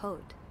secret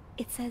code.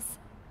 It says,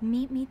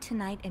 meet me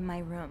tonight in my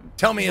room.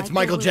 Tell me it's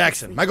Michael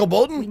Jackson. Michael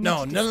Bolton?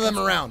 No, none of them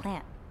around.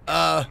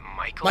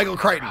 Michael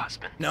Crichton.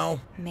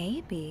 No.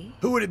 Maybe.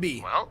 Who would it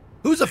be? Well,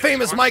 who's a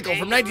famous Michael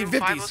from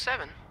 1950s?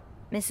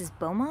 Mrs.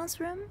 Beaumont's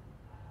room?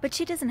 But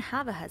she doesn't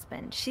have a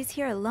husband. She's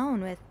here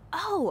alone with...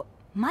 Oh,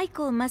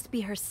 Michael must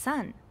be her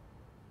son.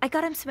 I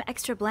got him some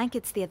extra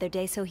blankets the other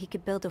day so he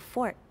could build a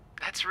fort.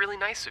 That's really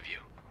nice of you.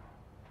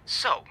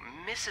 So,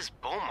 Mrs.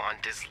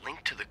 Beaumont is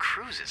linked to the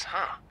cruises,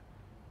 huh?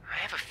 I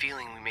have a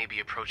feeling we may be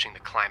approaching the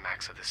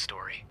climax of this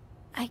story.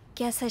 I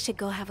guess I should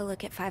go have a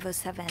look at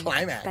 507.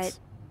 Climax? But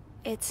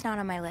it's not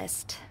on my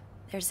list.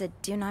 There's a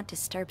do not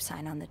disturb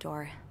sign on the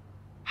door.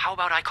 How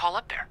about I call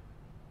up there?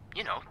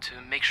 You know,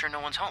 to make sure no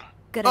one's home.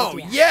 Good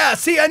idea. Oh, yeah,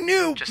 see, I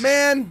knew,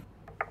 man.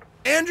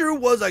 Andrew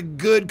was a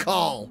good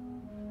call.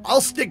 I'll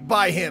stick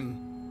by him.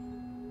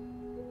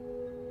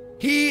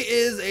 He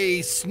is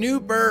a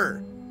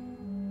snooper.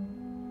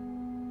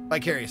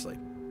 Vicariously.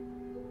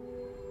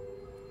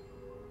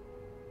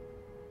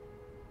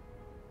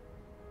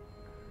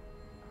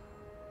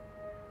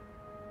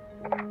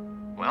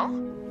 Well,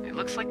 it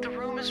looks like the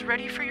room is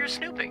ready for your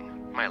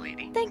snooping, my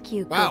lady. Thank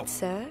you, Wow. good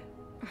sir.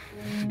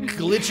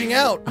 Glitching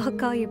out. I'll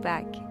call you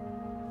back.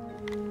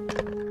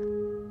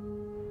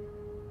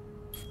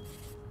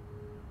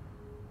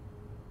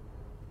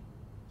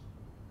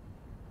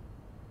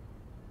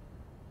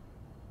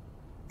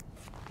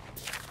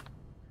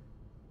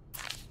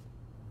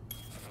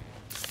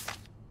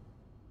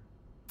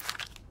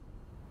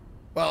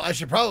 Well, I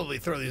should probably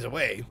throw these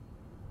away.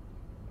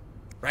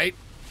 Right?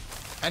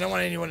 I don't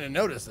want anyone to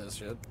notice this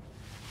shit.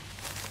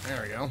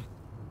 There we go.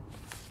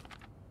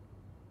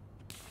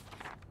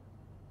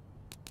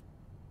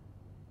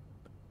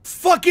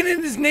 Fucking,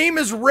 and his name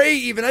is Ray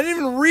even. I didn't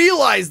even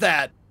realize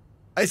that.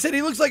 I said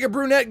he looks like a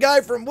brunette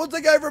guy from, what's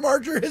that guy from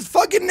Archer? His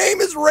fucking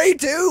name is Ray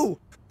too.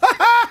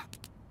 Ha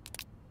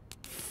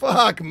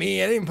Fuck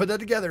me, I didn't even put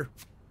that together.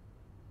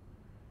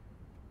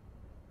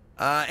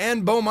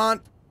 Anne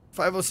Beaumont,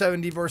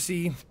 507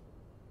 divorcee.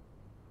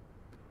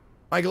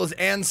 Michael is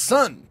Anne's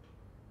son.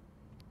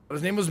 But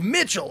his name was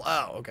Mitchell.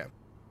 Oh, okay.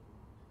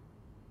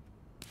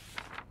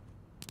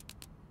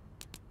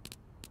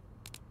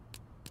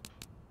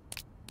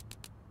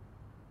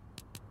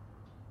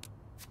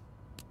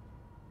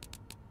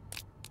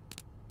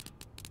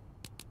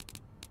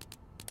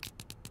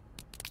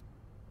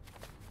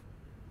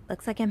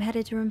 Looks like I'm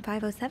headed to room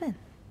 507.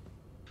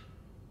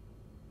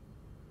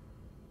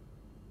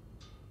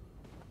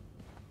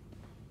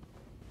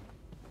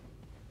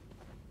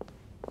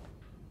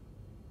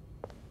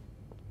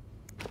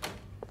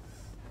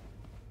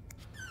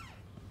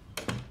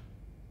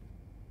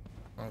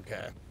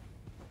 Okay.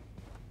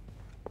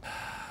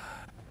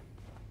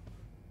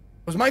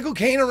 Was Michael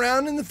Caine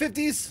around in the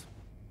 50s?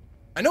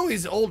 I know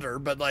he's older,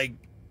 but like,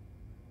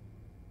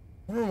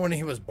 I don't know when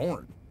he was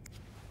born.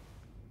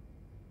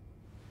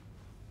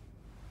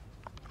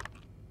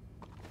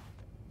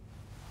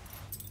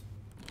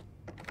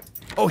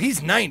 Oh,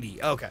 he's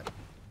 90. Okay.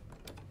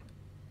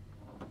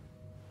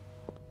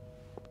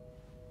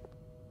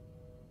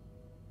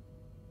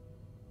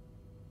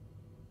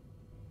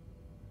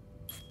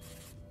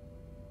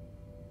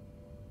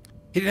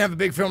 He didn't have a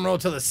big film role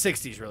till the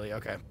 60s, really.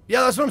 Okay.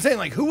 Yeah, that's what I'm saying.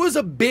 Like, who was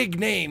a big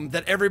name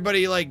that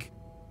everybody, like,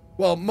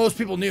 well, most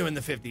people knew in the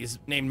 50s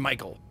named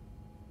Michael?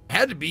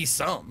 Had to be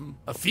some.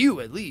 A few,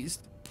 at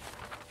least.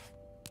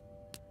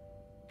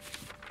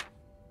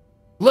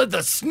 Let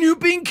the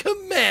snooping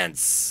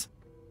commence!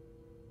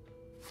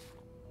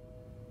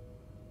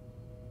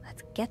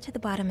 Let's get to the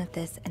bottom of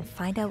this and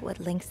find out what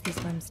links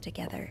these rooms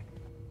together.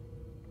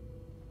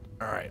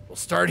 Alright, we'll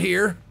start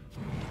here.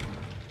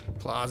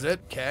 Closet,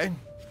 okay.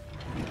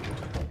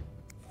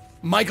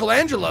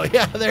 Michelangelo,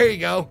 yeah, there you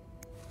go.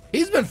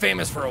 He's been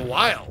famous for a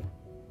while.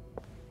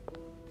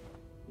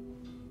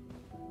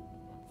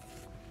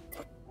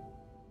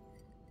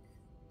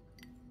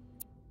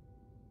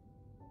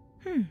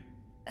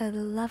 A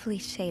lovely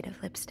shade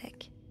of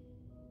lipstick.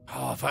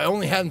 Oh, if I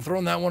only hadn't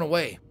thrown that one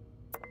away.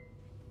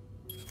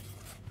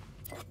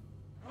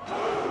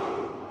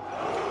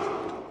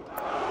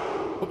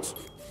 Oops.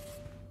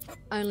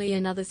 Only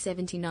another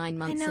 79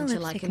 months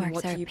until I can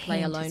watch you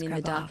play Alone in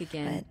the Dark off,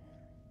 again. But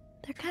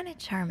they're kind of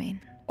charming.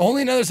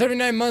 Only another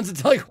 79 months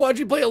until I can watch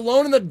you play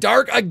Alone in the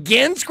Dark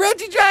again,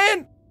 Scratchy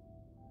Giant?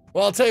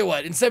 Well, I'll tell you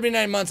what. In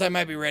 79 months, I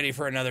might be ready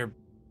for another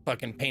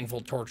fucking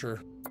painful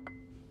torture.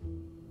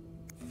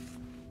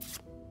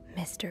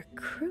 Mr.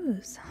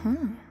 Cruz, huh?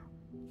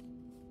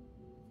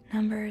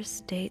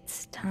 Numbers,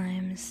 dates,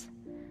 times.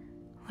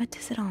 What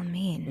does it all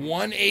mean?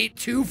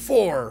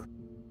 1824.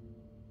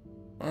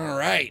 All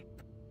right.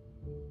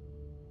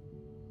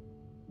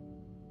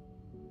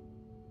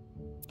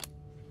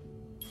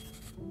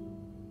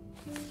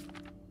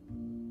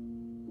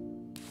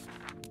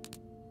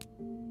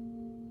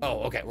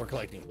 Oh, okay. We're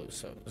collecting clues,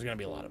 so there's gonna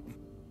be a lot of them.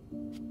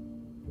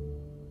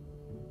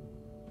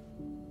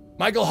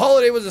 Michael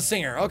Holiday was a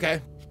singer.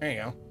 Okay, there you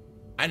go.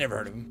 I never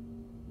heard of him.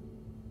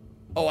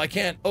 Oh, I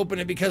can't open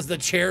it because the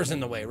chair's in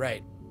the way,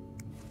 right?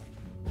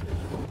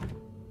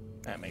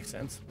 That makes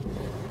sense.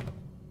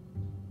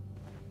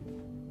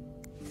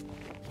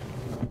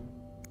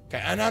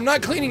 Okay, and I'm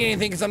not cleaning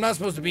anything because I'm not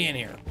supposed to be in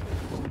here.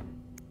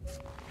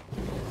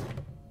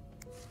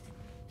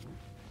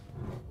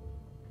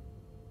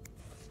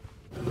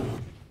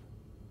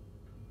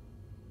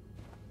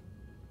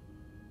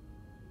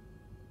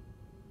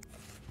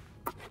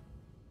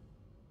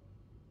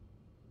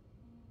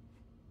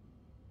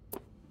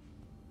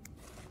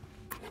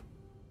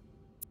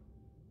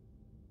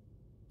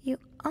 You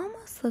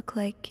almost look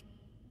like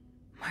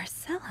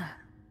Marcella.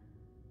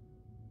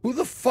 Who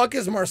the fuck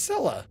is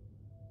Marcella?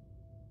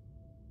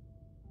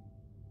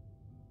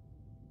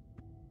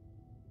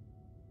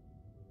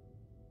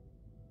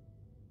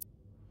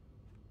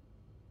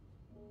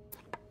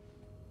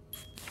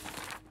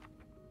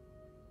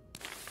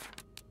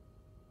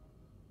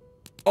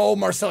 Oh,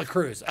 Marcella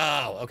Cruz.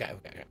 Oh, okay.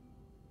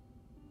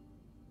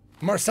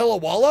 Marcella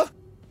Walla?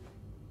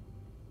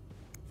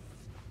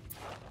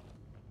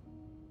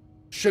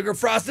 Sugar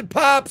Frosted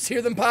Pops.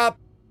 Hear them pop.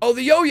 Oh,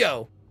 the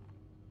yo-yo.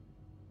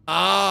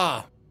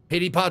 Ah,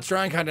 Pity Pot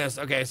Drawing Contest.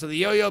 Okay, so the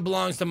yo-yo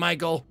belongs to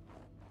Michael,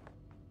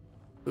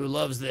 who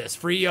loves this.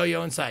 Free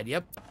yo-yo inside.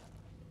 Yep.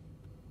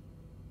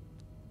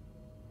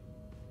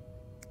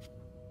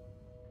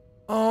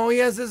 Oh, he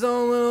has his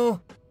own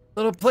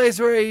little place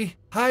where he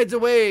hides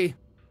away.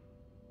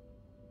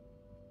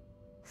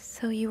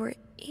 So you were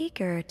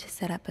eager to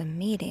set up a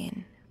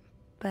meeting,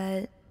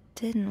 but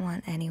didn't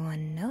want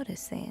anyone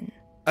noticing.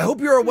 I hope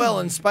you are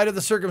well in spite of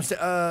the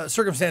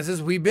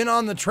circumstances. We've been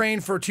on the train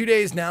for 2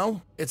 days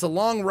now. It's a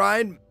long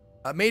ride,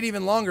 made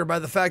even longer by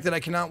the fact that I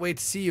cannot wait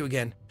to see you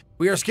again.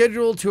 We are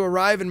scheduled to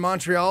arrive in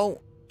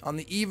Montreal on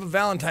the eve of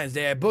Valentine's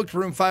Day. I booked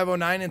room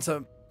 509. It's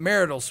a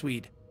marital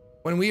suite.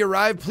 When we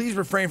arrive, please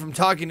refrain from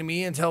talking to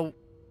me until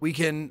we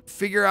can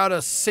figure out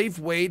a safe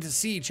way to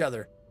see each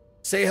other.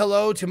 Say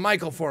hello to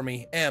Michael for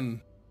me,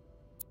 M.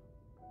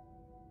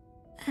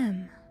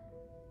 M.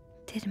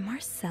 Did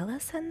Marcella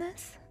send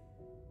this?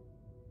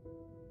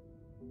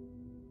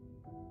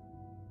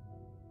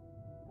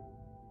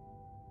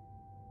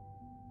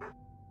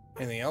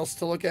 Anything else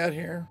to look at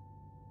here?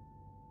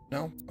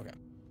 No? Okay.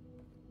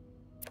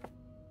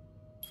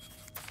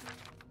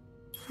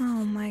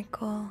 Oh,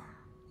 Michael.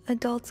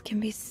 Adults can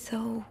be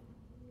so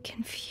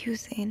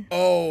confusing.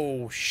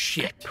 Oh,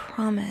 shit. I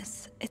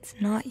promise, it's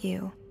not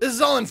you. This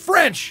is all in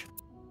French!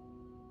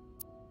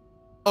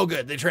 Oh,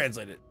 good. They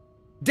translated.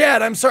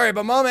 Dad, I'm sorry,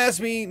 but Mom asked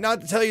me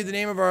not to tell you the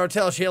name of our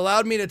hotel. She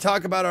allowed me to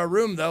talk about our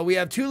room, though. We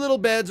have 2 little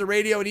beds, a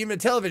radio, and even a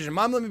television.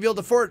 Mom let me build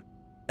a fort,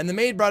 and the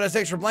maid brought us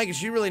extra blankets.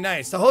 She's really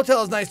nice. The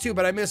hotel is nice, too,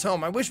 but I miss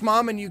home. I wish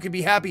Mom and you could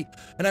be happy,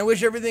 and I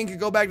wish everything could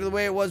go back to the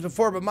way it was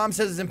before, but Mom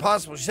says it's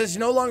impossible. She says she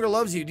no longer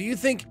loves you. Do you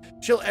think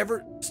she'll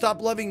ever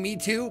stop loving me,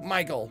 too?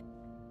 Michael.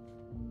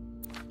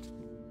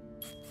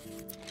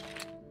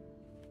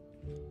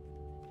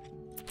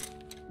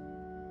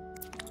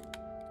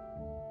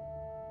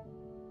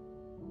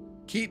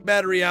 Keep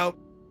battery out.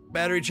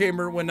 Battery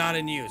chamber when not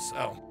in use.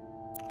 Oh.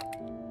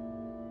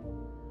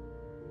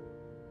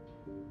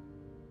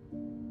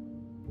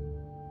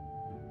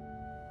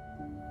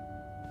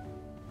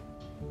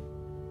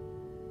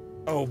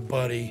 Oh,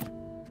 buddy.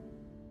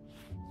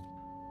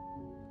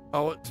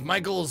 Oh, it's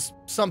Michael's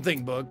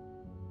something book.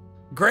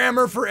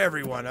 Grammar for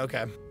everyone.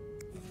 Okay.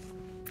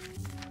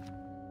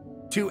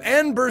 To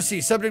Ann Bursey,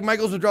 subject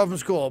Michael's withdrawal from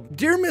school.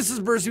 Dear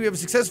Mrs. Bursey, we have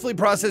successfully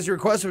processed your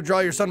request to withdraw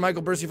your son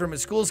Michael Bursey from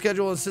his school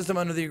schedule and system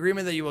under the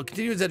agreement that you will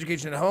continue his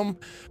education at home.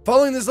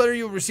 Following this letter,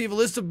 you will receive a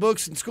list of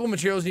books and school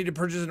materials needed to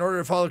purchase in order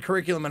to follow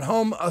curriculum at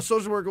home. A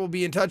social worker will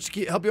be in touch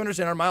to help you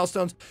understand our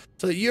milestones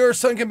so that your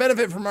son can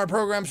benefit from our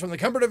programs from the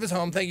comfort of his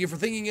home. Thank you for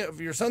thinking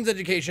of your son's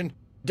education.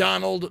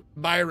 Donald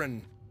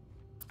Byron.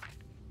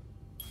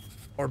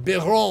 Or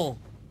Biron.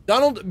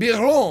 Donald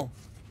Biron.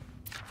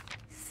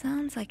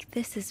 Sounds like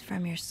this is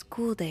from your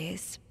school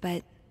days,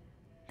 but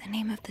the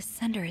name of the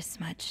sender is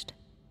smudged.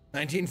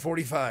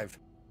 1945.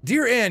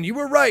 Dear Anne, you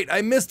were right.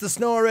 I missed the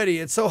snow already.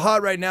 It's so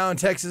hot right now in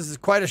Texas. It's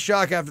quite a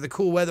shock after the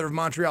cool weather of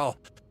Montreal.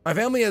 My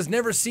family has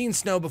never seen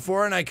snow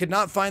before, and I could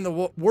not find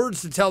the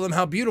words to tell them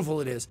how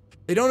beautiful it is.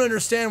 They don't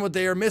understand what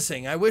they are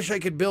missing. I wish I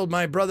could build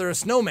my brother a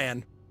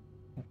snowman,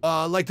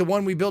 like the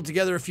one we built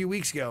together a few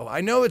weeks ago.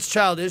 I know it's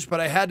childish, but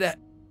I had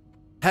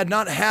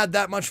not had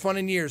that much fun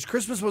in years.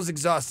 Christmas was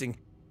exhausting.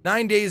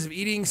 9 days of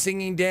eating,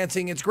 singing,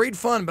 dancing. It's great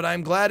fun, but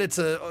I'm glad it's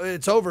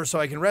over so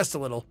I can rest a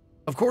little.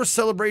 Of course,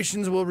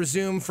 celebrations will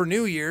resume for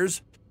New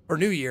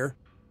Year,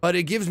 but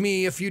it gives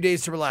me a few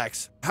days to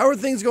relax. How are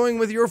things going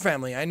with your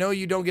family? I know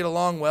you don't get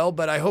along well,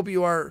 but I hope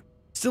you are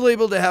still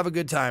able to have a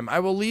good time. I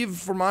will leave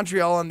for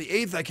Montreal on the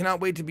 8th. I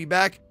cannot wait to be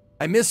back.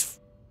 I miss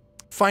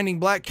finding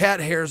black cat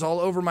hairs all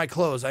over my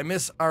clothes. I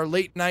miss our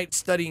late night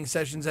studying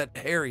sessions at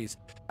Harry's.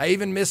 I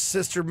even miss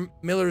Sister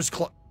Miller's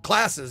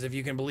classes, if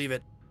you can believe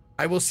it.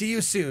 I will see you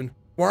soon.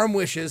 Warm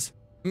wishes.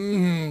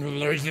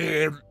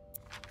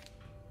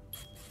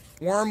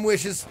 Warm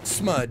wishes,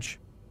 Smudge.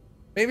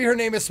 Maybe her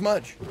name is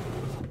Smudge.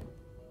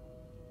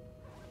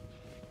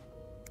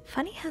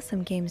 Funny how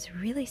some games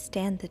really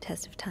stand the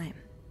test of time.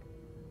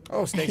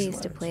 Oh, Snakes I and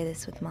used to Ladders. play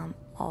this with Mom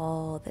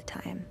all the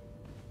time.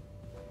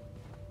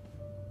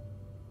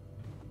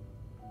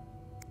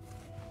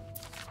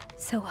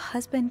 So a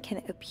husband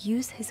can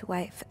abuse his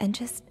wife and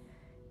just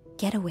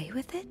get away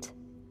with it?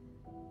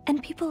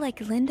 And people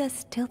like Linda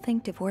still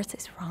think divorce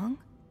is wrong?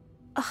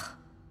 Ugh.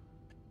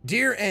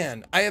 Dear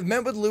Anne, I have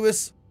met with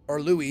Louis,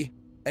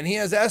 and he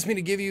has asked me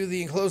to give you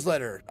the enclosed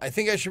letter. I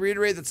think I should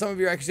reiterate that some of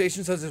your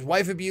accusations, such as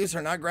wife abuse,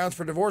 are not grounds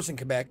for divorce in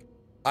Quebec.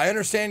 I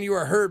understand you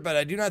are hurt, but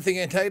I do not think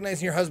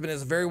antagonizing your husband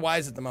is very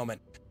wise at the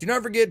moment. Do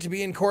not forget to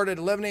be in court at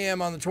 11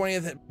 a.m. on the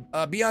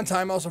 20th. Be on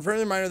time. Also,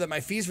 friendly reminder that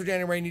my fees for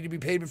January need to be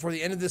paid before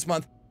the end of this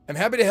month. I'm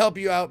happy to help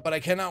you out, but I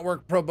cannot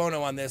work pro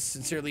bono on this.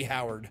 Sincerely,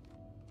 Howard.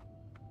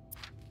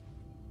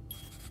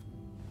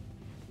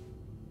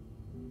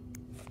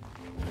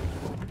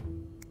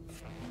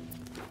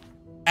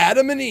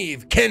 Adam and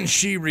Eve, can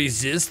she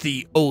resist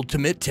the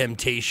ultimate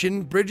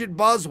temptation? Bridget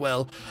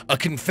Boswell, a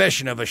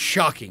confession of a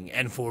shocking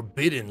and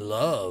forbidden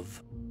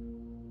love.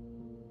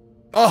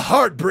 A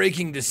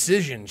heartbreaking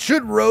decision.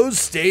 Should Rose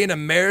stay in a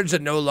marriage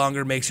that no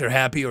longer makes her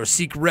happy or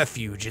seek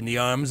refuge in the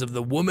arms of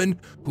the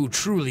woman who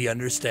truly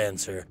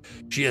understands her?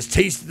 She has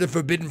tasted the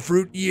forbidden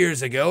fruit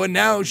years ago, and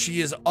now she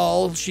is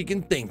all she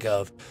can think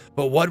of.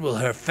 But what will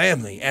her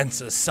family and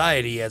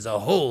society as a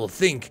whole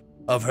think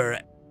of her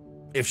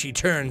if she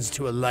turns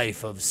to a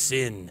life of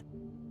sin?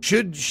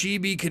 Should she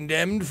be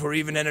condemned for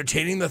even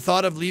entertaining the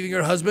thought of leaving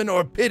her husband,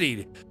 or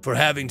pitied for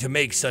having to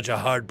make such a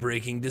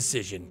heartbreaking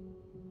decision?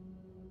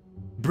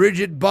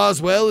 Bridget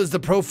Boswell is the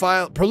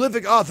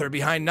prolific author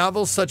behind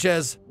novels such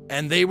as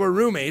And They Were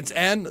Roommates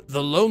and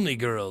The Lonely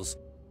Girls.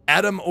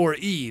 Adam or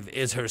Eve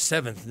is her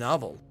 7th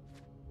novel.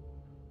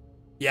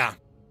 Yeah,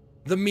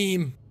 the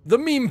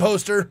meme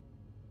poster,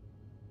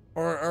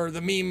 or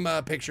the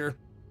meme picture.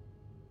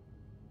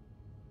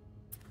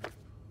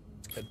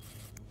 It's good.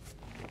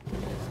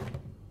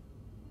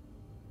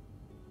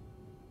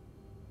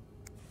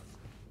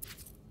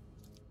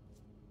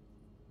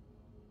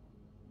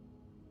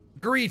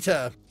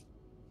 Greta.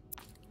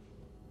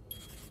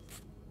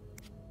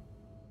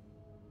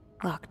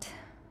 Locked.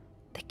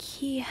 The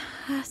key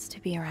has to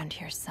be around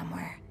here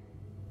somewhere.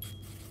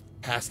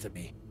 Has to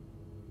be.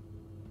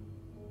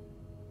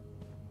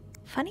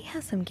 Funny how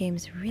some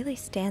games really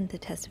stand the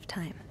test of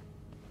time.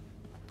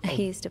 I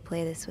used to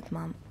play this with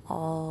Mom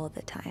all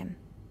the time.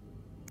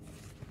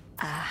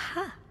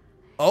 Aha!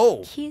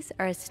 Oh! Keys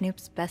are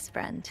Snoop's best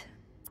friend.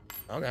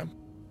 Okay.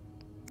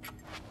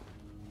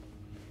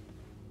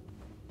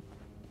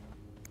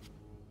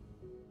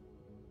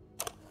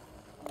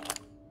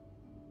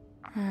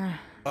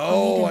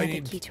 Oh, I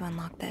need a key to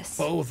unlock this.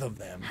 Both of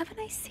them. Haven't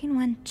I seen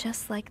one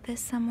just like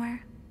this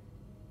somewhere?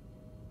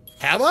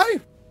 Have I?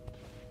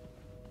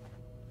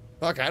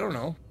 Fuck, I don't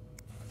know.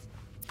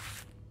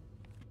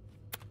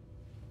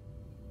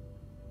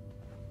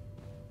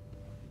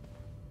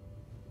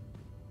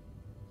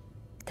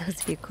 Those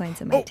few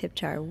coins in my tip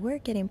jar were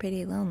getting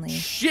pretty lonely.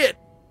 Shit!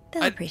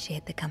 They'll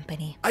appreciate the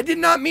company. I did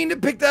not mean to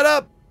pick that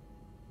up.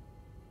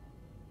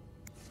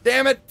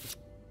 Damn it.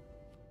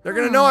 They're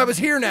gonna know I was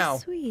here now.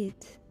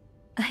 Sweet.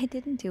 I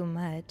didn't do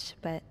much,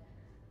 but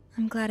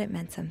I'm glad it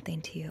meant something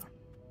to you.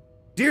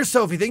 Dear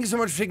Sophie, thank you so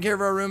much for taking care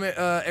of our room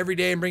every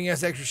day and bringing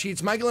us extra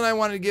sheets. Michael and I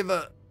wanted to give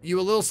you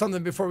a little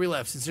something before we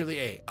left. Sincerely,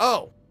 A.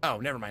 Oh,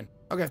 never mind.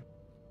 Okay.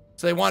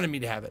 So they wanted me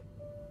to have it.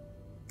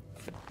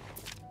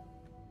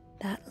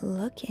 That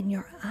look in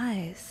your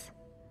eyes.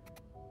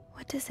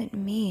 What does it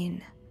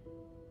mean?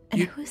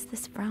 And who is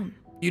this from?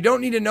 You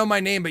don't need to know my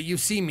name, but you've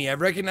seen me.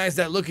 I've recognized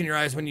that look in your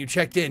eyes when you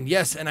checked in.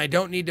 Yes, and I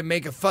don't need to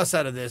make a fuss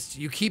out of this.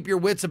 You keep your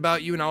wits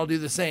about you and I'll do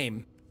the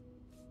same.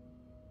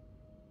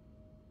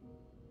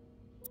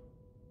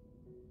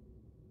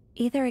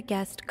 Either a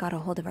guest got a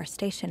hold of our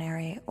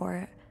stationery,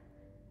 or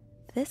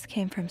this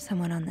came from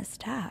someone on the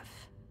staff.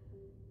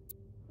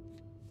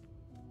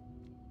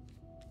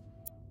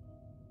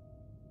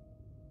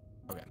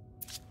 Okay.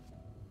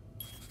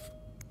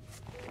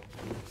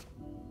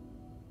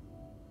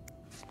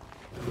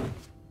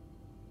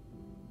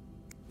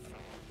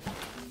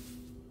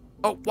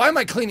 Oh, why am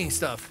I cleaning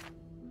stuff?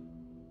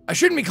 I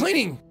shouldn't be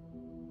cleaning.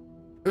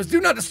 It was do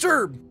not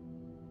disturb.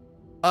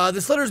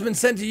 This letter has been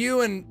sent to you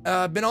and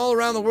been all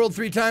around the world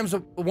 3 times. The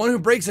one who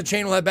breaks a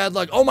chain will have bad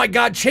luck. Oh my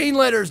god, chain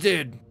letters,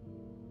 dude.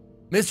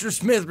 Mr.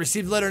 Smith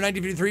received the letter in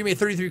 1953, made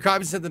 33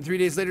 copies, sent them 3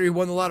 days later. He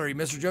won the lottery.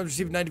 Mr. Jones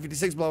received it in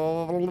 1956, blah,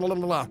 blah, blah, blah, blah,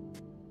 blah, blah.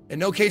 In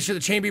no case should the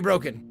chain be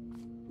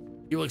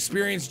broken. You will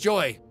experience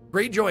joy,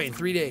 great joy in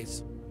 3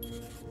 days.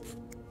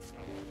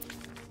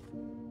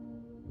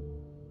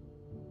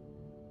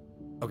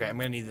 Okay, I'm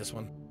gonna need this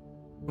one.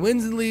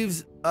 Winds and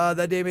leaves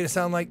that day made a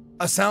sound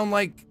that sounded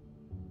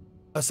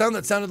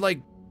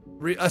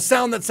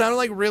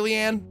like really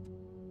Ann.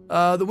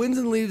 The winds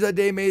and leaves that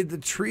day made the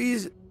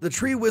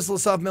tree whistle a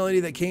soft melody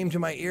that came to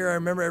my ear. I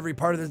remember every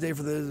part of this day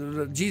for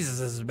the Jesus,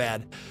 this is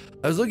bad.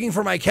 I was looking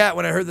for my cat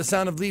when I heard the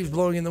sound of leaves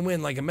blowing in the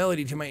wind like a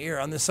melody to my ear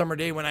on this summer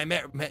day when I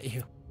met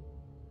you.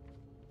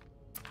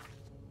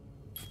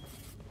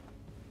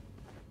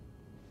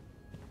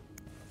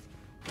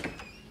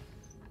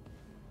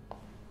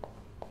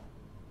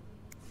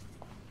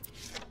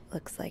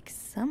 Looks like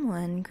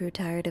someone grew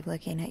tired of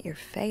looking at your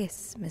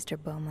face, Mr.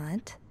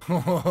 Beaumont.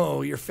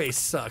 Oh, your face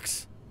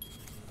sucks.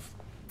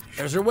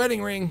 There's her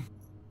wedding ring.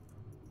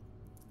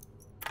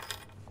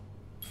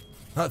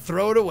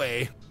 Throw it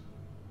away.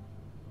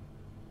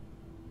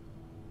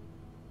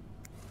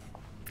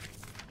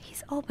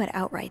 He's all but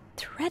outright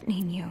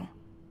threatening you.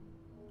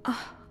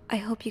 Oh, I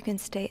hope you can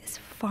stay as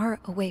far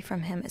away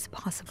from him as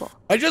possible.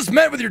 I just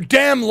met with your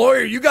damn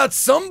lawyer. You got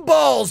some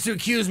balls to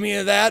accuse me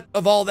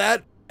of all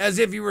that. As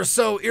if you were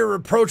so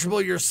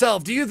irreproachable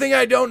yourself. Do you think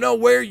I don't know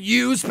where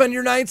you spend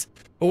your nights?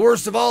 But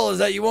worst of all is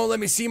that you won't let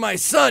me see my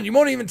son. You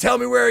won't even tell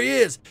me where he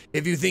is.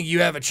 If you think you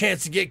have a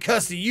chance to get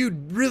custody, you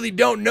really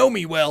don't know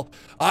me well.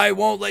 I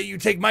won't let you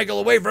take Michael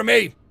away from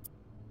me.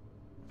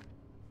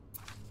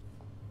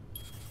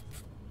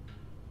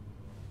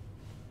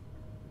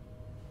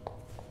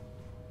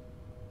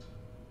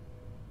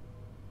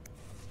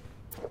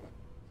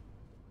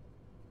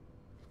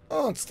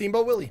 Oh, it's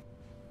Steamboat Willie.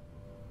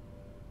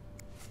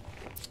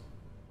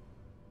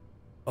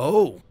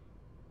 Oh.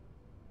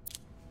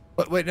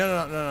 Wait,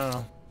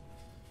 no.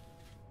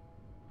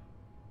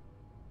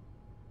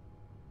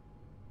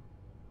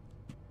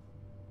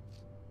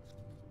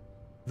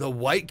 The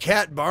White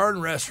Cat Bar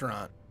and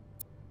Restaurant.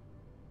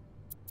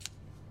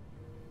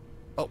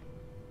 Oh.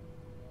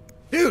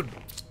 Dude.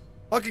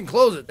 Fucking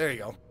close it. There you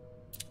go.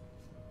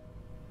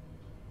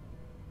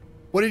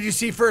 What did you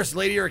see first,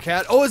 lady or a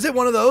cat? Oh, is it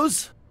one of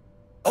those?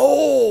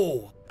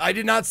 Oh. I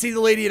did not see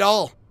the lady at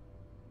all.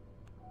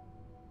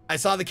 I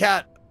saw the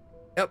cat.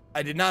 Yep,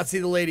 I did not see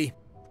the lady.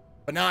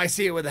 But now I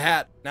see it with the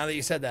hat, now that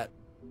you said that.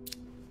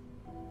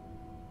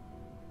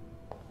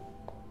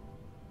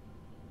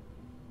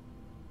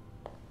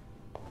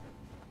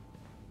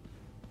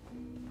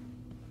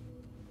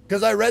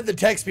 Because I read the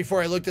text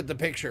before I looked at the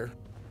picture.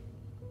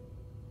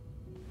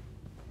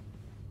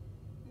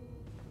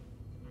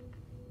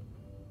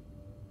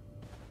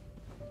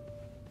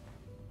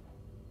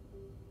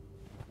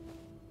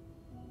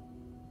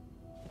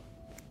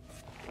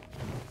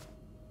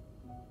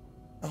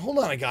 Now, hold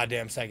on a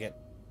goddamn second.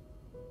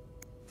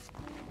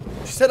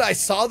 She said I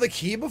saw the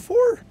key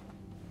before?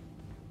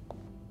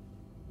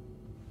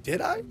 Did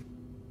I?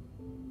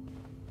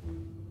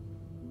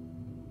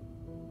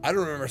 I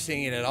don't remember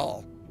seeing it at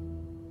all.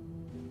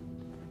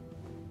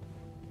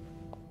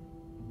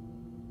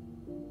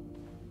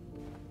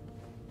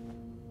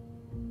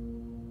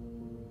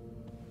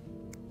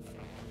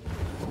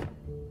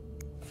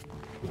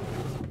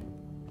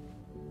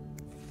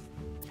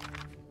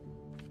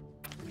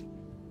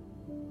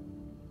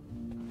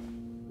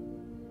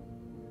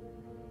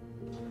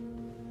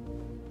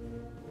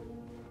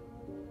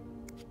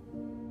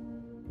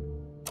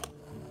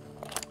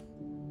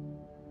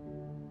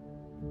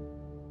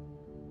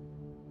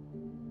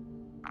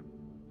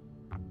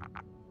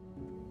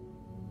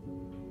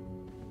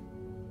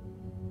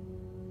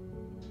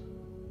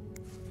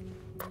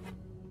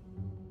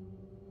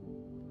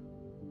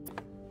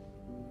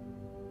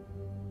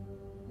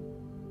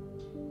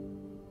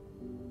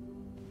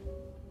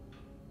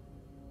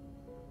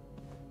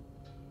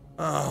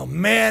 Oh,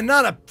 man,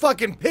 not a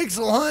fucking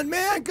pixel hunt,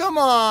 man. Come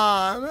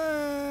on,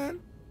 man.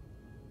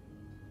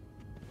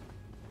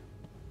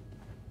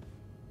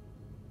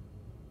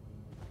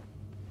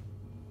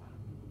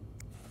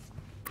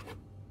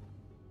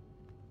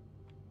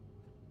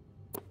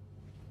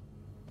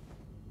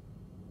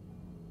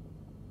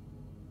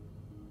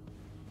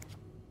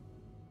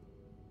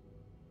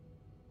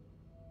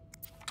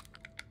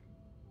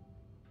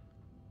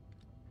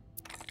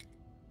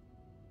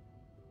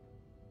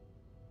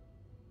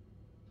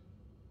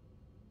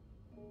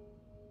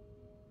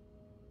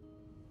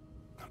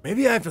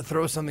 Maybe I have to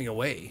throw something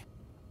away.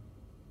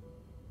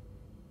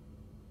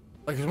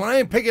 Like, 'cause when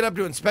I pick it up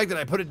to inspect it,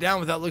 I put it down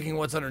without looking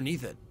what's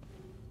underneath it.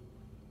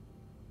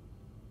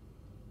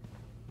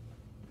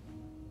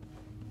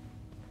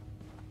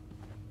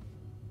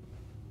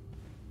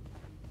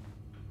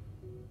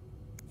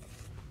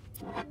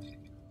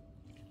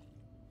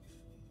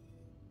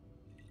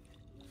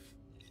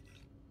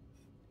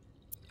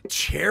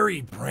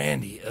 Cherry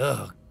brandy.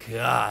 Oh,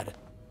 God.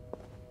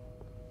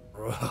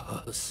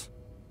 Gross.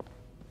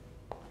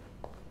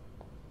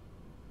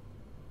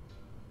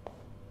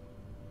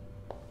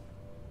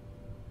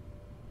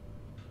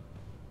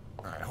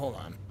 All right, hold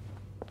on.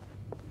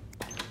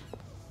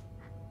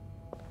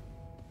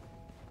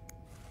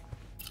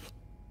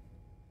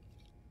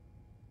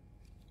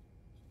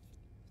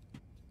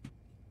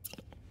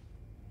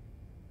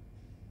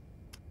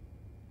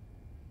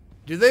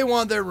 Do they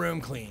want their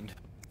room cleaned?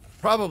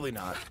 Probably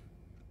not.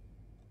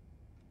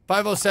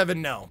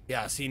 507, no.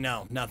 Yeah, see,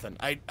 no, nothing.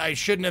 I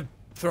shouldn't have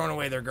thrown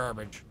away their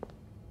garbage.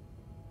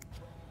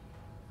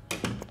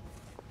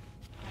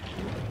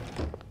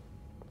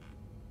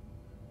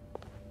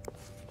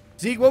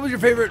 Zeke, what was your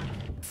favorite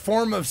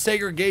form of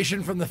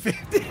segregation from the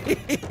 50s?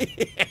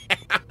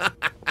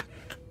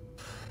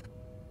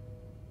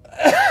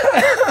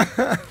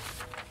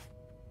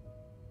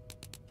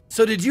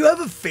 So did you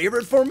have a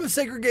favorite form of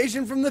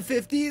segregation from the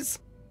 50s?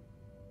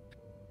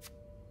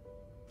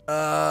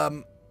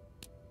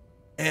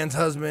 Anne's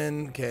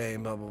husband, okay,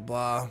 blah, blah,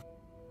 blah.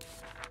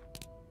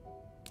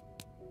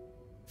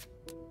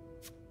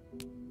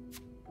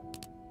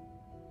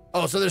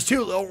 Oh, so there's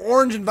two,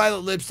 orange and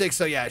violet lipsticks.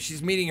 So yeah,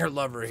 she's meeting her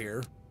lover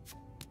here.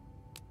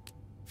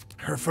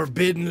 Her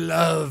forbidden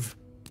love.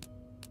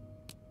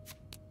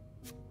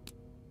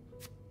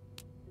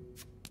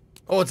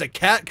 Oh, it's a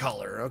cat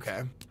color.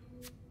 Okay.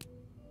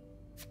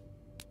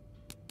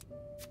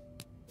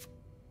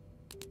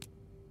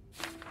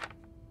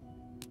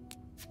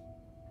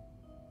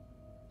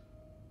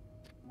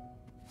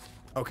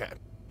 Okay.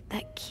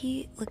 That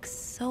key looks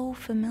so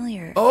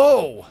familiar.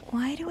 Oh!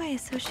 Why do I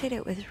associate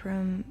it with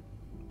room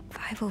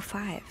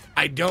 505?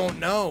 I don't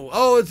know.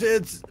 Oh,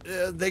 it's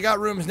they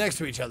got rooms next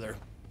to each other.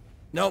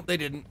 Nope, they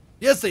didn't.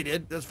 Yes, they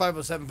did. That's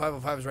 507.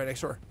 505 is right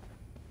next door.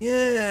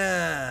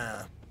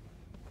 Yeah.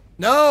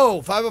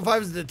 No,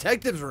 505 is the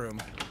detective's room.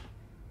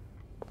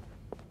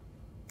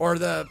 Or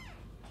the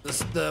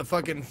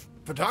fucking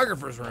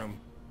photographer's room.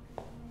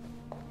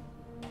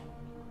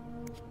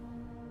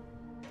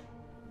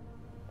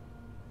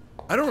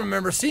 I don't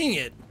remember seeing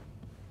it.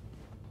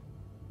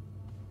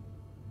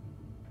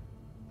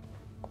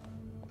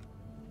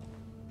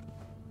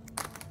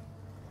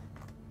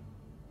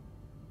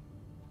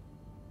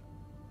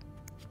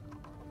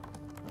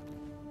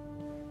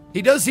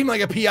 He does seem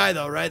like a PI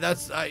though, right?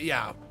 That's,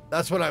 yeah,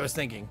 that's what I was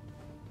thinking.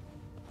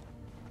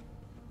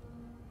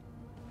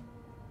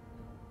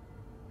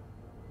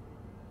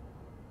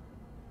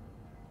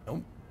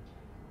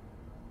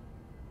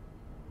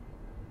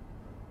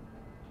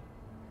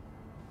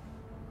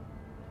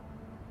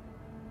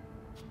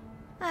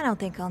 I don't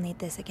think I'll need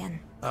this again.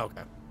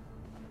 Okay.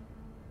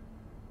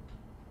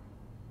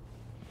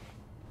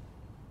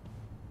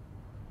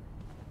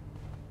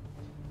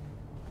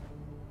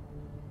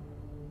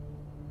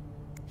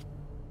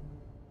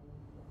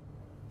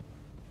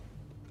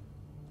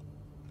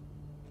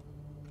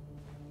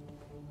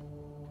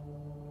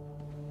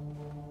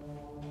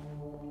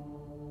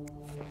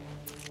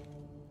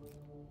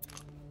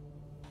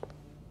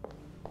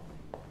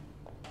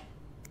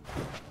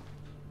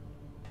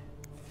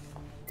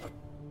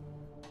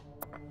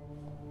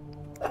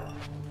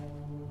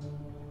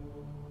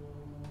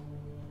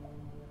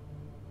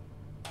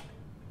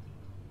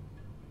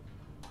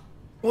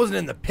 It wasn't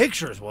in the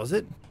pictures, was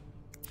it?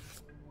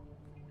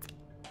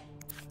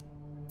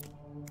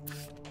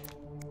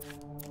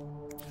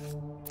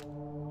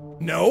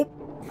 Nope.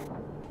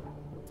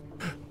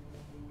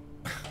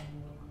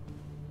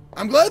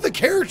 I'm glad the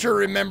character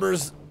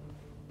remembers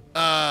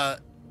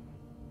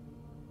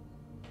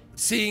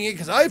seeing it,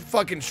 because I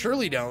fucking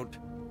surely don't.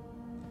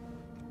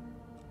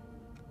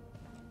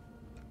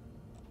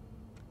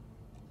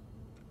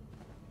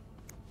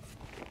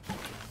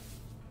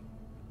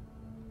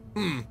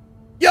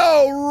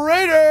 Yo,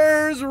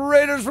 Raiders!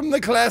 Raiders from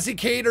the Classy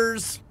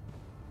Caters.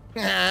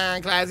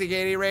 Classy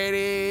Katie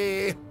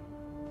Rady.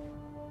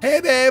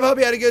 Hey, babe, hope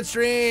you had a good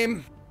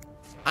stream.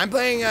 I'm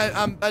playing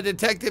a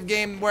detective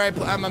game where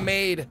I'm a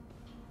maid.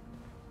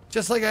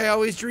 Just like I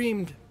always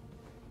dreamed.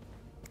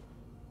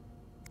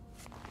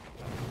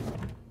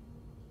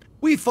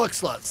 We fuck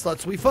sluts.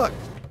 Sluts we fuck.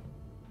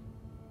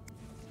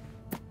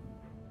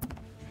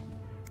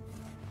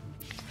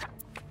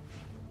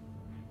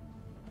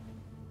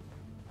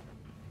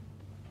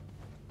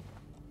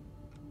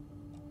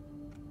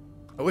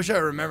 I wish I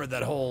remembered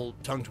that whole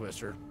tongue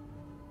twister.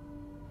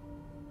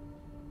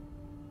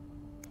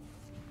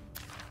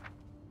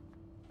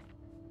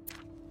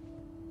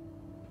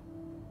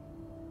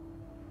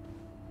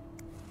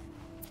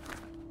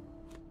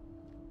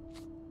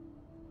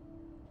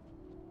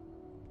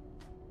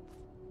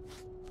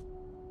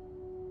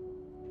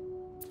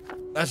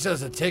 That's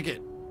just a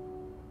ticket.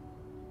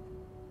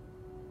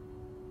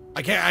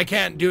 I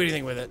can't do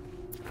anything with it.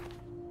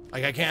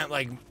 Like I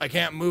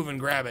can't move and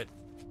grab it.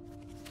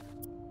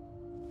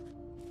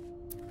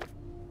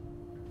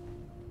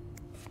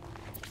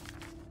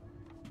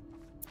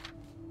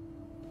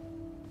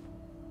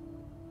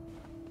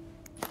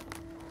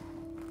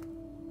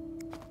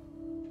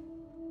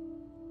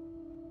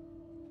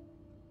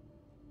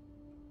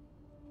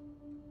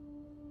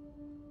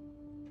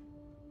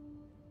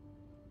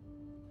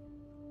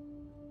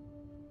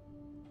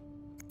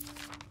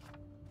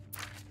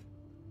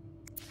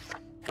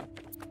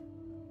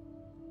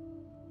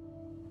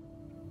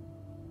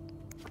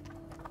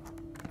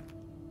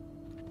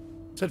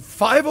 Said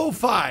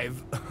 505.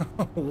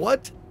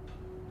 What?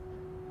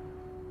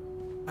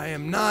 I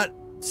am not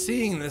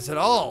seeing this at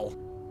all.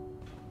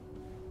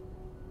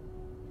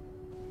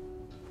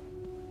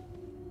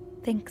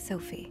 Think,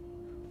 Sophie.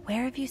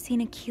 Where have you seen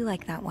a key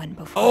like that one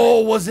before?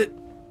 Oh, was it?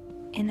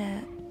 In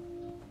a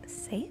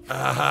safe?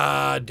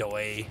 Ah,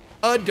 doy.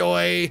 A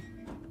doy.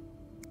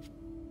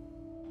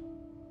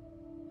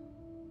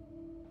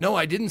 No,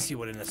 I didn't see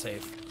one in a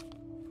safe.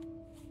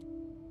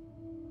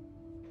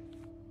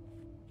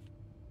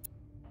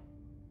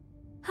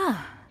 Huh,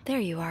 there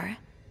you are.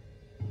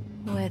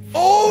 With...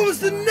 Oh, it was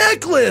the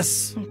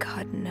necklace!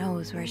 God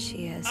knows where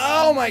she is.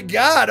 Oh my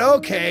god,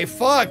 okay,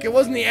 fuck. It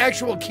wasn't the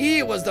actual key,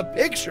 it was the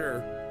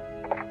picture.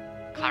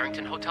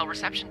 Clarington Hotel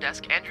reception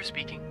desk, Andrew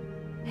speaking.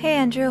 Hey,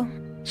 Andrew.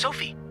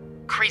 Sophie,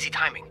 crazy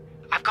timing.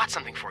 I've got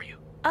something for you.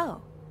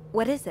 Oh,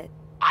 what is it?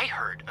 I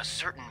heard a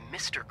certain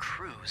Mr.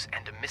 Cruz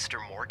and a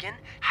Mr. Morgan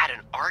had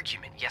an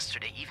argument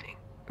yesterday evening.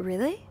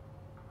 Really?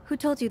 Who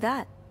told you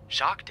that?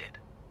 Jacques did.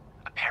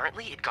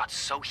 Apparently, it got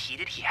so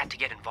heated he had to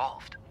get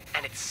involved.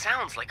 And it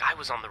sounds like I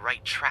was on the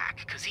right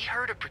track, because he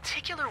heard a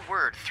particular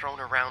word thrown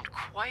around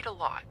quite a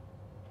lot.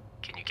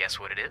 Can you guess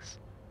what it is?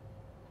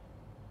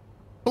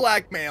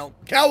 Blackmail.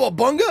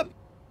 Cowabunga?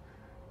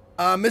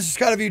 Mr.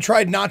 Scott, have you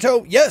tried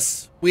natto?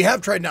 Yes, we have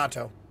tried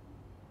natto.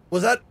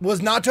 Was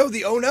natto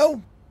the oh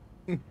no?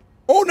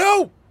 Oh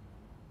no!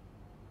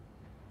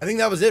 I think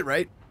that was it,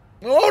 right?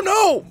 Oh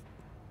no!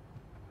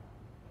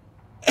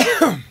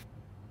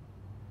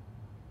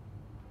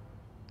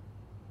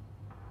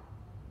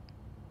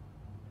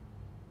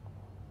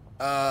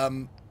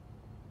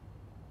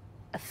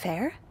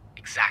 Affair?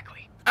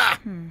 Exactly. Ah!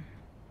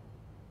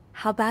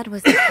 How bad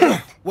was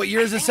it? What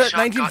year is this set?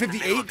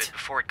 1958?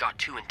 Before it got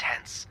too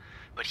intense.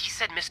 But he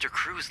said Mr.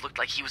 Cruz looked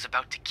like he was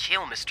about to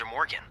kill Mr.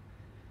 Morgan.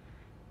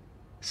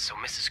 So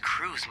Mrs.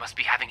 Cruz must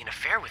be having an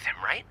affair with him,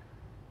 right?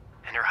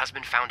 And her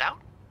husband found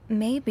out?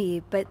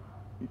 Maybe, but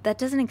that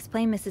doesn't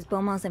explain Mrs.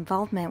 Beaumont's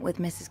involvement with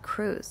Mrs.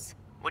 Cruz.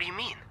 What do you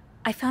mean?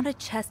 I found a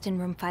chest in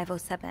room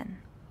 507.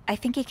 I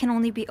think it can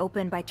only be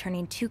opened by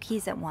turning 2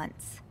 keys at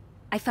once.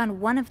 I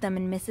found one of them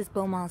in Mrs.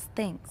 Beaumont's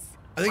things.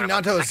 I think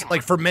natto is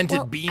like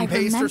fermented bean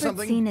paste or something. I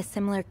remembered seeing a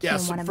similar key in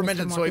one of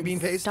fermented Mr. soybean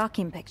Morgan's paste.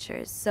 stocking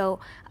pictures, so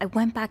I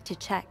went back to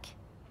check.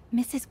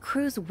 Mrs.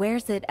 Cruz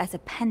wears it as a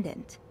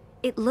pendant.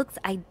 It looks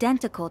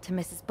identical to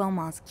Mrs.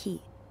 Beaumont's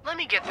key. Let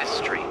me get this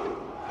straight.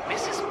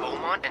 Mrs.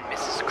 Beaumont and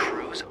Mrs.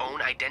 Cruz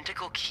own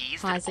identical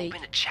keys Hi, that Zeke.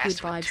 open a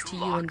chest Good with vibes 2 to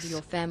you locks. and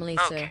your family,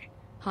 sir. Okay.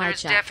 Hi,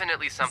 There's chap.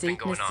 definitely something Zeke,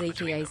 going Miss on Zeke,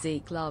 between them.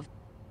 Zeke, love.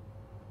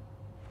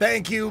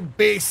 Thank you,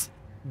 Base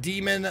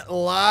Demon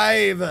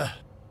Live.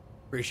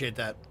 Appreciate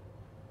that.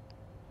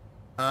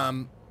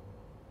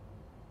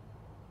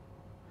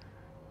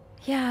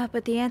 Yeah,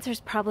 but the answers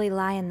probably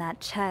lie in that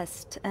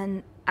chest,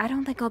 and I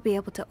don't think I'll be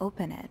able to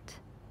open it.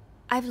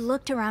 I've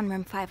looked around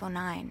room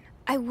 509.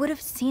 I would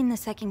have seen the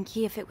second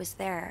key if it was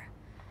there.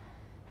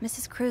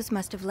 Mrs. Cruz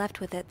must have left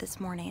with it this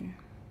morning.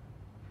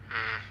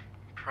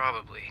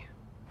 Probably.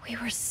 We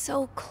were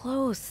so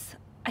close.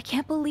 I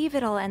can't believe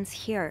it all ends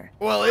here.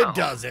 Well, it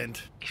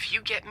doesn't. If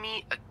you get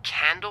me a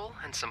candle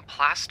and some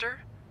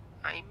plaster,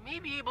 I may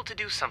be able to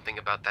do something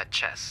about that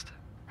chest.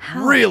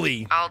 How?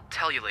 Really? I'll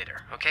tell you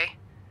later, okay?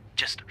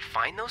 Just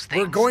find those things.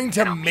 We're going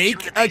to and I'll meet you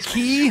make in the a basement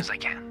key? as soon as I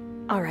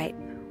can. All right.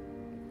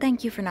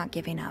 Thank you for not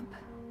giving up.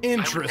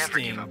 Interesting. I would never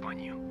give up on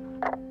you.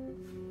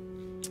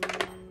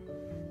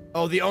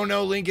 Oh, the oh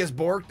no link is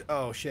borked?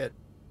 Oh, shit.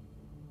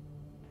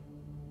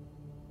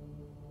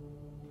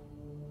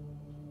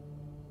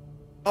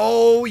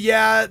 Oh,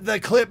 yeah, the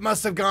clip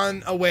must have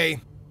gone away.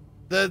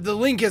 The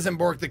link isn't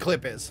borked, the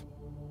clip is.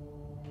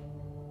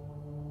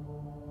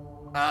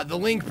 The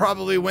link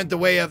probably went the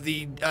way of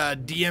the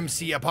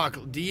DMC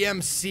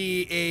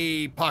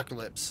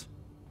apocalypse.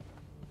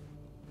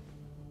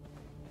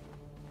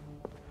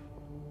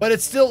 But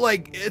it's still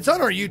like, it's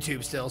on our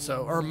YouTube still,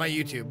 so, or my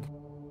YouTube.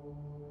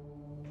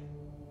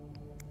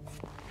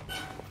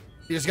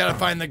 You just gotta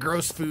find the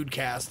gross food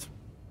cast.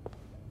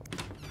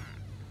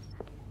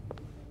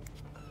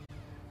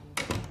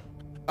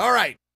 All right.